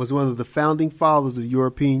was one of the founding fathers of the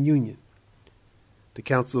European Union. The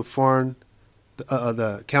Council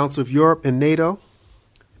of Europe and NATO,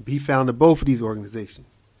 he founded both of these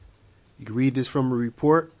organizations. You can read this from a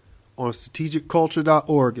report on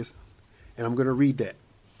strategicculture.org, and I'm going to read that.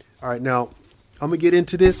 All right, now, I'm going to get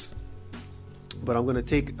into this, but I'm going to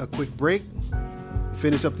take a quick break,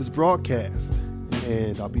 finish up this broadcast,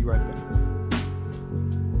 and I'll be right back.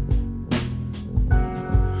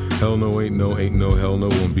 Hell no, ain't no, hell no,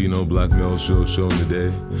 won't be no blackmail show showing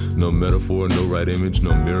today. No metaphor, no right image,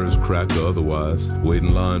 no mirrors cracked or otherwise. Wait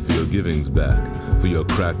in line for your givings back, for your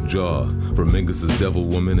cracked jaw, for Mingus's devil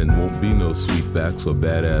woman, and won't be no sweetbacks or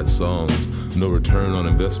badass songs. No return on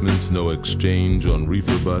investments, no exchange on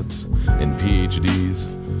reefer butts and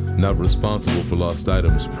PhDs. Not responsible for lost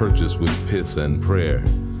items purchased with piss and prayer.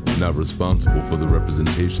 Not responsible for the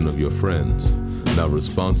representation of your friends. Not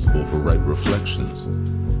responsible for right reflections.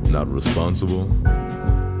 Not responsible.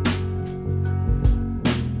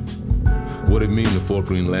 What it mean to Fort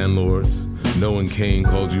Greene landlords? Knowing Cain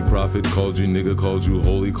called you prophet, called you nigga, called you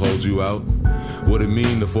holy, called you out? What it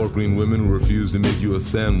mean to Fort Greene women who refuse to make you a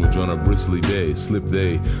sandwich on a bristly day, slip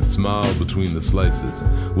they, smile between the slices?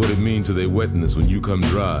 What it mean to they wetness when you come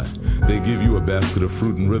dry? They give you a basket of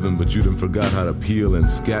fruit and rhythm, but you done forgot how to peel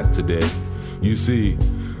and scat today. You see,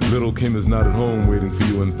 little Kim is not at home waiting for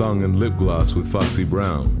you in thong and lip gloss with Foxy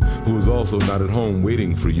Brown, who is also not at home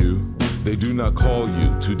waiting for you. They do not call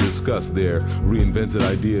you to discuss their reinvented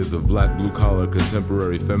ideas of black blue-collar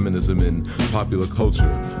contemporary feminism in popular culture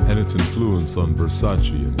and its influence on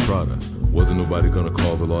Versace and Prada. Wasn't nobody gonna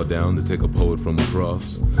call the law down to take a poet from the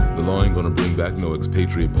cross? The law ain't gonna bring back no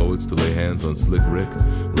expatriate poets to lay hands on Slick Rick,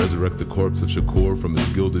 resurrect the corpse of Shakur from his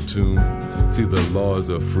gilded tomb. See, the law is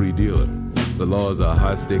a free dealer. The law is a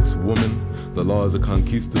high-stakes woman. The law is a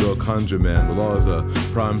conquistador conjure man. The law is a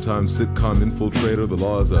primetime sitcom infiltrator. The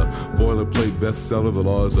law is a boilerplate bestseller. The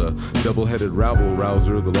law is a double-headed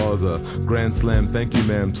rabble-rouser. The law is a Grand Slam thank you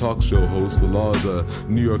ma'am talk show host. The law is a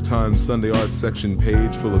New York Times Sunday Art section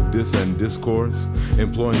page full of diss and discourse,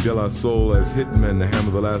 employing De La Soul as hitmen to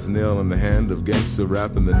hammer the last nail in the hand of gangster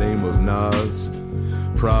rap in the name of Nas.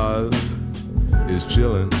 Praz. is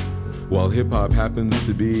chillin', while hip-hop happens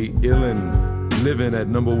to be illin', living at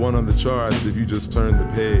 #1 on the charts if you just turn the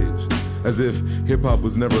page. As if hip-hop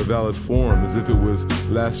was never a valid form, as if it was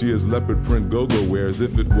last year's leopard print go-go wear, as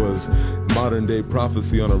if it was modern-day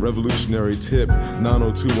prophecy on a revolutionary tip.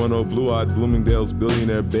 90210 blue-eyed Bloomingdale's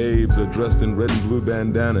billionaire babes are dressed in red and blue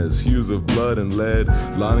bandanas, hues of blood and lead,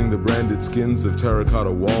 lining the branded skins of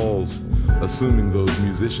terracotta walls. Assuming those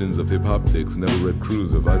musicians of hip-hop dicks never read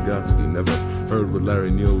Cruz or Vygotsky, never heard what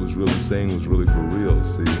Larry Neal was really saying was really for real,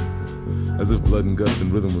 see? As if blood and guts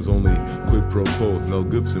and rhythm was only quid pro quo if Mel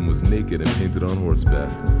Gibson was naked and painted on horseback.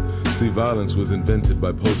 See, violence was invented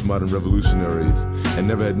by postmodern revolutionaries and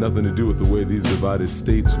never had nothing to do with the way these divided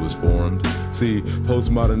states was formed. See,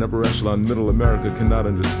 postmodern upper echelon middle America cannot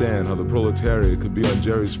understand how the proletariat could be on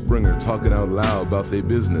Jerry Springer talking out loud about their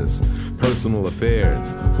business, personal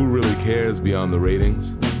affairs. Who really cares beyond the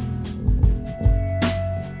ratings?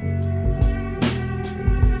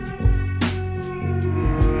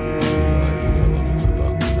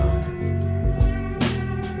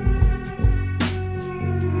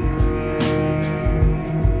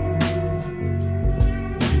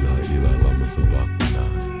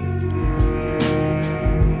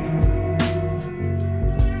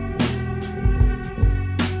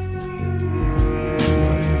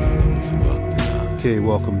 Okay,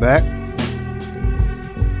 welcome back.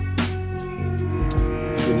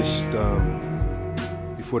 Finished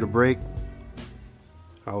before the break.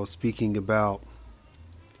 I was speaking about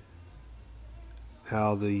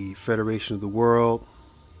how the Federation of the World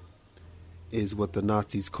is what the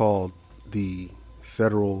Nazis called the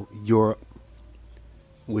Federal Europe,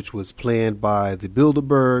 which was planned by the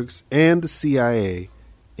Bilderbergs and the CIA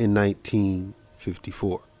in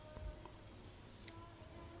 1954.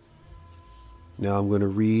 Now I'm going to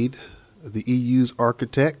read the EU's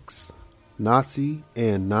architects, Nazi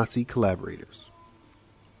and Nazi collaborators.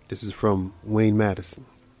 This is from Wayne Madison,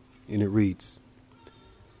 and it reads,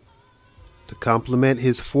 to complement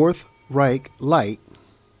his Fourth Reich Light,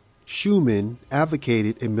 Schumann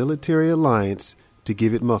advocated a military alliance to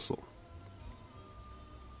give it muscle.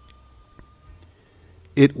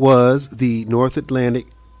 It was the North Atlantic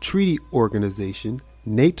Treaty Organization,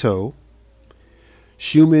 NATO.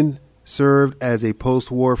 Schumann served as a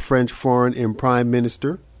post-war French foreign and prime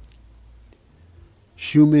minister.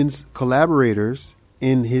 Schumann's collaborators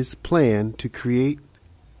in his plan to create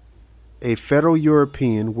a federal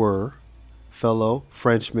European were fellow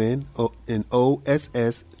Frenchman and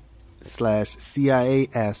OSS/CIA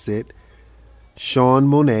asset Jean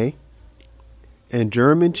Monnet and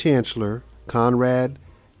German Chancellor Konrad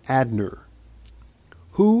Adenauer,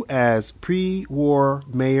 who as pre-war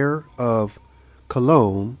mayor of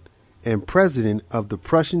Cologne and president of the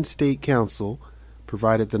Prussian State Council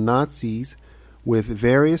provided the Nazis with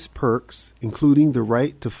various perks, including the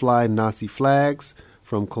right to fly Nazi flags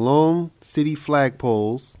from Cologne city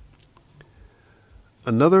flagpoles.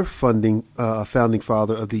 Another founding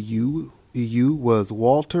father of the EU was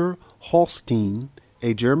Walter Holstein,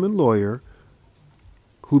 a German lawyer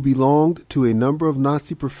who belonged to a number of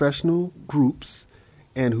Nazi professional groups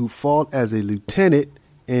and who fought as a lieutenant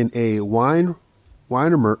in a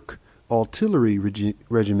Wehrmacht artillery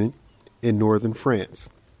regiment in northern France.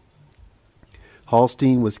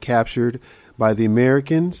 Holstein was captured by the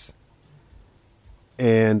Americans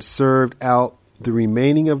and served out the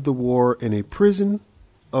remaining of the war in a prison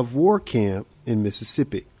of war camp in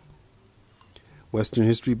Mississippi. Western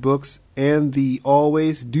history books and the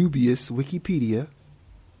always dubious Wikipedia,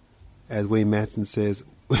 as Wayne Madsen says,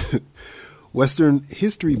 Western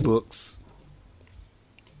history books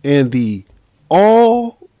and the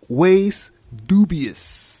always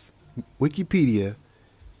dubious Wikipedia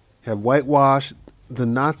have whitewashed the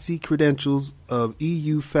Nazi credentials of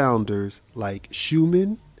EU founders like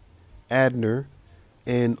Schumann, Adenauer,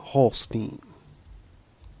 and Holstein.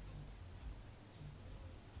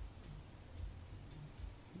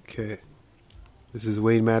 Okay. This is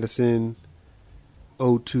Wayne Madison,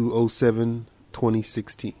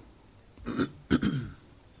 02/07/2016.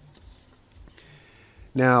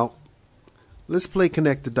 Now, let's play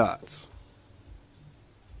Connect the Dots.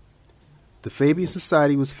 The Fabian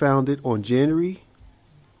Society was founded on January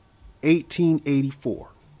 1884.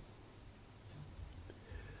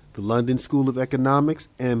 The London School of Economics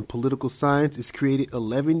and Political Science is created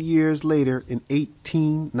 11 years later in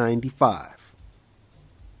 1895.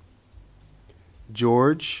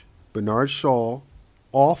 George Bernard Shaw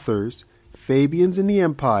authors Fabians in the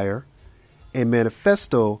Empire and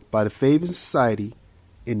Manifesto by the Fabian Society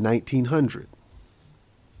in 1900.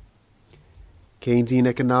 Keynesian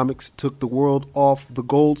economics took the world off the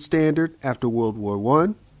gold standard after World War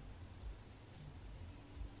I.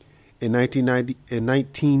 in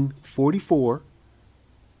 1944,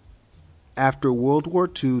 after World War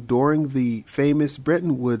II, during the famous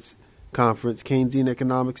Bretton Woods Conference, Keynesian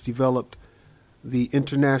economics developed the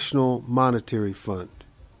International Monetary Fund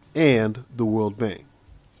and the World Bank,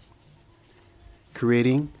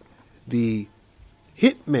 creating the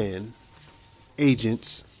hitman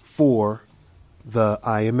agents for the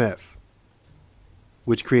IMF,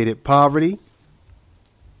 which created poverty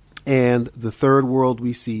and the third world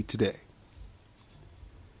we see today.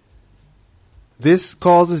 This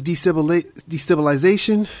causes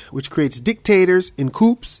destabilization, which creates dictators and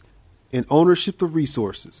coups and ownership of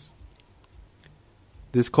resources.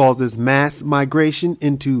 This causes mass migration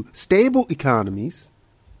into stable economies,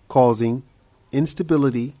 causing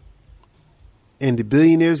instability, and the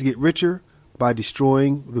billionaires get richer by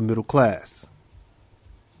destroying the middle class.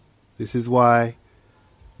 This is why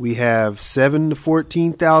we have 7,000 to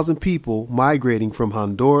 14,000 people migrating from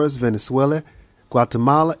Honduras, Venezuela,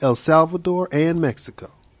 Guatemala, El Salvador, and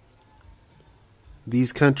Mexico.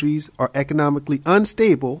 These countries are economically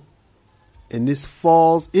unstable, and this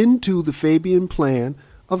falls into the Fabian plan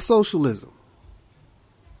of socialism.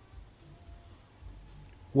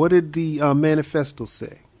 What did the manifesto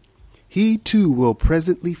say? He too will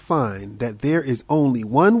presently find that there is only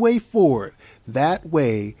one way forward. That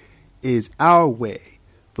way is our way,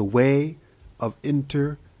 the way of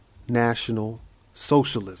international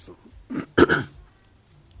socialism.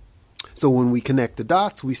 So when we connect the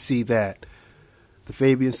dots, we see that the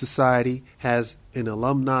Fabian Society has an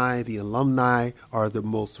alumni. The alumni are the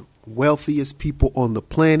most wealthiest people on the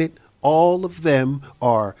planet. All of them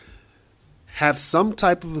have some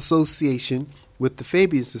type of association with the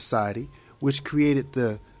Fabian Society, which created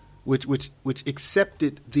which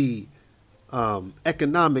accepted the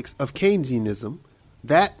economics of Keynesianism.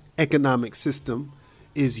 That economic system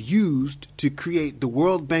is used to create the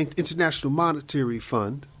World Bank International Monetary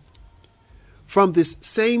Fund. From this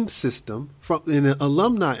same system, an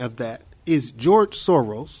alumni of that is George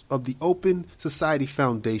Soros of the Open Society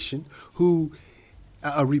Foundation, who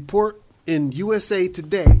a report in USA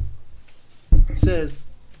Today says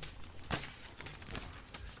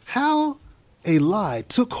how a lie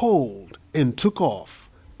took hold and took off.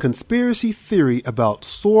 Conspiracy theory about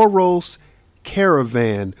Soros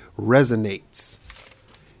caravan resonates.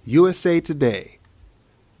 USA Today,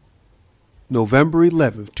 November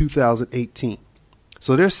 11th, 2018.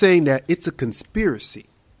 So they're saying that it's a conspiracy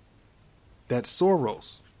that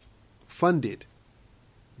Soros funded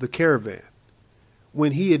the caravan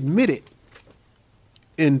when he admitted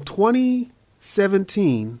in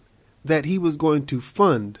 2017 that he was going to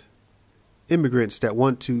fund immigrants that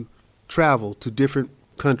want to travel to different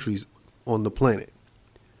countries on the planet.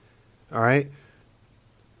 All right.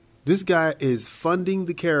 This guy is funding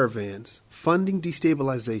the caravans, funding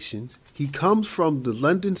destabilizations. He comes from the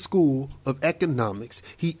London School of Economics.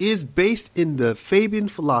 He is based in the Fabian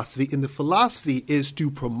philosophy, and the philosophy is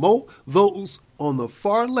to promote those on the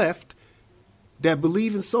far left that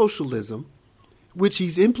believe in socialism, which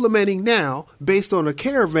he's implementing now based on a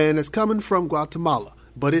caravan that's coming from Guatemala.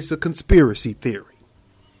 But it's a conspiracy theory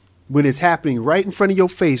when it's happening right in front of your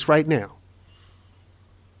face right now.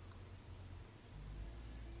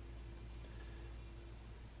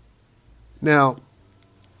 Now,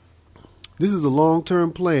 this is a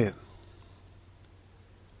long-term plan.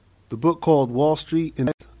 The book called Wall Street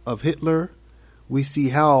and of Hitler, we see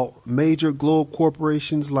how major global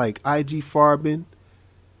corporations like IG Farben,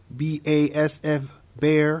 BASF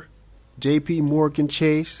Bayer, JP Morgan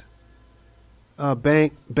Chase,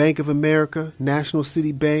 Bank of America, National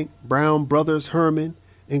City Bank, Brown Brothers Herman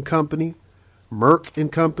and Company, Merck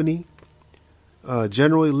and Company,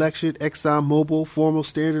 General Electric, ExxonMobil, former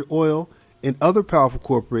Standard Oil, and other powerful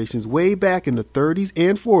corporations way back in the 30s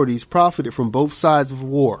and 40s profited from both sides of the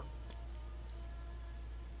war.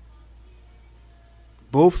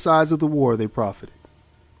 Both sides of the war, they profited.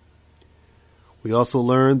 We also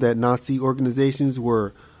learned that Nazi organizations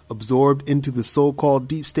were absorbed into the so-called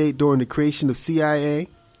deep state during the creation of CIA,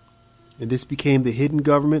 and this became the hidden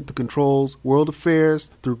government that controls world affairs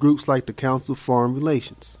through groups like the Council of Foreign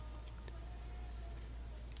Relations.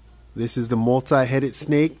 This is the multi-headed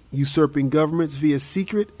snake usurping governments via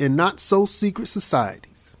secret and not so secret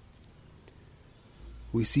societies.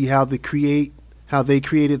 We see how they created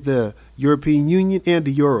the European Union and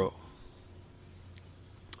the Euro.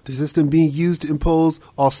 The system being used to impose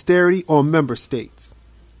austerity on member states.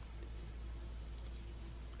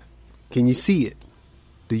 Can you see it?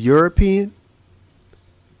 The European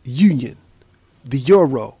Union, the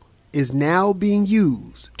Euro, is now being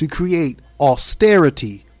used to create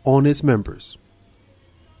austerity on its members.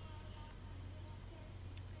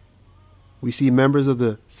 We see members of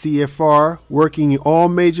the CFR working in all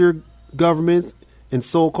major governments and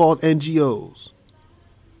so-called NGOs,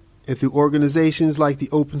 and through organizations like the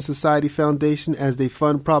Open Society Foundation as they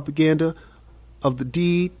fund propaganda of the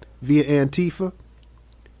deed via Antifa.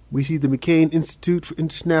 We see the McCain Institute for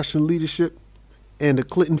International Leadership and the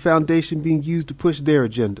Clinton Foundation being used to push their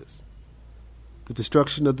agendas. The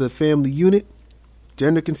destruction of the family unit,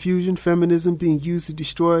 gender confusion, feminism being used to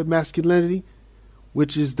destroy masculinity,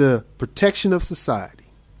 which is the protection of society.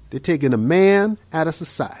 They're taking a man out of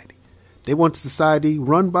society. They want a society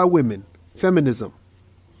run by women, feminism.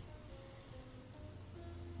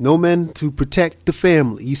 No men to protect the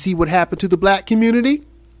family. You see what happened to the black community?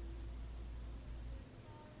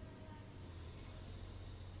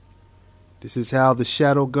 This is how the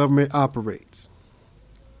shadow government operates.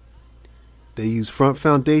 They use front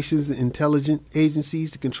foundations and intelligence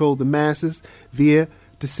agencies to control the masses via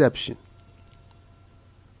deception.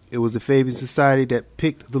 It was a favored society that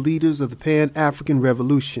picked the leaders of the Pan-African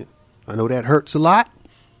Revolution. I know that hurts a lot.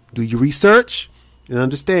 Do your research and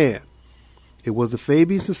understand. It was a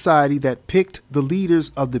Fabian society that picked the leaders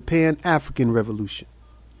of the Pan-African Revolution.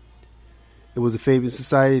 It was a Fabian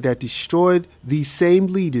society that destroyed these same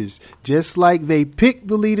leaders. Just like they picked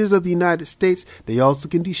the leaders of the United States, they also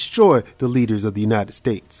can destroy the leaders of the United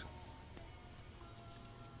States.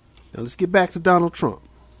 Now let's get back to Donald Trump.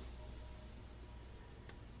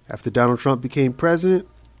 After Donald Trump became president,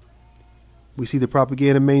 we see the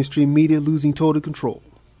propaganda mainstream media losing total control.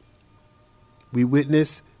 We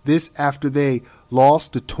witnessed this after they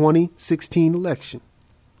lost the 2016 election.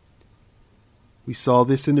 We saw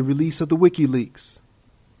this in the release of the WikiLeaks.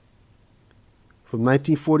 From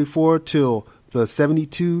 1944 till the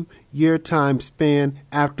 72-year time span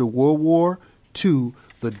after World War II,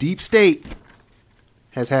 the deep state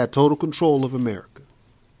has had total control of America.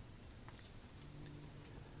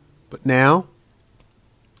 But now,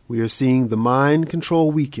 we are seeing the mind control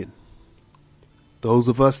weaken. Those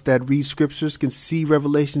of us that read scriptures can see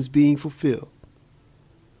revelations being fulfilled.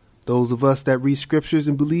 Those of us that read scriptures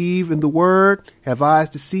and believe in the word have eyes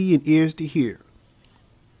to see and ears to hear.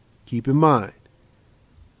 Keep in mind,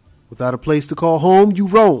 without a place to call home, you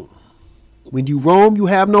roam. When you roam, you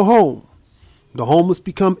have no home. The homeless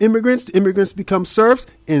become immigrants, the immigrants become serfs,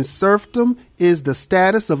 and serfdom is the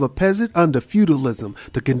status of a peasant under feudalism,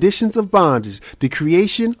 the conditions of bondage, the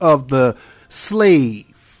creation of the slave.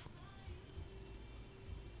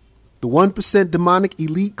 The 1% demonic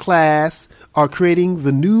elite class are creating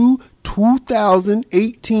the new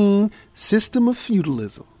 2018 system of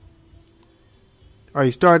feudalism. Are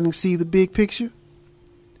you starting to see the big picture?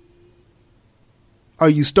 Are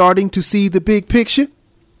you starting to see the big picture?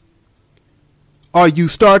 Are you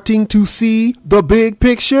starting to see the big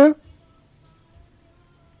picture?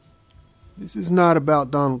 This is not about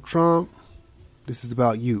Donald Trump. This is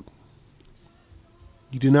about you.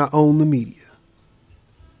 You do not own the media.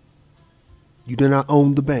 You do not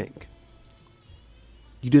own the bank.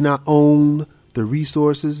 You do not own the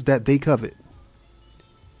resources that they covet.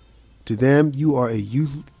 To them, you are a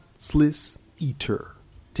useless eater,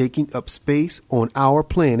 taking up space on our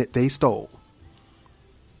planet they stole.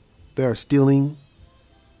 They are stealing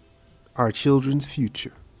our children's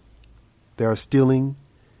future. They are stealing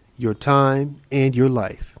your time and your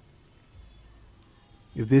life.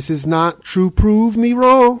 If this is not true, prove me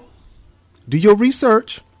wrong. Do your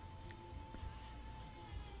research.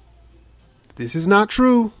 If this is not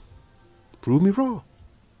true, prove me wrong.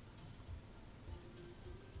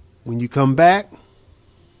 When you come back,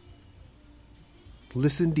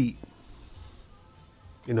 listen deep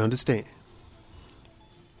and understand.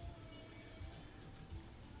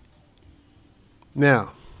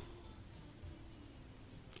 Now,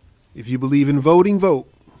 if you believe in voting,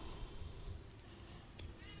 vote.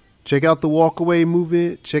 Check out the walkaway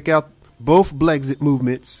movement. Check out both Blexit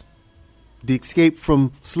movements, the escape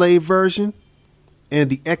from slave version and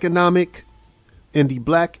the economic and the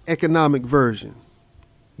black economic version.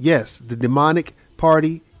 Yes, the demonic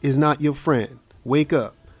party is not your friend. Wake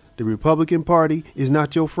up. The Republican Party is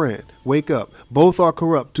not your friend. Wake up. Both are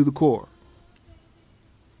corrupt to the core.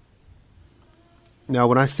 Now,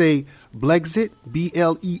 when I say Blexit,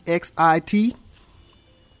 Blexit,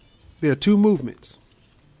 there are two movements.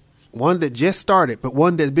 One that just started, but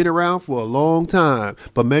one that's been around for a long time.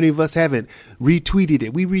 But many of us haven't retweeted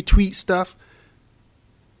it. We retweet stuff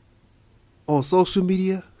on social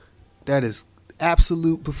media that is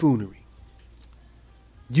absolute buffoonery.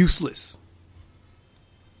 Useless.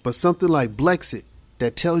 But something like Blexit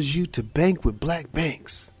that tells you to bank with black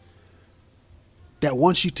banks, that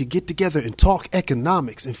wants you to get together and talk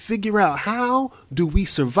economics and figure out how do we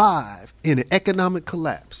survive in an economic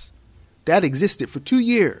collapse. That existed for 2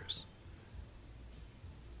 years.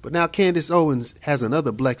 But now Candace Owens has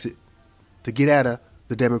another Brexit to get out of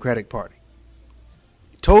the Democratic Party.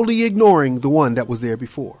 Totally ignoring the one that was there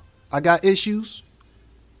before. I got issues,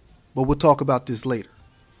 but we'll talk about this later.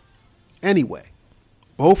 Anyway,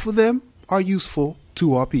 both of them are useful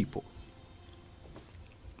to our people.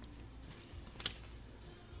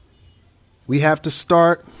 We have to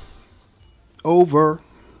start over.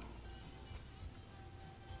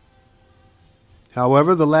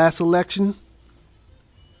 However, the last election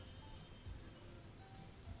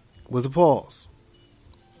was a pause.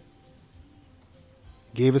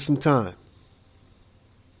 Gave us some time.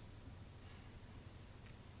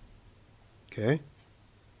 Okay?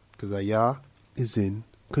 Because AHYAH is in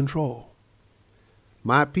control.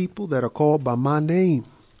 My people that are called by my name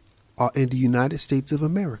are in the United States of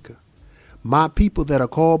America. My people that are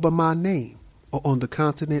called by my name are on the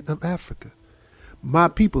continent of Africa. My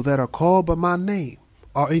people that are called by my name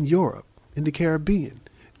are in Europe, in the Caribbean,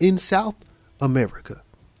 in South America.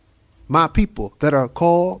 My people that are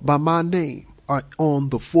called by my name are on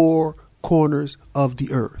the four corners of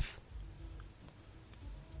the earth.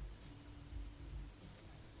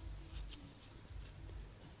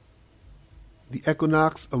 The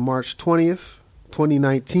equinox of March 20th,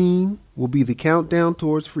 2019 will be the countdown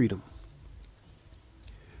towards freedom.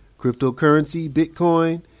 Cryptocurrency,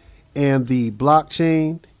 Bitcoin, and the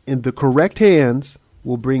blockchain in the correct hands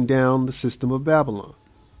will bring down the system of Babylon.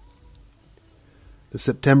 The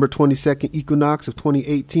September 22nd equinox of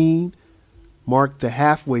 2018 marked the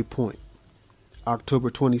halfway point. October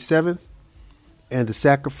 27th and the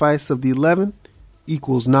sacrifice of the 11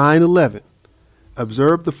 equals 9/11.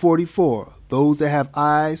 Observe the 44. Those that have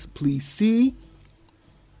eyes, please see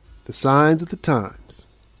the signs of the times.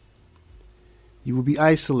 You will be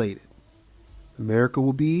isolated. America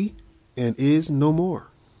will be and is no more.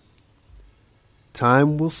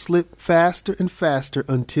 Time will slip faster and faster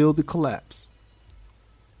until the collapse.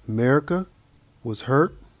 America was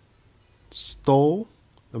hurt, stole.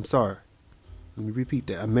 Let me repeat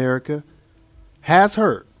that. America has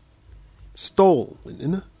hurt,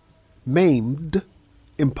 stolen, maimed,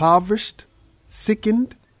 impoverished,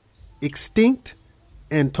 sickened, extinct,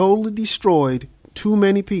 and totally destroyed too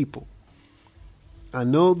many people. I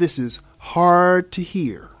know this is hard to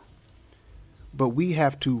hear, but we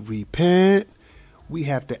have to repent. We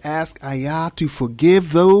have to ask AHYAH to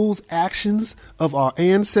forgive those actions of our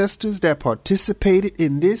ancestors that participated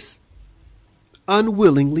in this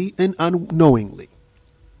unwillingly and unknowingly.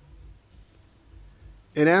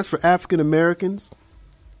 And as for African Americans,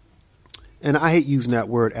 and I hate using that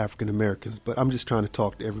word African Americans, but I'm just trying to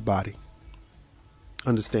talk to everybody.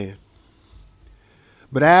 Understand?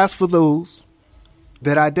 But as for those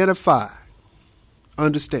that identify,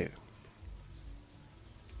 understand.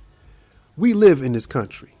 We live in this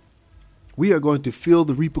country. We are going to feel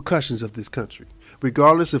the repercussions of this country.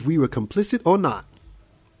 Regardless if we were complicit or not,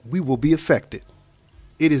 we will be affected.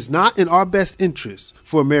 It is not in our best interest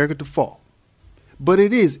for America to fall, but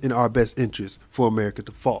it is in our best interest for America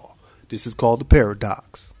to fall. This is called the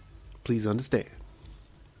paradox. Please understand.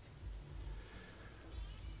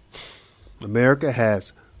 America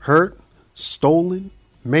has hurt, stolen,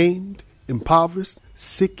 maimed, impoverished,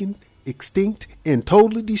 sickened, extinct, and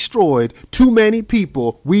totally destroyed too many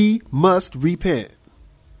people. We must repent.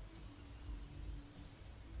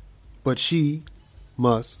 But she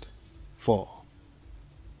must fall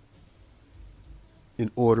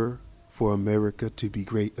in order for America to be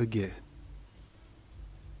great again.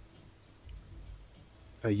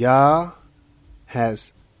 AHYAH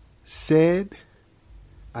has said,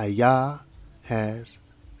 AHYAH has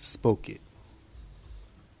spoken.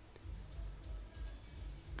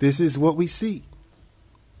 This is what we see.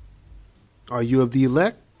 Are you of the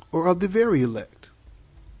elect or of the very elect?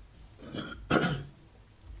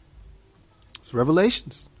 It's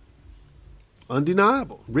Revelations.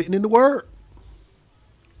 Undeniable. Written in the Word.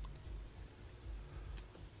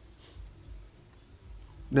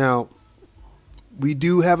 Now, we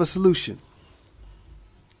do have a solution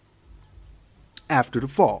after the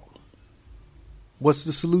fall. What's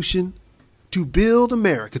the solution? To build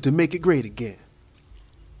America, to make it great again.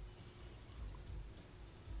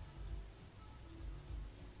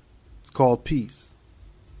 It's called peace.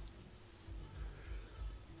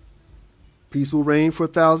 Peace will reign for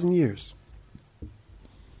 1,000 years.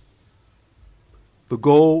 The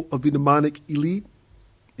goal of the demonic elite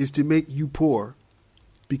is to make you poor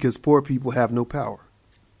because poor people have no power.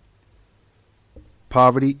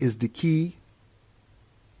 Poverty is the key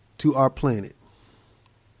to our planet.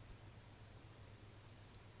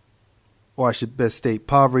 Or I should best state,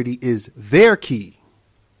 poverty is their key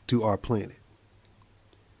to our planet.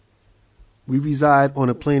 We reside on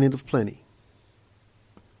a planet of plenty,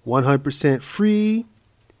 100% free,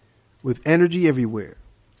 with energy everywhere,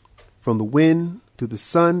 from the wind to the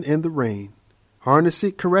sun and the rain. Harness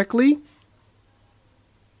it correctly,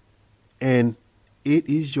 and it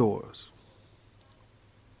is yours.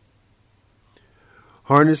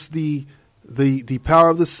 Harness the power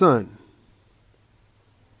of the sun.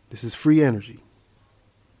 This is free energy.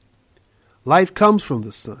 Life comes from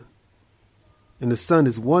the sun, and the sun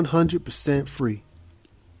is 100% free.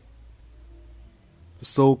 The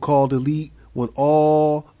so-called elite want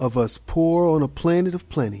all of us poor on a planet of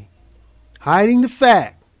plenty, hiding the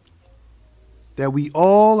fact that we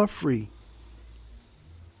all are free.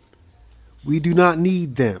 We do not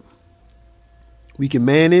need them. We can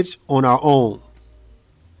manage on our own.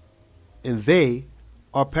 And they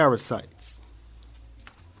are parasites.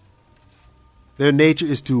 Their nature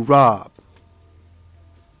is to rob.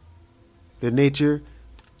 Their nature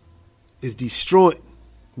is destroying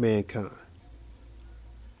mankind.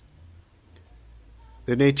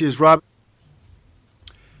 Their nature is rob.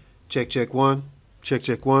 Check one.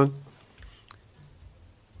 Check one.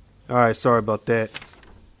 All right, sorry about that.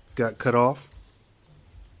 Got cut off.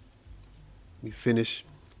 We finish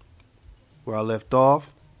where I left off.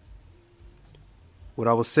 What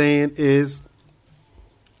I was saying is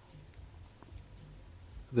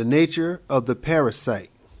the nature of the parasite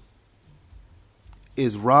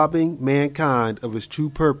is robbing mankind of its true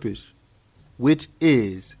purpose, which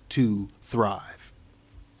is to thrive.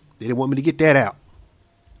 They didn't want me to get that out.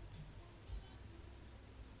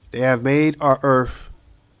 They have made our earth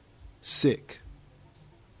sick.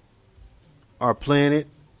 Our planet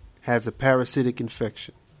has a parasitic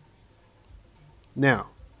infection. Now,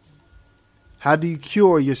 how do you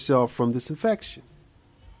cure yourself from this infection?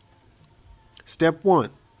 Step 1,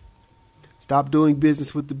 stop doing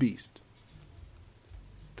business with the beast.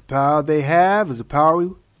 The power they have is the power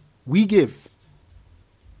we give.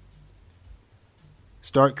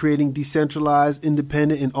 Start creating decentralized,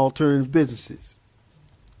 independent, and alternative businesses.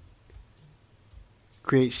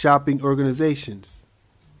 Create shopping organizations,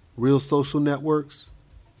 real social networks,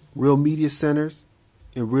 real media centers,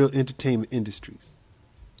 and real entertainment industries.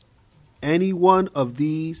 Any one of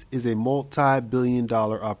these is a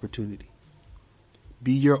multi-billion-dollar opportunity.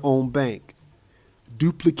 Be your own bank.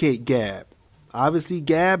 Duplicate Gab. Obviously,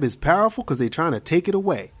 Gab is powerful because they're trying to take it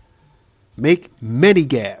away. Make many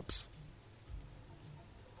Gabs.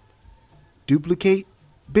 Duplicate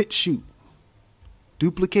BitChute.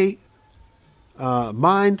 Duplicate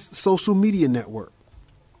Mind's social media network.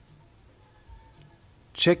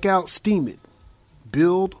 Check out Steemit.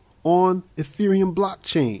 Build on Ethereum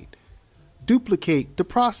blockchain. Duplicate the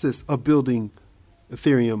process of building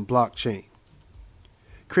Ethereum blockchain.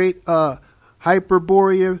 Create a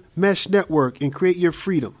Hyperborea mesh network and create your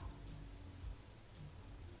freedom.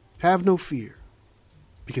 Have no fear,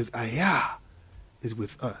 because AHYAH is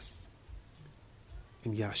with us.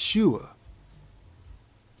 And Yahushua,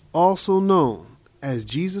 also known as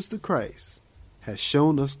Jesus the Christ, has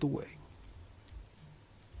shown us the way.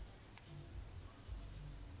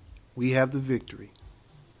 We have the victory.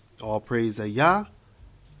 All praise AHYAH.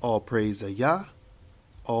 All praise AHYAH.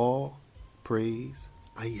 All praise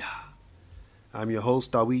AHYAH. I'm your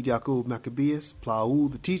host, Dawid Yaqub Maccabeus, Plaul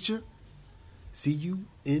the teacher. See you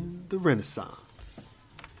in the Renaissance.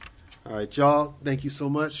 All right, y'all. Thank you so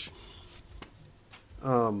much.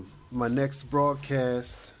 My next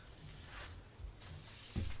broadcast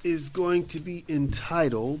is going to be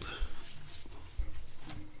entitled,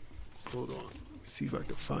 hold on, let me see if I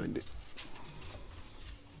can find it.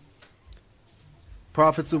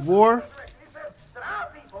 Prophets of War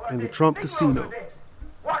and the Trump Casino.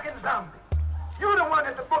 Walking zombie. You're the one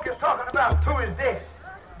that the book is talking about who is dead.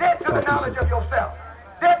 Dead to the knowledge of yourself.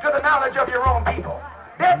 Dead to the knowledge of your own people.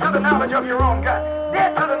 Dead to the knowledge of your own God.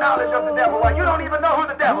 Dead to the knowledge of the devil. Why, you don't even know who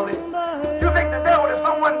the devil is. You think the devil is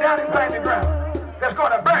someone down inside the ground that's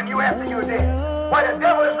going to burn you after you're dead. Why, the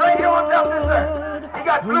devil is right here on top of this earth. He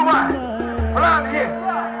got blue eyes, blonde hair,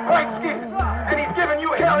 white skin, and he's giving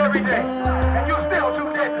you hell every day. And you're still too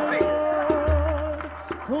dead to see it.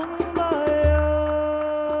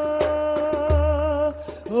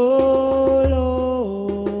 Oh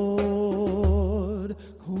Lord,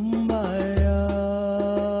 kumbaya.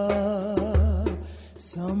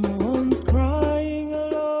 Someone's crying,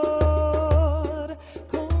 Lord,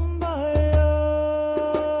 kumbaya.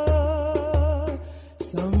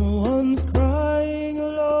 Someone's crying,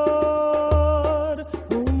 Lord,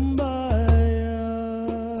 kumbaya.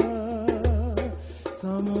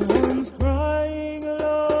 Someone's crying,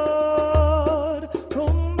 Lord,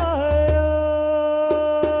 kumbaya.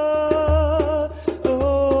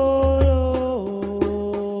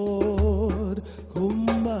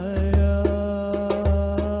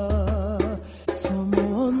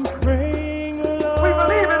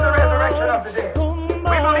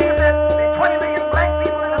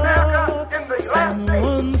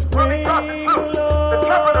 will be taught the truth. The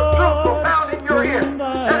trumpet of truth will sound in your ear.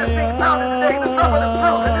 Let it be sounded today, the trumpet of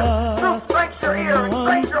truth. And this truth strikes your ear and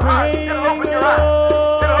strikes your heart. It'll open your eyes.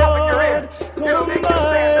 It'll open your ears. It'll make you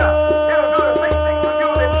stand up. It'll do the same thing for you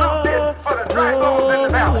that truth did for the dry bones in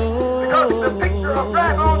the valley. Because the picture of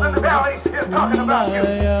dry bones in the valley is talking about you.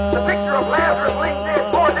 The picture of Lazarus laying dead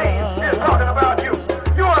 4 days is talking about you.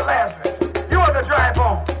 You are Lazarus. You are the dry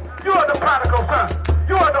bones. You are the prodigal son.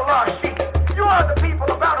 You are the lost sheep. You are the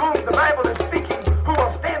people about whom the Bible is speaking, who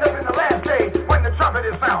will stand up in the last day when the trumpet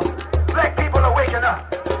is sounded. Black people are waking up.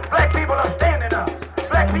 Black people are standing up.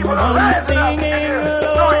 Black people are rising up. And they're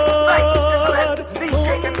throwing light into that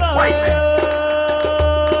knee-shaking white man.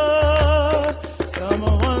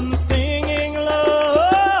 Someone singing,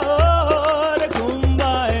 Lord,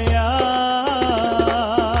 Kumbaya.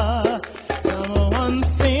 Someone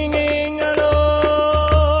singing,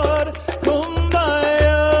 Lord,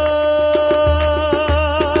 Kumbaya.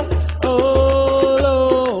 Oh,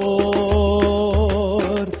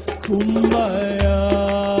 Lord, Kumbaya.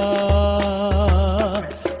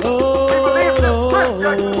 We believe this first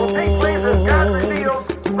judgment will take place as God reveals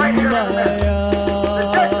right here in America. The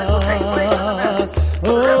judgment will take place in America.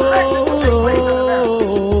 The resurrection will take place in America.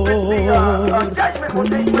 The judgment will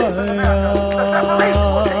take place in America. The separation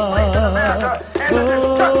will take place in America. And the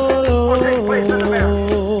destruction will take place in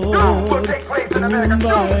America. Doom will take place in America.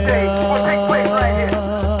 Doomsday will take place right here.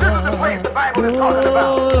 This is the place the Bible is talking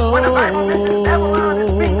about. When the Bible mentions Babylon, it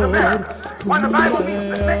speaks America. When the Bible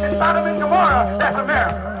mentions Sodom and Gomorrah, that's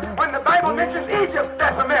America. When the Bible mentions Egypt,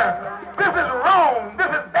 that's America. This is Rome.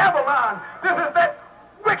 This is Babylon. This is that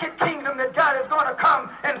wicked kingdom that God is going to come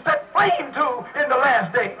and set flame to in the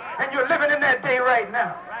last day. And you're living in that day right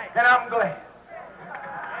now. And I'm glad.